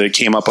 that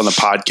came up on the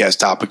podcast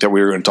topic that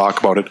we were going to talk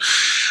about it.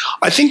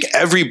 I think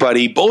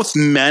everybody, both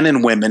men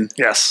and women,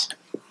 yes,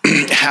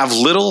 have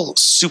little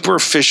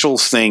superficial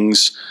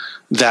things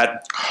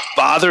that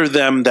bother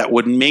them, that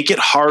would make it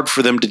hard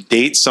for them to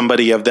date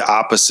somebody of the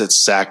opposite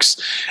sex.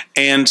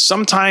 And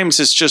sometimes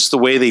it's just the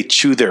way they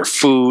chew their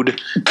food,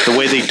 the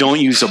way they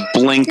don't use a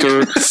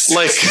blinker.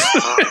 Like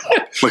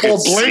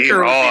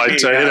blinker. I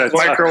tell you,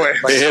 microwave.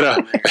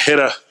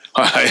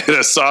 I hit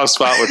a soft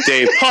spot with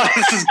Dave.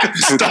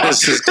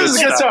 This is good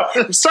stuff.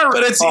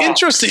 But it's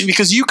interesting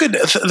because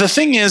the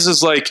thing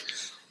is like,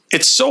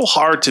 it's so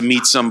hard to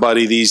meet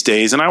somebody these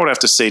days, and I would have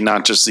to say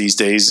not just these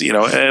days,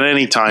 at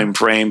any time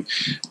frame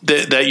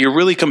that you're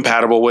really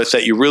compatible with,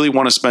 that you really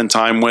want to spend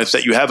time with,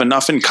 that you have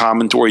enough in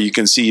common to where you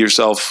can see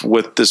yourself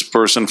with this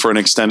person for an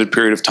extended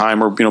period of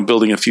time, or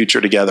building a future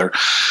together.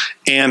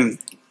 And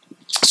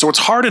so it's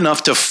hard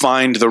enough to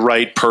find the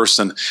right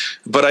person,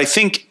 but I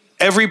think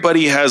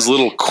everybody has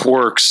little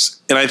quirks.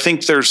 And I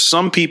think there's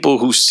some people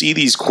who see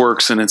these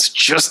quirks and it's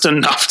just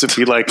enough to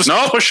be like,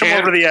 no, push them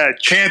over the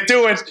edge. Can't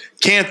do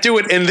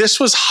it. And this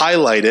was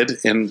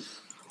highlighted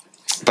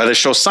by the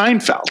show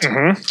Seinfeld.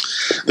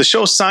 Mm-hmm. The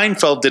show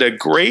Seinfeld did a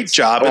great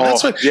job. And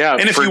that's what,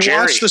 and if you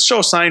watch the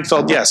show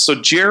Seinfeld, yes. So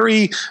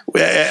Jerry,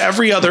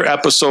 every other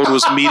episode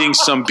was meeting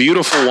some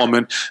beautiful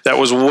woman that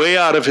was way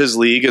out of his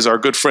league, as our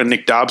good friend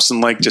Nick Dobson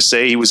liked to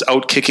say. He was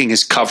out kicking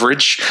his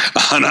coverage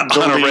on a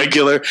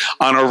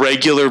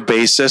regular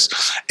basis.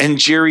 And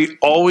Jerry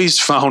always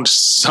found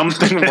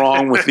something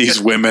wrong with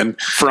these women.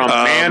 From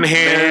man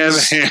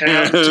hands,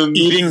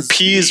 eating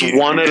peas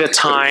one at a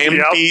time.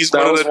 Peas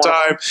one at a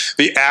time.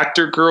 The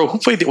actor girl who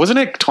played, wasn't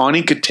it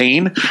Tawny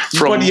Katane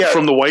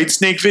from the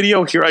Whitesnake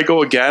video? Here I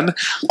Go Again.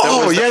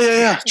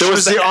 There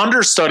was the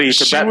understudy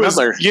to Bette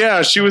Midler.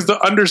 Yeah, she was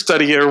the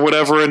understudy or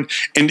whatever, and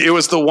it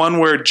was the one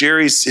where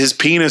his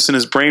penis and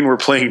his brain were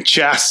playing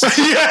chess.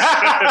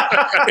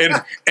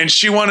 and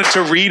she wanted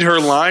to read her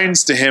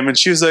lines to him, and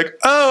she was like,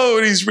 "Oh,"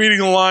 and he's reading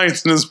the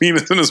lines, and his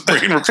penis and his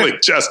brain were playing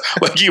chess.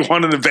 Like he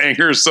wanted to bang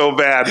her so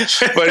bad,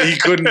 but he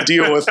couldn't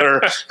deal with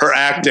her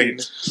acting.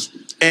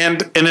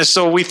 And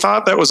so we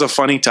thought that was a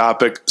funny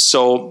topic.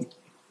 So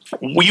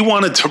we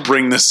wanted to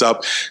bring this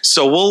up.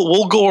 So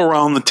we'll go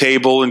around the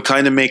table and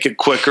kind of make it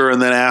quicker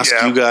and then ask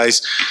you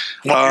guys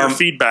your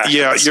feedback.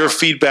 Yeah, your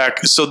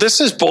feedback. So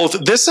this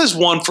is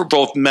one for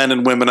both men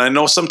and women. I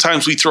know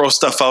sometimes we throw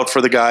stuff out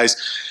for the guys,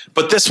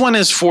 but this one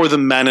is for the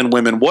men and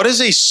women. What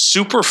is a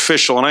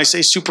superficial, and I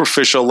say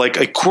superficial, like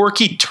a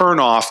quirky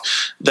turnoff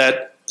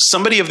that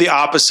somebody of the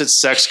opposite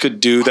sex could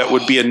do that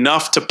would be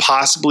enough to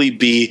possibly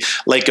be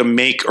like a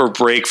make or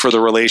break for the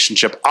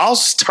relationship? I'll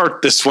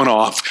start this one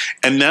off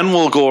and then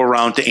we'll go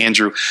around to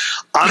Andrew.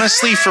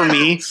 Honestly, for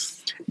me,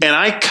 and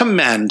I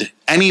commend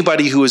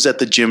anybody who is at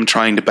the gym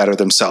trying to better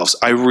themselves.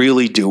 I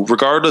really do.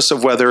 Regardless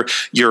of whether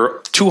you're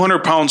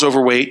 200 pounds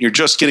overweight and you're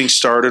just getting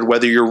started,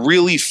 whether you're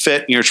really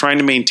fit and you're trying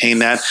to maintain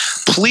that,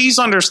 please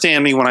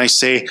understand me when I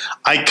say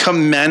I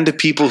commend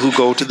people who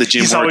go to the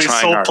gym who are trying hard.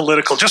 He's always so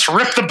political. Just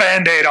rip the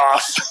Band-Aid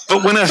off.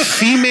 But when a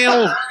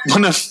female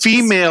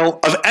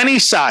of any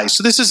size,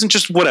 so this isn't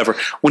just whatever,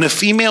 when a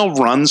female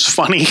runs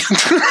funny,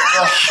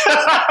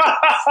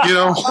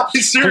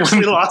 he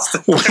seriously lost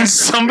it. When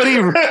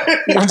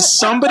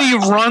somebody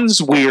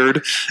runs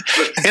weird,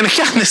 and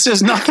again, this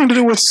has nothing to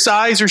do with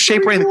size or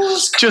shape or anything,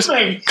 just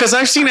because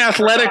I've seen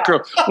athletic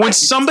girls. When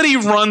somebody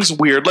runs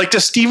weird, like the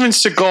Steven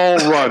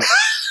Seagal run,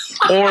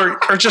 or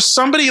just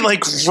somebody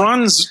like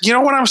runs, you know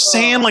what I'm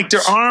saying? Like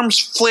their arms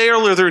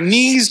flail or their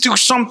knees do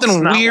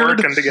something weird.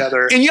 Working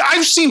together. And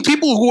I've seen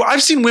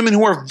women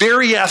who are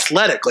very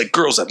athletic, like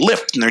girls that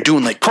lift and they're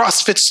doing like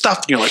CrossFit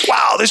stuff. And you're like,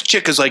 wow, this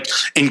chick is like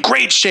in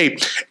great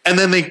shape. And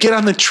then they get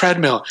on the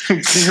treadmill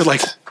and you're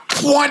like,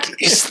 what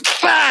is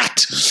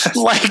that?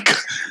 Like,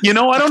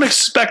 I don't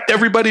expect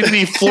everybody to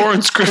be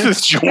Florence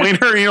Griffith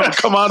Joyner,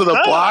 come out of the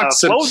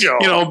blocks and,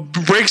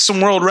 break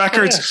some world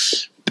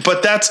records. Yeah.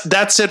 But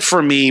that's it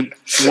for me.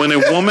 When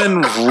a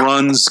woman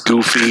runs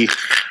goofy,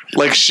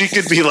 like she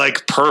could be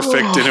like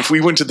perfect. And if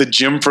we went to the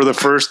gym for the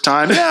first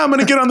time, I'm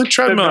going to get on the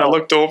treadmill. I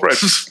looked over.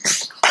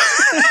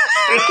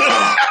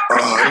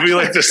 It'd be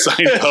like the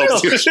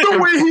Seinfeld. The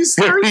way he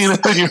starts.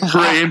 in your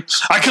brain.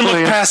 I can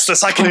look past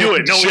this. I can do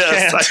it. No, we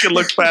can't. I can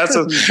look past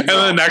it. And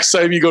then the next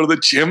time you go to the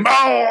gym,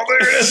 oh,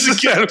 there it is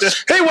again.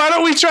 Hey, why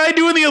don't we try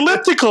doing the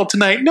elliptical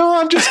tonight? No,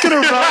 I'm just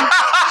going to run.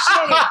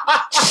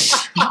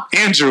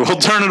 Andrew, we'll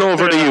turn it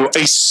over to you.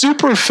 A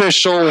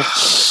superficial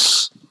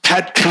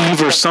pet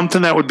peeve or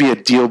something that would be a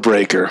deal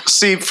breaker.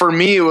 See, for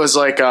me, it was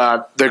like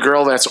the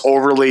girl that's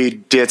overly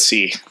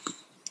ditzy.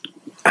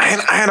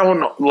 I don't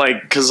know,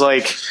 like, because,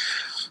 like,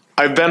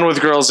 I've been with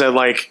girls that,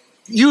 like,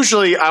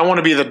 usually I want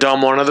to be the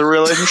dumb one of the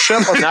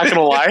relationship. I'm not going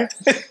to lie.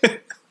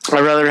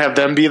 I'd rather have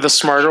them be the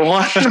smarter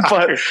one.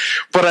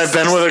 But I've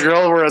been with a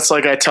girl where it's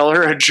like I tell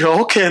her a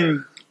joke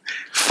and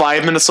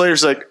 5 minutes later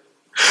she's like,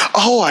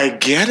 oh, I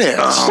get it.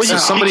 Well,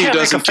 somebody who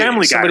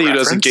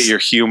doesn't get your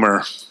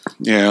humor.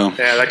 Yeah,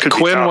 that could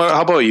Quinn, be tough.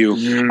 how about you?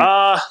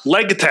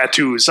 Leg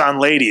tattoos on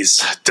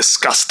ladies.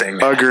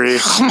 Disgusting. Agree.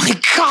 Oh my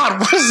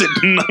God, what is it,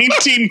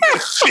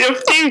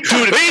 1950?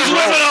 Dude, these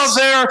women out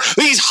there,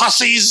 these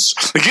hussies,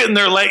 getting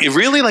their leg,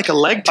 really like a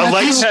leg tattoo? A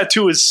leg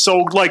tattoo is so,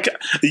 like,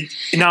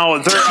 now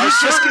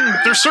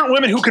there's certain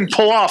women who can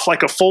pull off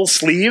like a full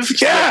sleeve.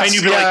 Yes. And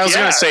you'd be like, I was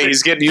going to say,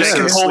 he's getting used they to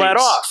can the pull that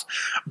sleeves. off.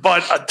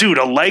 But, dude,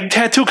 a leg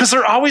tattoo, because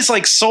they're always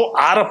like so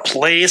out of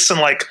place and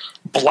like,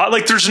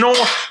 like there's no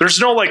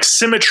like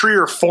symmetry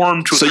or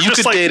form to it. So you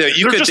could date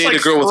a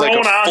girl with like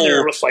a full.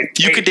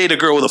 You could date a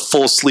girl with a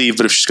full sleeve,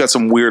 but if she's got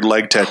some weird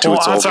leg tattoo, well,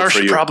 it's odds over are for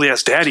she you. probably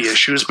has daddy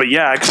issues, but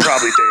yeah, I could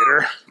probably date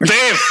her.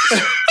 Dave,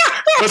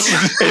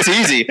 It's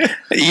easy.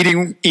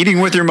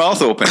 Eating with your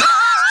mouth open.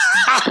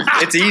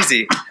 It's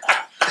easy.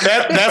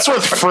 That's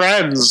with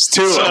friends,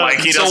 too. So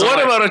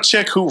what about a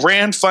chick who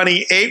ran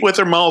funny, ate with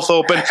her mouth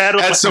open,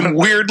 had some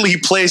weirdly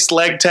placed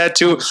leg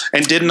tattoo,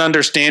 and didn't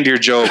understand your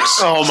jokes?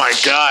 Oh, my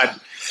God.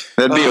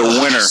 That'd be a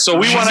winner. So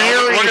we're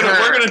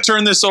going to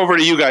turn this over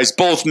to you guys,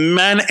 both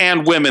men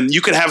and women.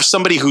 You could have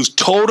somebody who's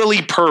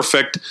totally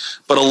perfect,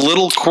 but a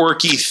little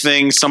quirky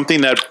thing,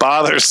 something that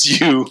bothers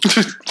you.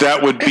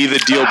 That would be the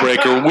deal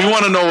breaker. We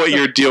want to know what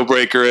your deal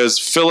breaker is.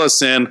 Fill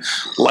us in.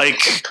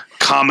 Like,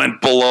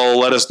 comment below.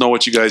 Let us know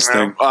what you guys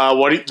think.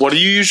 What do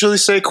you usually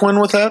say, Quinn,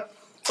 with that?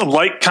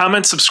 Like,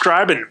 comment,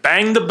 subscribe, and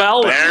bang the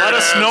bell, and let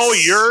us know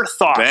your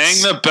thoughts.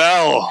 Bang the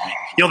bell.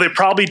 You know, they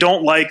probably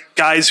don't like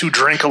guys who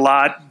drink a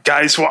lot,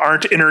 guys who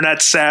aren't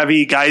internet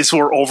savvy, guys who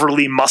are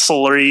overly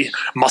muscly,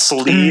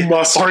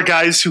 or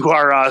guys who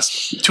are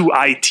too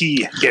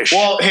IT-ish.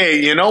 Well,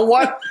 hey, you know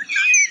what?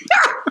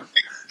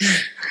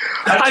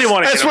 I didn't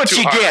want to. That's what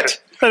you get.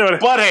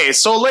 But hey,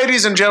 so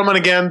ladies and gentlemen,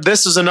 again,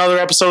 this is another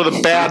episode of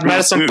the Bad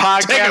Medicine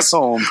Podcast. Take us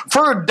home.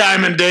 For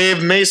Diamond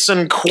Dave,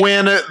 Mason,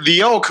 Quinn,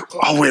 the Oak.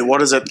 Oh wait,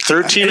 what is it?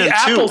 13 and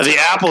 2. The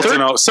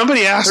Appleton Oak.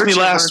 Somebody asked me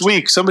last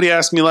week.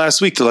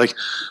 They're like,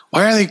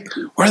 why are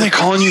they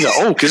calling you the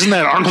Oak? Isn't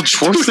that Arnold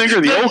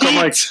Schwarzenegger, the Oak? I'm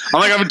like,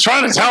 I've been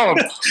trying to tell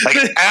them, like,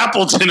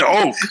 Appleton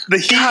Oak. The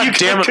heat you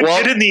can't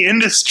get in the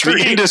industry.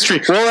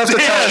 Well, that's the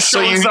test.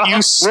 So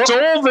you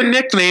stole the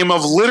nickname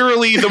of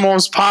literally the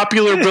most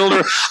popular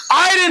builder.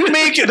 I didn't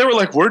make it. They were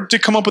like, where'd you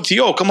come up with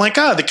the Oak? I'm like,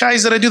 the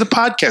guys that I do the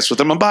podcast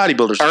with, I'm a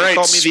bodybuilder. So All right, they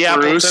called me the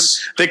Appleton.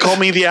 They called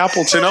me the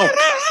Appleton Oak.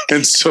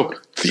 And so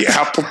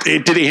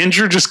did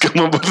Andrew just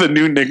come up with a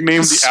new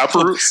nickname? The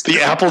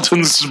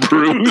Appleton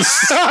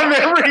Spruce.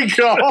 There we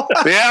go.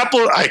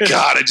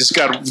 I just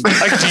got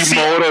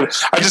demoted.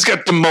 I just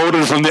got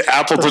demoted from the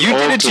Appleton You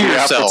did Oak it to to the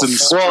yourself. Appleton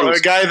Spruce. Well, the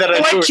guy that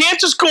I can't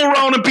just go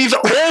around and be the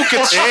Oak.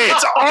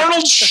 It's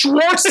Arnold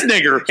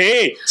Schwarzenegger.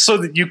 Hey,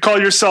 so you call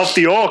yourself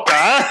the Oak,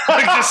 huh?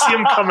 I just see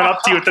him coming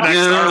up to you at the next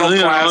Arnold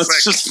Classic.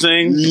 It's just a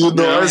thing.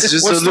 It's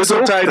just What's a this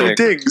little tiny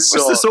thing? What's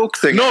this Oak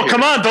thing? No,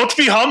 come on, don't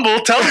be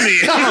humble. Tell me.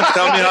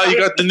 Tell me how you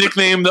got the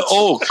nickname the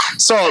Oak.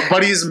 So,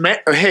 but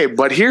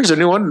but here's a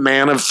new one.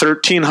 Man of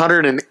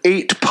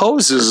 1,308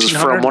 poses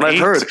from what I've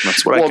heard.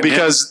 That's what I can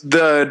because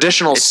the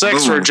additional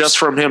 6 were moves. just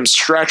from him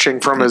stretching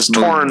from his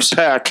torn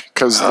pec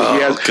because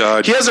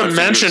he hasn't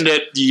mentioned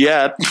it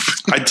yet.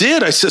 I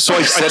did. I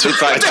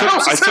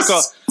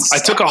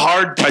took a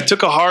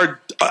hard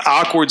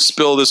awkward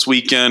spill this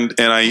weekend,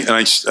 and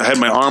I had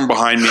my arm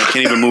behind me. I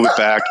can't even move it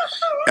back,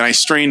 and I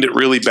strained it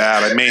really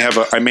bad. I may have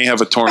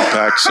a torn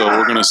pec, so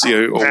we're gonna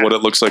see what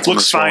it looks like.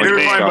 Looks fine to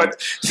me.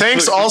 But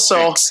thanks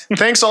also to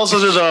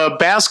the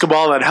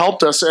basketball that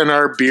helped us in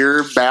our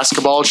beer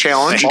basketball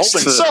challenge. Thanks to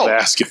the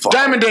basketball.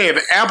 Diamond Dave,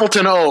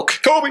 Appleton Oak,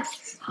 Kobe.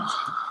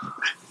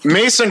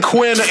 Mason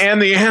Quinn,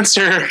 and the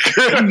answer.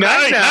 Good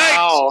night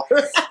now.